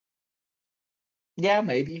 Yeah,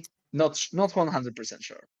 maybe. Not 100%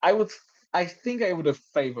 sure. I think I would have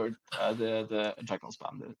favored the Jackals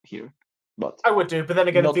band here, but I would do, but then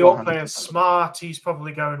again, if not the Orc player is 100%. smart, he's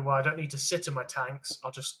probably going, well, I don't need to sit in my tanks.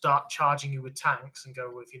 I'll just start charging you with tanks and go,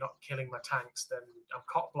 well, if you're not killing my tanks, then I'm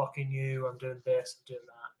cop blocking you, I'm doing this, I'm doing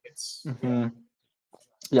that. It's,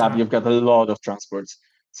 Yeah, you've got a lot of transports,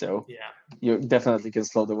 so yeah. you definitely can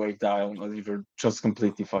slow the wave down or even just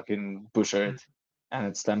completely fucking butcher it and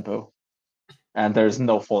its tempo. And there's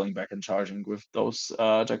no falling back and charging with those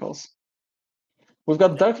Jackals. We've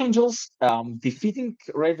got Dark Angels defeating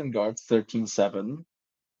Raven Guard 13-7.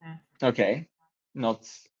 Okay, not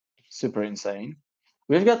super insane.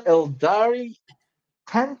 We've got Eldari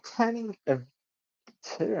 10-10ing a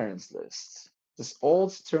Terrans list. This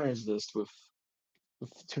old Terrans list with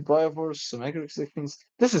two Biovores, some aggressive things.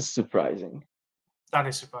 This is surprising. That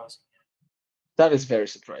is surprising. That is very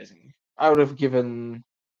surprising. I would have given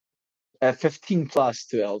a 15 plus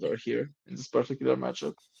to Eldar here in this particular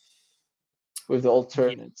matchup with the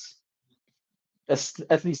alternates.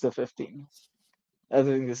 At least a 15. I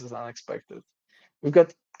think this is unexpected. We've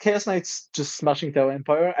got Chaos Knights just smashing Tower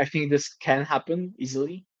Empire. I think this can happen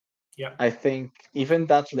easily. Yeah. I think even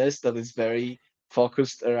that list that is very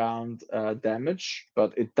focused around damage,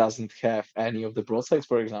 but it doesn't have any of the broadsides,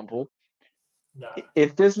 for example. No.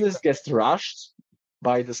 If this list gets rushed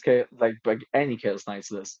by by any Chaos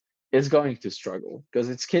Knights list, it's going to struggle because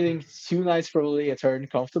it's killing 2 knights probably a turn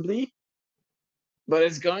comfortably, but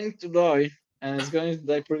it's going to die, and it's going to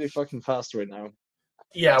die pretty fucking fast right now.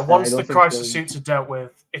 Yeah, once the crisis suits are dealt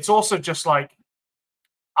with, it's also just like,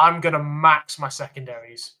 I'm going to max my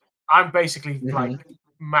secondaries. I'm basically like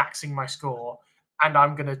maxing my score, and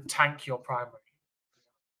I'm going to tank your primary.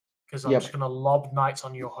 Because I'm just going to lob knights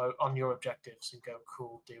on your objectives and go,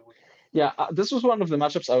 cool, deal with it. Yeah, this was one of the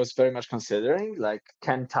matchups I was very much considering. Like,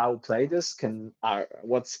 can Tau play this?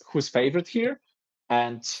 Who's favorite here?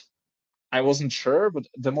 And I wasn't sure, but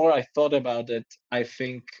the more I thought about it, I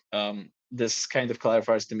think this kind of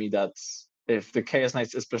clarifies to me that if the Chaos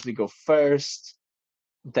Knights especially go first,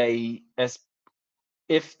 if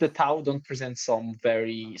the Tau don't present some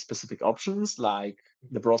very specific options like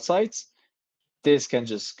the broadsides, this can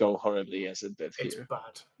just go horribly as it did here. It's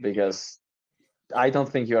bad. Because I don't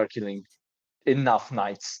think you are killing enough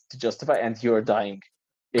knights to justify, and you're dying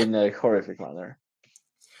in a horrific manner.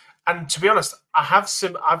 And to be honest, I have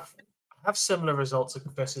similar results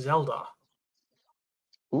versus Eldar.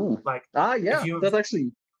 Ooh, like that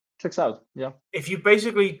actually checks out. Yeah, if you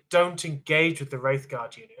basically don't engage with the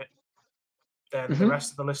Wraithguard unit, then the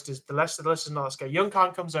rest of the list is not that scary. Young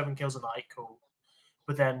Khan comes over and kills a knight, cool,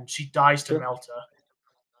 but then she dies to Melter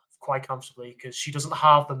quite comfortably because she doesn't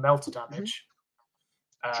have the Melter damage.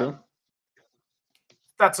 True.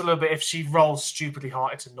 That's a little bit. If she rolls stupidly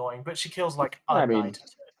hard, it's annoying, but she kills like a knight.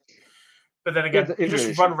 But then again, you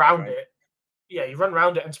just run around it. Yeah, you run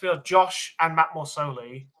around it, and to be honest, Josh and Matt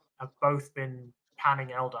Morsoli have both been panning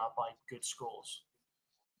Eldar by good scores.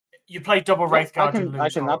 You play double Wraithguard, you lose. I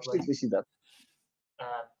can absolutely see that.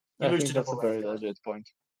 You lose to that's double a very Wraithguard. legit point.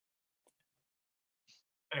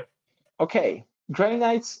 Anyway. Okay, Grey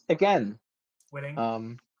Knights again.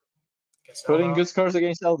 Winning. Putting good scores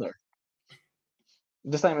against Eldar.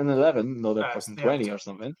 This time in 11, not a fucking 20 or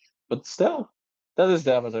something. But still, that is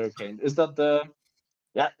the Avatar of Kane. Is that the...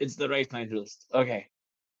 Yeah, it's the Wraith Knight list. Okay.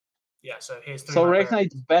 Yeah, so here's 3. So Wraith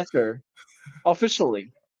Knight better,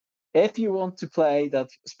 officially. If you want to play that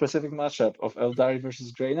specific matchup of Eldari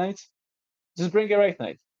versus Grey Knight, just bring a Wraith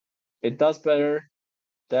Knight. It does better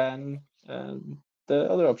than the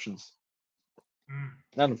other options.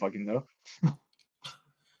 I don't fucking know.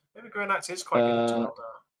 Maybe Grey Knights is quite good to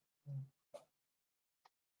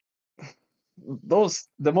Eldar.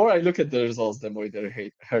 The more I look at the results, the more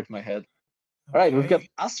they hurt my head. All right, we've got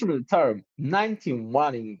Astral Term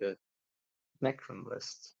 91 in the Necron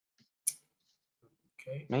list.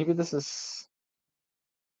 Okay. Maybe this is...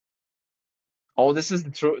 Oh, this is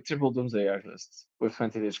the triple Doomsday Arc list with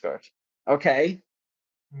 20 Lich Guard. Okay.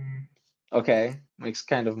 Okay, makes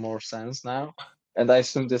kind of more sense now. And I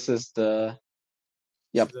assume this is the...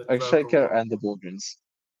 Yep, Earthshaker and the Bulgrins.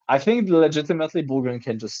 I think legitimately Bulgrin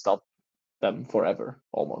can just stop them forever,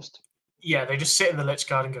 almost. Yeah, they just sit in the Lich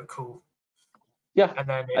Guard and go, cool. Yeah, and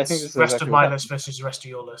then I think it's rest of my list versus the rest of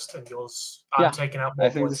your list, and yours. I'm taking out more I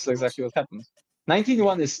think points. this is exactly what happened.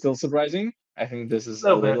 19-1 is still surprising. I think this is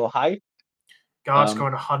a little high. Guards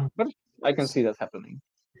going 100. But I can see that happening.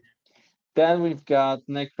 Then we've got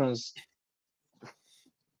Necrons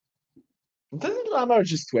Didn't Lamar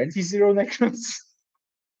just 20-0 Necrons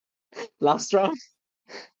last round?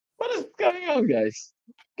 What is going on, guys?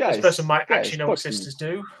 This person might Guys, actually know what sisters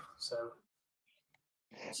do. So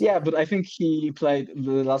yeah, but I think he played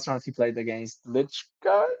the last round. He played against Lich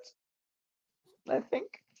Guard, I think,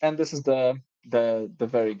 and this is the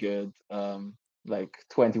very good like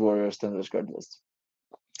 20 warriors 10 Lich Guard list.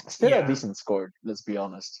 Still a yeah, decent score. Let's be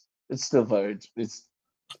honest. It's still very. It's.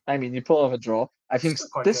 I mean, you pull off a draw. I think still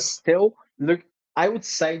quite this good. still look. I would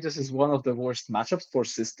say this is one of the worst matchups for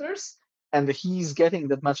sisters, and he's getting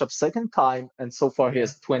that matchup second time, and so far he Yeah.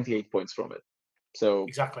 has 28 points from it. So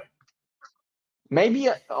Exactly. maybe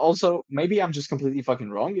maybe I'm just completely fucking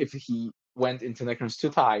wrong. If he went into Necrons 2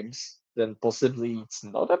 times, then possibly it's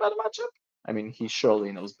not a bad matchup. I mean, he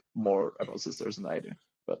surely knows more about sisters than I do,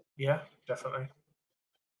 but Yeah, definitely.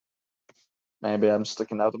 maybe I'm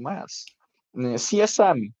sticking out of my ass.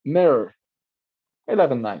 CSM Mirror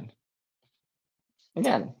 11-9.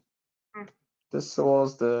 Again, Hmm. this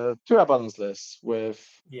was the 2 abundance list with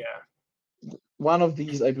Yeah. one of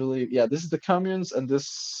these, I believe. Yeah, this is the communes, and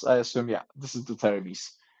this, I assume, yeah, this is the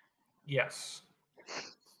Terebis. Yes.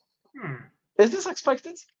 Is this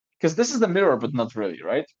expected? Because this is the mirror, but not really,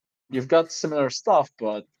 right? You've got similar stuff,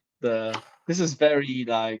 but this is very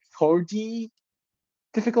like hordy,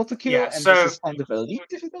 difficult to kill, Yeah. and this So is kind of elite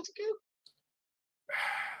difficult to kill.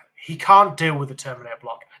 he can't deal with the Terminator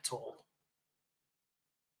block at all.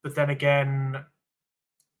 But then again,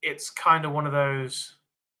 it's kind of one of those.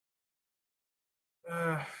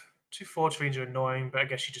 2 Forge Fiends are annoying, but I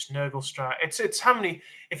guess you just Nurgle strat. It's how many.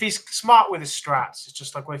 If he's smart with his strats, it's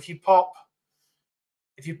just like, well, if you pop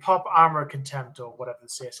Armor of Contempt or whatever the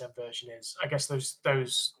CSM version is, I guess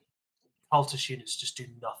those cultist units just do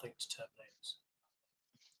nothing to Terminators.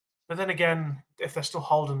 But then again, if they're still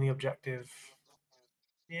holding the objective,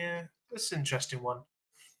 yeah, that's an interesting one.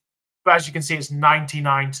 But as you can see, it's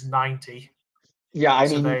 99 to 90. Yeah, I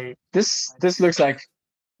So mean, this looks like,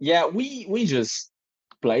 yeah, we just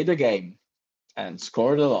played the game and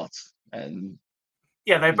scored a lot, and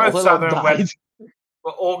yeah, they not both a sat lot there and died. went,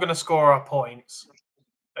 we're all going to score our points.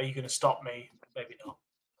 Are you going to stop me? Maybe not.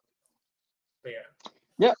 But yeah.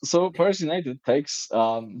 Yeah, so Paris United takes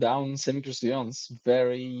down Semi Crustaeans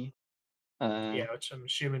very Yeah, which I'm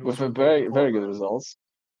assuming with was a really very important. good results.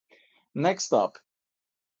 Next up,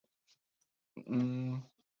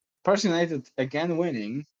 Paris United again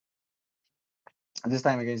winning, this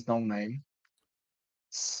time against No Name.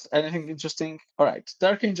 Anything interesting? All right,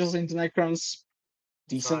 Dark Angels into Necrons,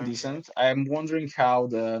 Fine, decent. I'm wondering how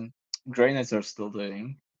the Grey Knights are still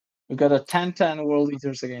doing. We got a 10-10 World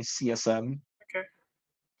Eaters against CSM. Okay.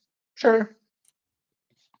 Sure.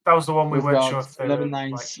 That was the one we We've weren't got sure if they were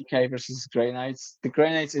 11-9 like. CK versus Grey Knights. The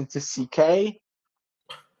Grey Knights into CK.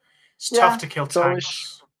 It's tough Yeah, to kill it's always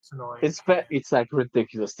tanks. It's annoying. it's like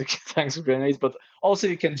ridiculous to get tanks with grenades, but also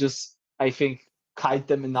you can just, I think, kite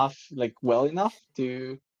them enough, like well enough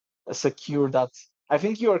to secure that. I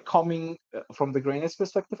think you are coming from the grenades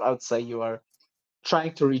perspective. I would say you are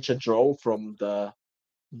trying to reach a draw from the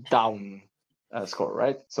down score,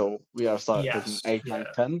 right? So we are taking Yes. 8, Yeah. 9,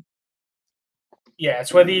 10. Yeah,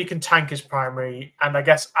 it's whether you can tank as primary, and I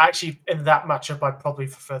guess actually in that matchup, I'd probably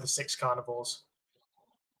prefer the 6 carnivores.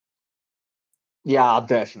 Yeah,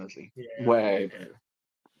 definitely. Yeah, Way better.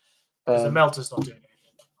 because the melter's not doing anything.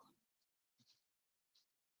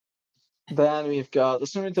 Then we've got the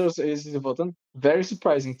Snowminters is the button. Very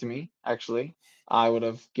surprising to me, actually. I would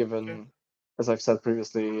have given, Okay. as I've said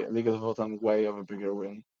previously, League of the Bottom way of a bigger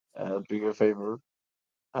win, bigger favor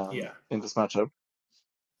Yeah, in this matchup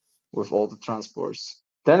with all the transports.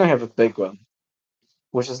 Then we have a big one,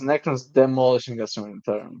 which is Necrons demolishing a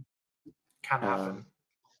Snowminter. can happen.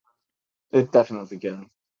 It definitely can.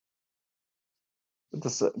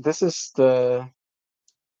 This is the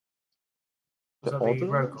Was that the order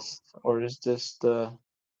Rogel? list, or is this the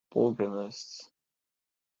Bulgren list?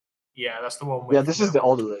 Yeah, that's the one Yeah, with this is no the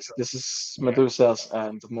gold older list. control. This is Yeah. Medusas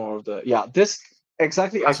and more of the, yeah. This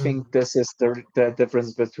exactly. I think Hasn't. this is the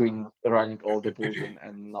difference between running all the Bulgren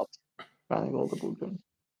and not running all the Bulgren.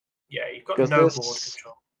 Yeah, you've got Because no board this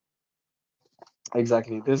control.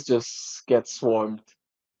 exactly, this just gets swarmed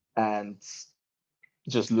and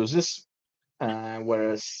just loses.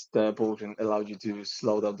 Whereas the Bulgren allowed you to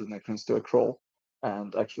slow down the Necrons to a crawl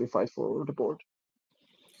and actually fight for the board.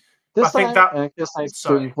 But I This think time, that. Knights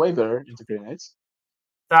doing Sorry, way better into grenades.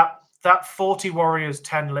 that 40 warriors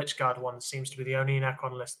 10 Lichguard one seems to be the only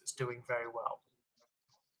Necron list that's doing very well.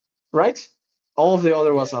 Right? All of the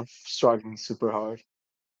other ones Yeah. are struggling super hard.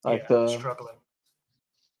 Like Yeah, struggling.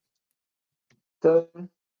 the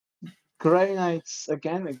Grey Knights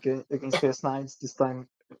again against Chaos Knights. This time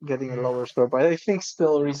getting a lower score, but I think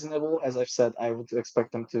still reasonable. As I've said, I would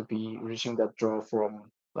expect them to be reaching that draw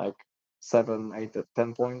from like 7, 8,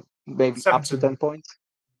 10 points, maybe up to 10 points.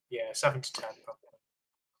 Yeah, 7 to 10 probably.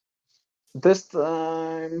 This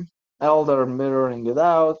time, Elder mirroring it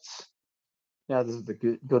out. Yeah, this is the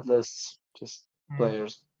good list. Just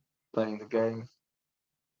players playing the game.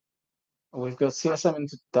 We've got CSM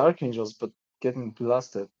into Dark Angels, but getting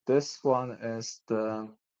blasted. This one is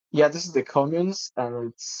this is the communes, and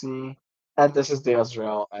let's see, and this is the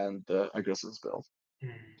Azrael and the Aggressors build,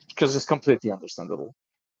 because it's completely understandable.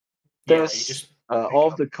 This, all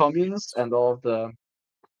of the communes and all of the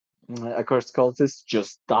accursed cultists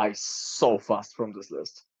just die so fast from this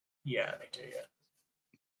list. Yeah, they do. Yeah.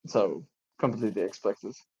 So completely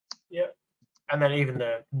expected. Yeah, and then even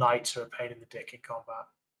the knights are a pain in the dick in combat.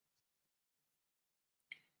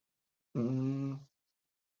 And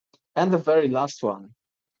the very last one.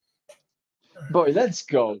 Boy, let's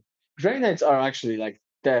go. Grey Knights are actually like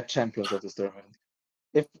the champions of this tournament.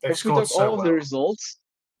 If we took all of the results,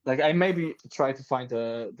 like I maybe try to find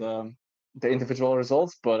the individual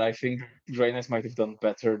results, but I think Grey Knights might have done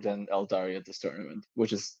better than Eldari at this tournament,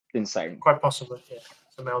 which is insane. Quite possibly, yeah.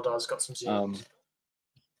 So Eldar's got some zeros.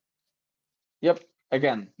 Yep.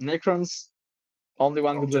 Again, Necrons. Only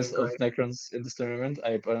one good list of Necrons in this tournament,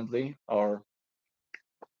 apparently,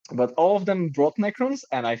 but all of them brought Necrons,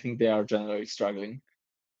 and I think they are generally struggling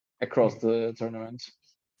across the tournament.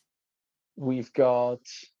 We've got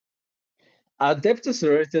Adeptus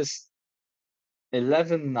Sororitas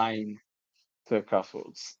 11-9 to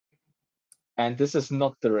Craftworlds. And this is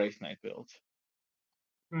not the Wraith Knight build.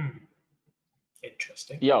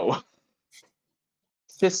 Interesting. Yo.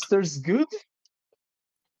 Sister's good?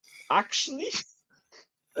 Actually?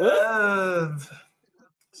 It's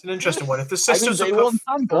an interesting one. If the Sisters they are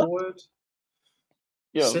put forward,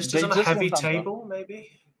 Sisters on a heavy table, maybe?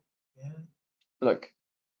 Yeah. Look,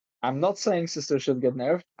 I'm not saying Sisters should get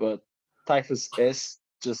nerfed, but Typhus is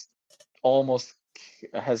just almost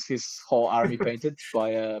has his whole army painted by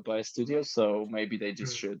a studio, so maybe they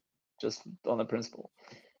just should, just on a principle.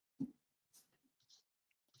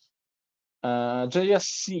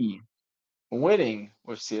 JSC winning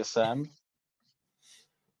with CSM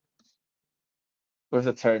with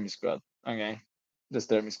the Termi squad. Okay, this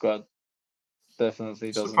Termi squad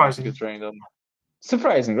definitely doesn't have a good train on.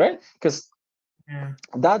 Surprising, right? Because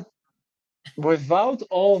that without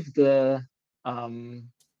all of the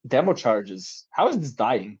demo charges, how is this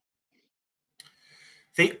dying?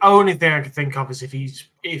 The only thing I can think of is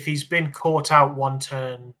if he's been caught out one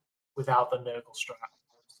turn without the Nurgle strat.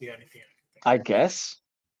 It's the only thing I can think of. I guess.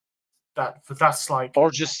 That's like,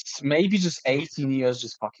 or just maybe just 18 years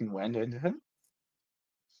just fucking went into him.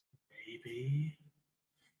 Maybe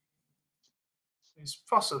it's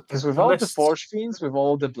possible. Because with all the Forge Fiends, with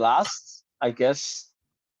all the blasts, I guess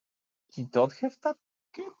you don't have that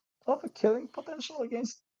good of a killing potential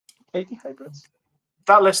against 80 hybrids.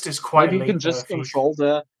 That list is quite. Maybe you can just control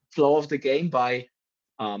the flow of the game by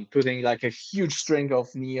putting like a huge string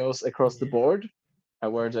of Neos across the board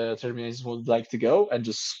where the Terminators would like to go, and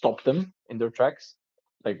just stop them in their tracks,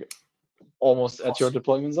 like almost at your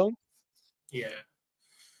deployment zone. Yeah.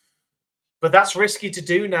 But that's risky to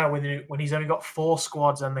do now when he's only got 4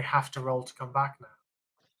 squads and they have to roll to come back now.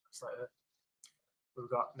 It's like we've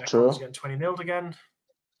got Necrons getting 20-0'd again.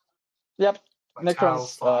 Yep.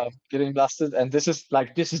 Necrons getting blasted, and this is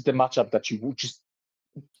the matchup that you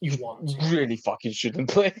really fucking shouldn't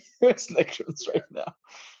play with Necrons right now.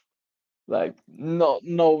 Like no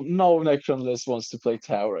Necron list wants to play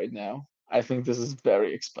Tau right now. I think this is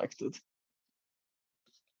very expected.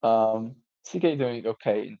 CK doing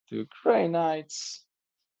okay into Grey Knights.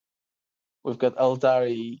 We've got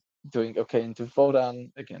Eldari doing okay into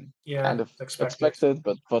Vodan again. Yeah, kind of expected,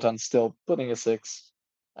 but Vodan still putting a 6.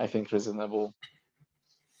 I think reasonable.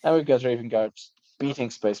 And we've got Raven Guard beating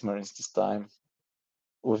Space Marines this time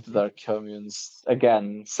with the Dark Communes.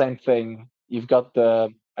 Again, same thing. You've got the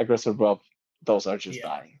Aggressor Rob. Those are just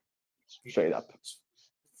dying. Straight up.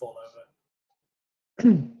 Fall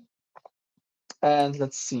over. And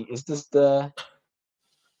let's see. Is this the...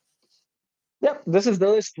 Yep, this is the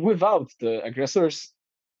list without the Aggressors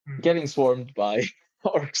getting swarmed by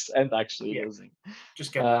Orcs and actually losing.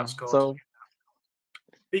 Just getting outscored. So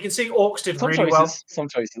you can see Orcs did really well. well. Some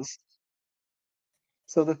choices.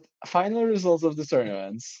 So the final results of the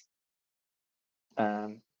tournaments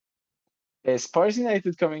is Paris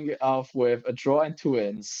United coming off with a draw and 2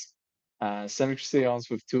 wins, Semi-Crusadons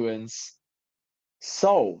with 2 wins.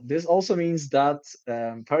 So this also means that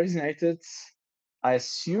Paris United I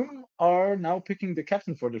assume are now picking the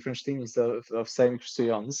captain for the French team instead of saying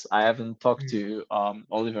Christians. I haven't talked to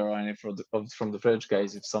Oliver or any from the French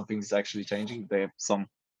guys if something's actually changing. They have some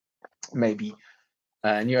maybe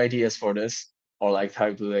new ideas for this, or like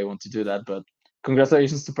how do they want to do that. But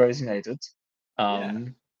congratulations to Paris United.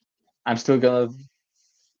 I'm still gonna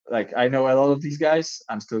I know a lot of these guys.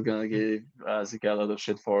 I'm still gonna give Zika a lot of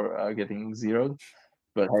shit for getting zeroed.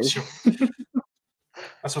 But hey, Sure.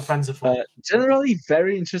 That's what friends are for. Generally,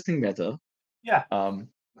 very interesting meta. Yeah.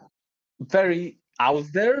 Very out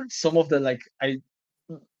there. Some of the I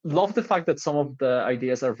love the fact that some of the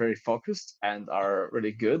ideas are very focused and are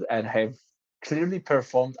really good and have clearly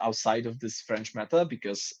performed outside of this French meta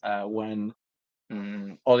because when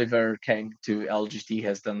Oliver came to LGT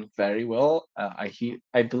has done very well. I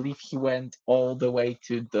believe he went all the way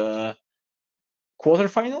to the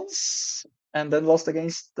quarterfinals and then lost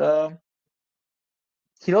against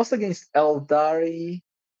he lost against Eldari,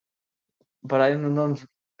 but I don't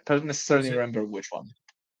necessarily remember which one.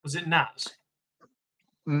 Was it Nats?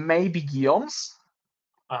 Maybe Guillaume's.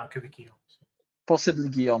 Could be Guillaume's. Possibly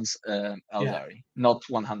Guillaume's Eldari. Not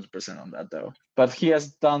 100% on that though. But he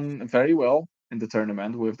has done very well in the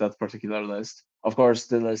tournament with that particular list. Of course,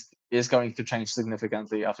 the list is going to change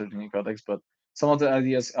significantly after the new codex, but some of the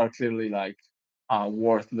ideas are clearly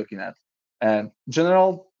worth looking at.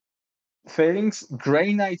 General failings,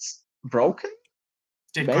 Grey Knight's broken?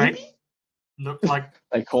 Did maybe? Great. Looked like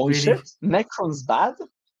holy really... shit. Necron's bad?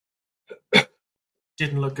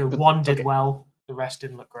 Didn't look good. One did well, the rest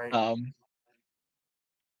didn't look great.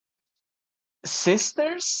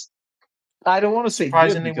 Sisters? I don't want to say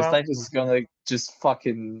good because Titus is gonna just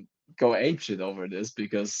fucking go apeshit over this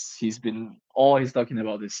because all he's talking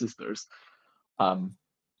about is sisters. And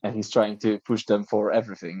he's trying to push them for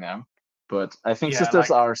everything now. But I think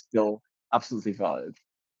sisters are still absolutely valid.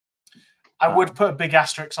 I would put a big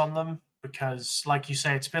asterisk on them because, like you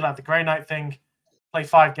say, it's a bit like the Grey Knight thing. Play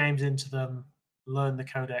 5 games into them, learn the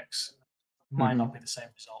codex, might not be the same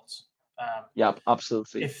results. Yeah,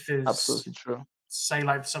 absolutely. If there's, absolutely true. Say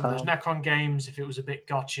like some of those Necron games, if it was a bit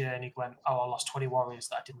gotcha and he went, I lost 20 warriors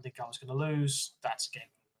that I didn't think I was going to lose, that's a game.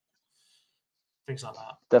 Things like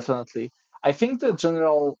that. Definitely. I think the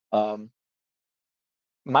general,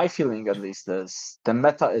 my feeling at least is the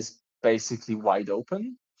meta is basically wide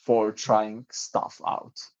open for trying stuff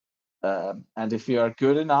out. And if you are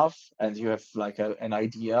good enough and you have an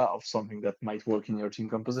idea of something that might work in your team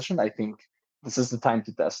composition, I think this is the time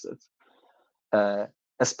to test it.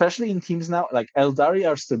 Especially in teams now, Eldari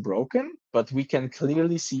are still broken, but we can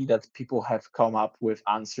clearly see that people have come up with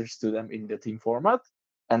answers to them in the team format,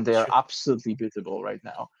 and they are absolutely beatable right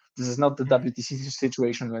now. This is not the WTC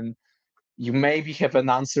situation when you maybe have an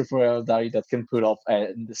answer for Eldari that can put off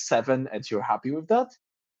the 7 and you're happy with that.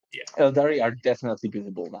 Yeah. Eldari are definitely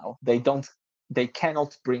beatable now. They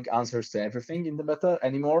cannot bring answers to everything in the meta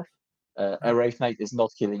anymore. A Wraith Knight is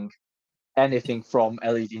not killing anything from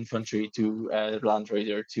elite infantry to land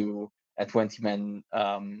raider to a 20-man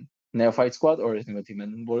neophyte squad or a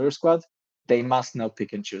 20-man warrior squad. They must now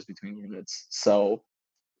pick and choose between units. So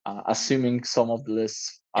assuming some of the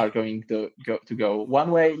lists are going to go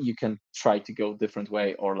one way, you can try to go different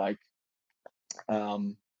way or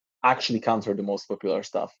actually counter the most popular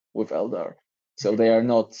stuff with Eldar. So they are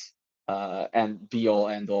not and be all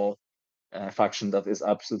end all faction that is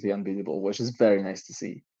absolutely unbeatable, which is very nice to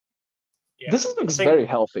see. Yeah, this looks very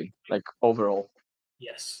healthy, overall.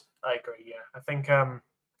 Yes, I agree. Yeah, I think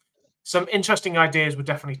some interesting ideas were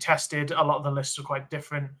definitely tested. A lot of the lists were quite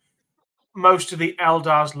different. Most of the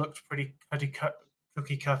Eldars looked pretty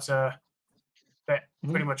cookie cutter. But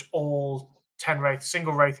pretty much all 10 Wraith,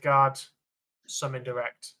 single Wraith Guard, some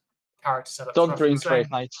indirect character setups. Don't bring Wraith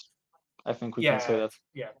Knights. I think we can say that.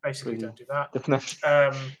 Yeah, basically don't do that.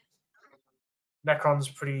 Definitely. Necron's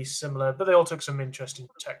pretty similar, but they all took some interesting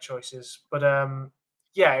tech choices. But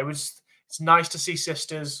it's nice to see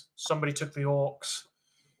sisters. Somebody took the Orcs.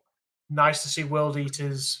 Nice to see World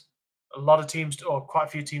Eaters. A lot of teams, or quite a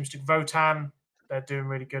few teams, took Votan. They're doing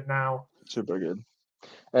really good now. Super good.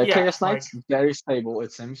 Chaos Knights, very stable,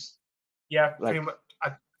 it seems. Yeah, pretty much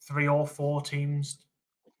 3 or 4 teams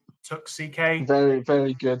took CK. Very,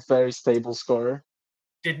 very good, very stable scorer.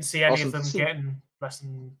 Didn't see any of them getting less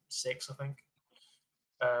than 6, I think.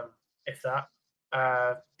 If that.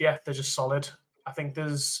 They're just solid. I think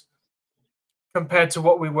there's, compared to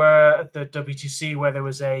what we were at the WTC, where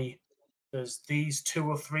there's these 2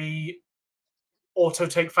 or 3 auto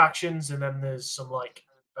take factions, and then there's some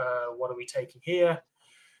what are we taking here?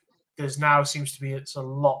 There's now seems to be it's a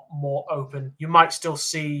lot more open. You might still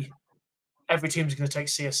see every team's going to take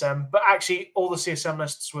CSM, but actually all the CSM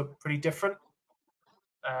lists were pretty different.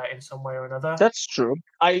 in some way or another. That's true.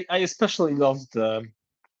 I especially love the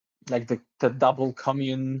double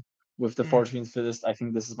commune with the 14th fittest. I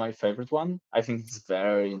think this is my favorite one. I think it's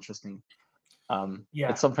very interesting. Yeah,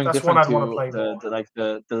 It's something that's one different I'd want to to play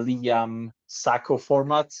more. the Liam Sacco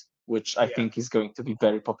format, which I think is going to be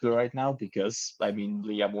very popular right now because I mean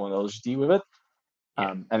Liam won LGD with it.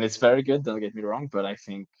 And it's very good, don't get me wrong, but I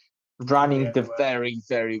think running the very,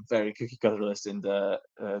 very, very cookie cutter list in the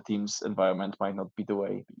team's environment might not be the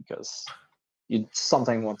way because you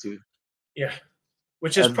sometimes want to. Yeah,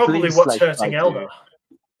 which is At probably least, what's like, hurting Elder.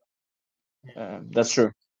 That's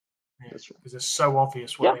true. That's true. Because it's so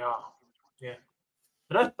obvious what they are. Yeah.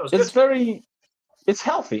 But no, that was it's good. it's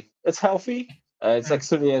healthy. It's healthy. It's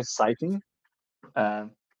actually exciting.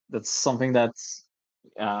 That's something that's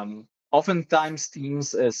oftentimes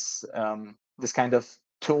teams is this kind of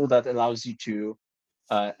tool that allows you to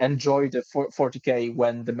enjoy the 40k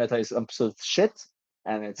when the meta is absolute shit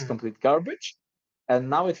and it's complete garbage. And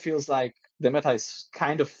now it feels like the meta is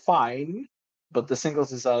kind of fine, but the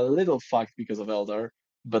singles is a little fucked because of Elder.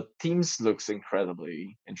 But teams looks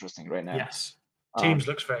incredibly interesting right now. Yes, teams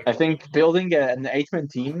looks very I good. think building an 8-man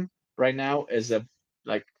team right now is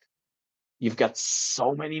you've got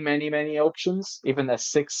so many options. Even a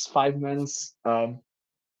 6-5-man's,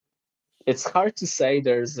 it's hard to say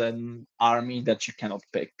there's an army that you cannot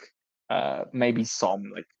pick. Maybe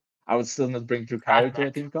some, like I would still not bring Drukhari to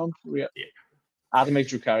a team comp. Admech,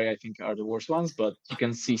 Drukhari, I think, are the worst ones, but you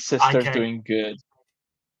can see Sisters doing good.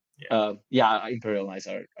 Imperial Knights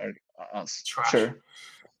are trash. Sure.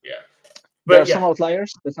 Yeah. But there are some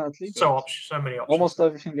outliers, definitely. So many options. Almost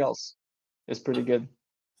everything else is pretty good,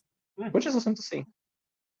 which is awesome to see.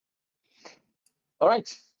 All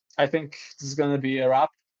right. I think this is going to be a wrap.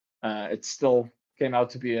 It still came out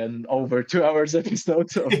to be an over 2 hours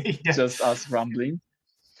episode of just us rambling.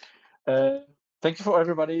 Thank you for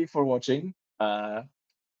everybody for watching. I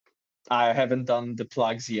haven't done the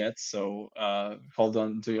plugs yet, so hold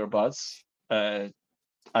on to your butts.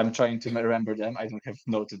 I'm trying to remember them. I don't have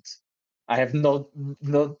noted. I have not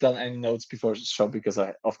done any notes before the show because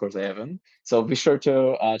of course I haven't. So be sure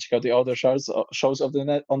to check out the other shows of the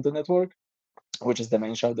net on the network, which is the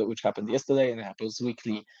main show which happened yesterday and it happens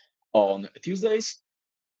weekly on Tuesdays.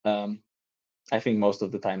 I think most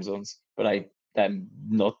of the time zones, but I'm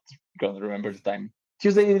not gonna remember the time.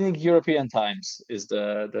 Tuesday evening European times is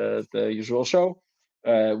the usual show.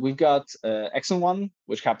 We've got X1,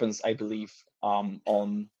 which happens, I believe,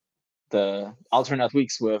 on the alternate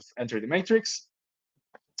weeks with Enter the Matrix.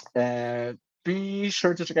 Be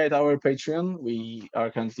sure to check out our Patreon. We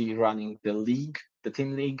are currently running the league, the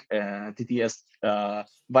team league, TTS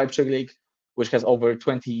Vibe Check League, which has over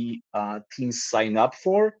 20 teams sign up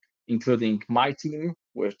for, including my team,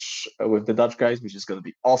 which with the Dutch guys, which is going to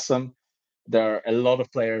be awesome. There are a lot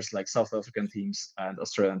of players like South African teams and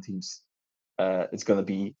Australian teams. It's going to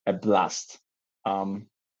be a blast.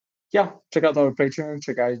 Check out our Patreon,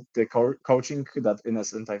 check out the coaching that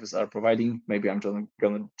Ines and Typhus are providing. Maybe I'm going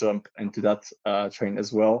to jump into that train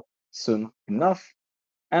as well soon enough.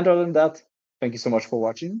 And other than that, thank you so much for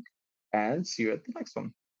watching and see you at the next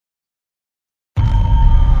one.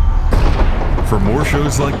 For more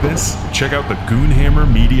shows like this, check out the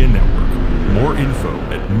Goonhammer Media Network. More info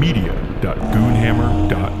at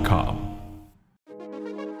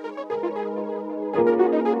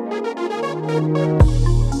media.goonhammer.com.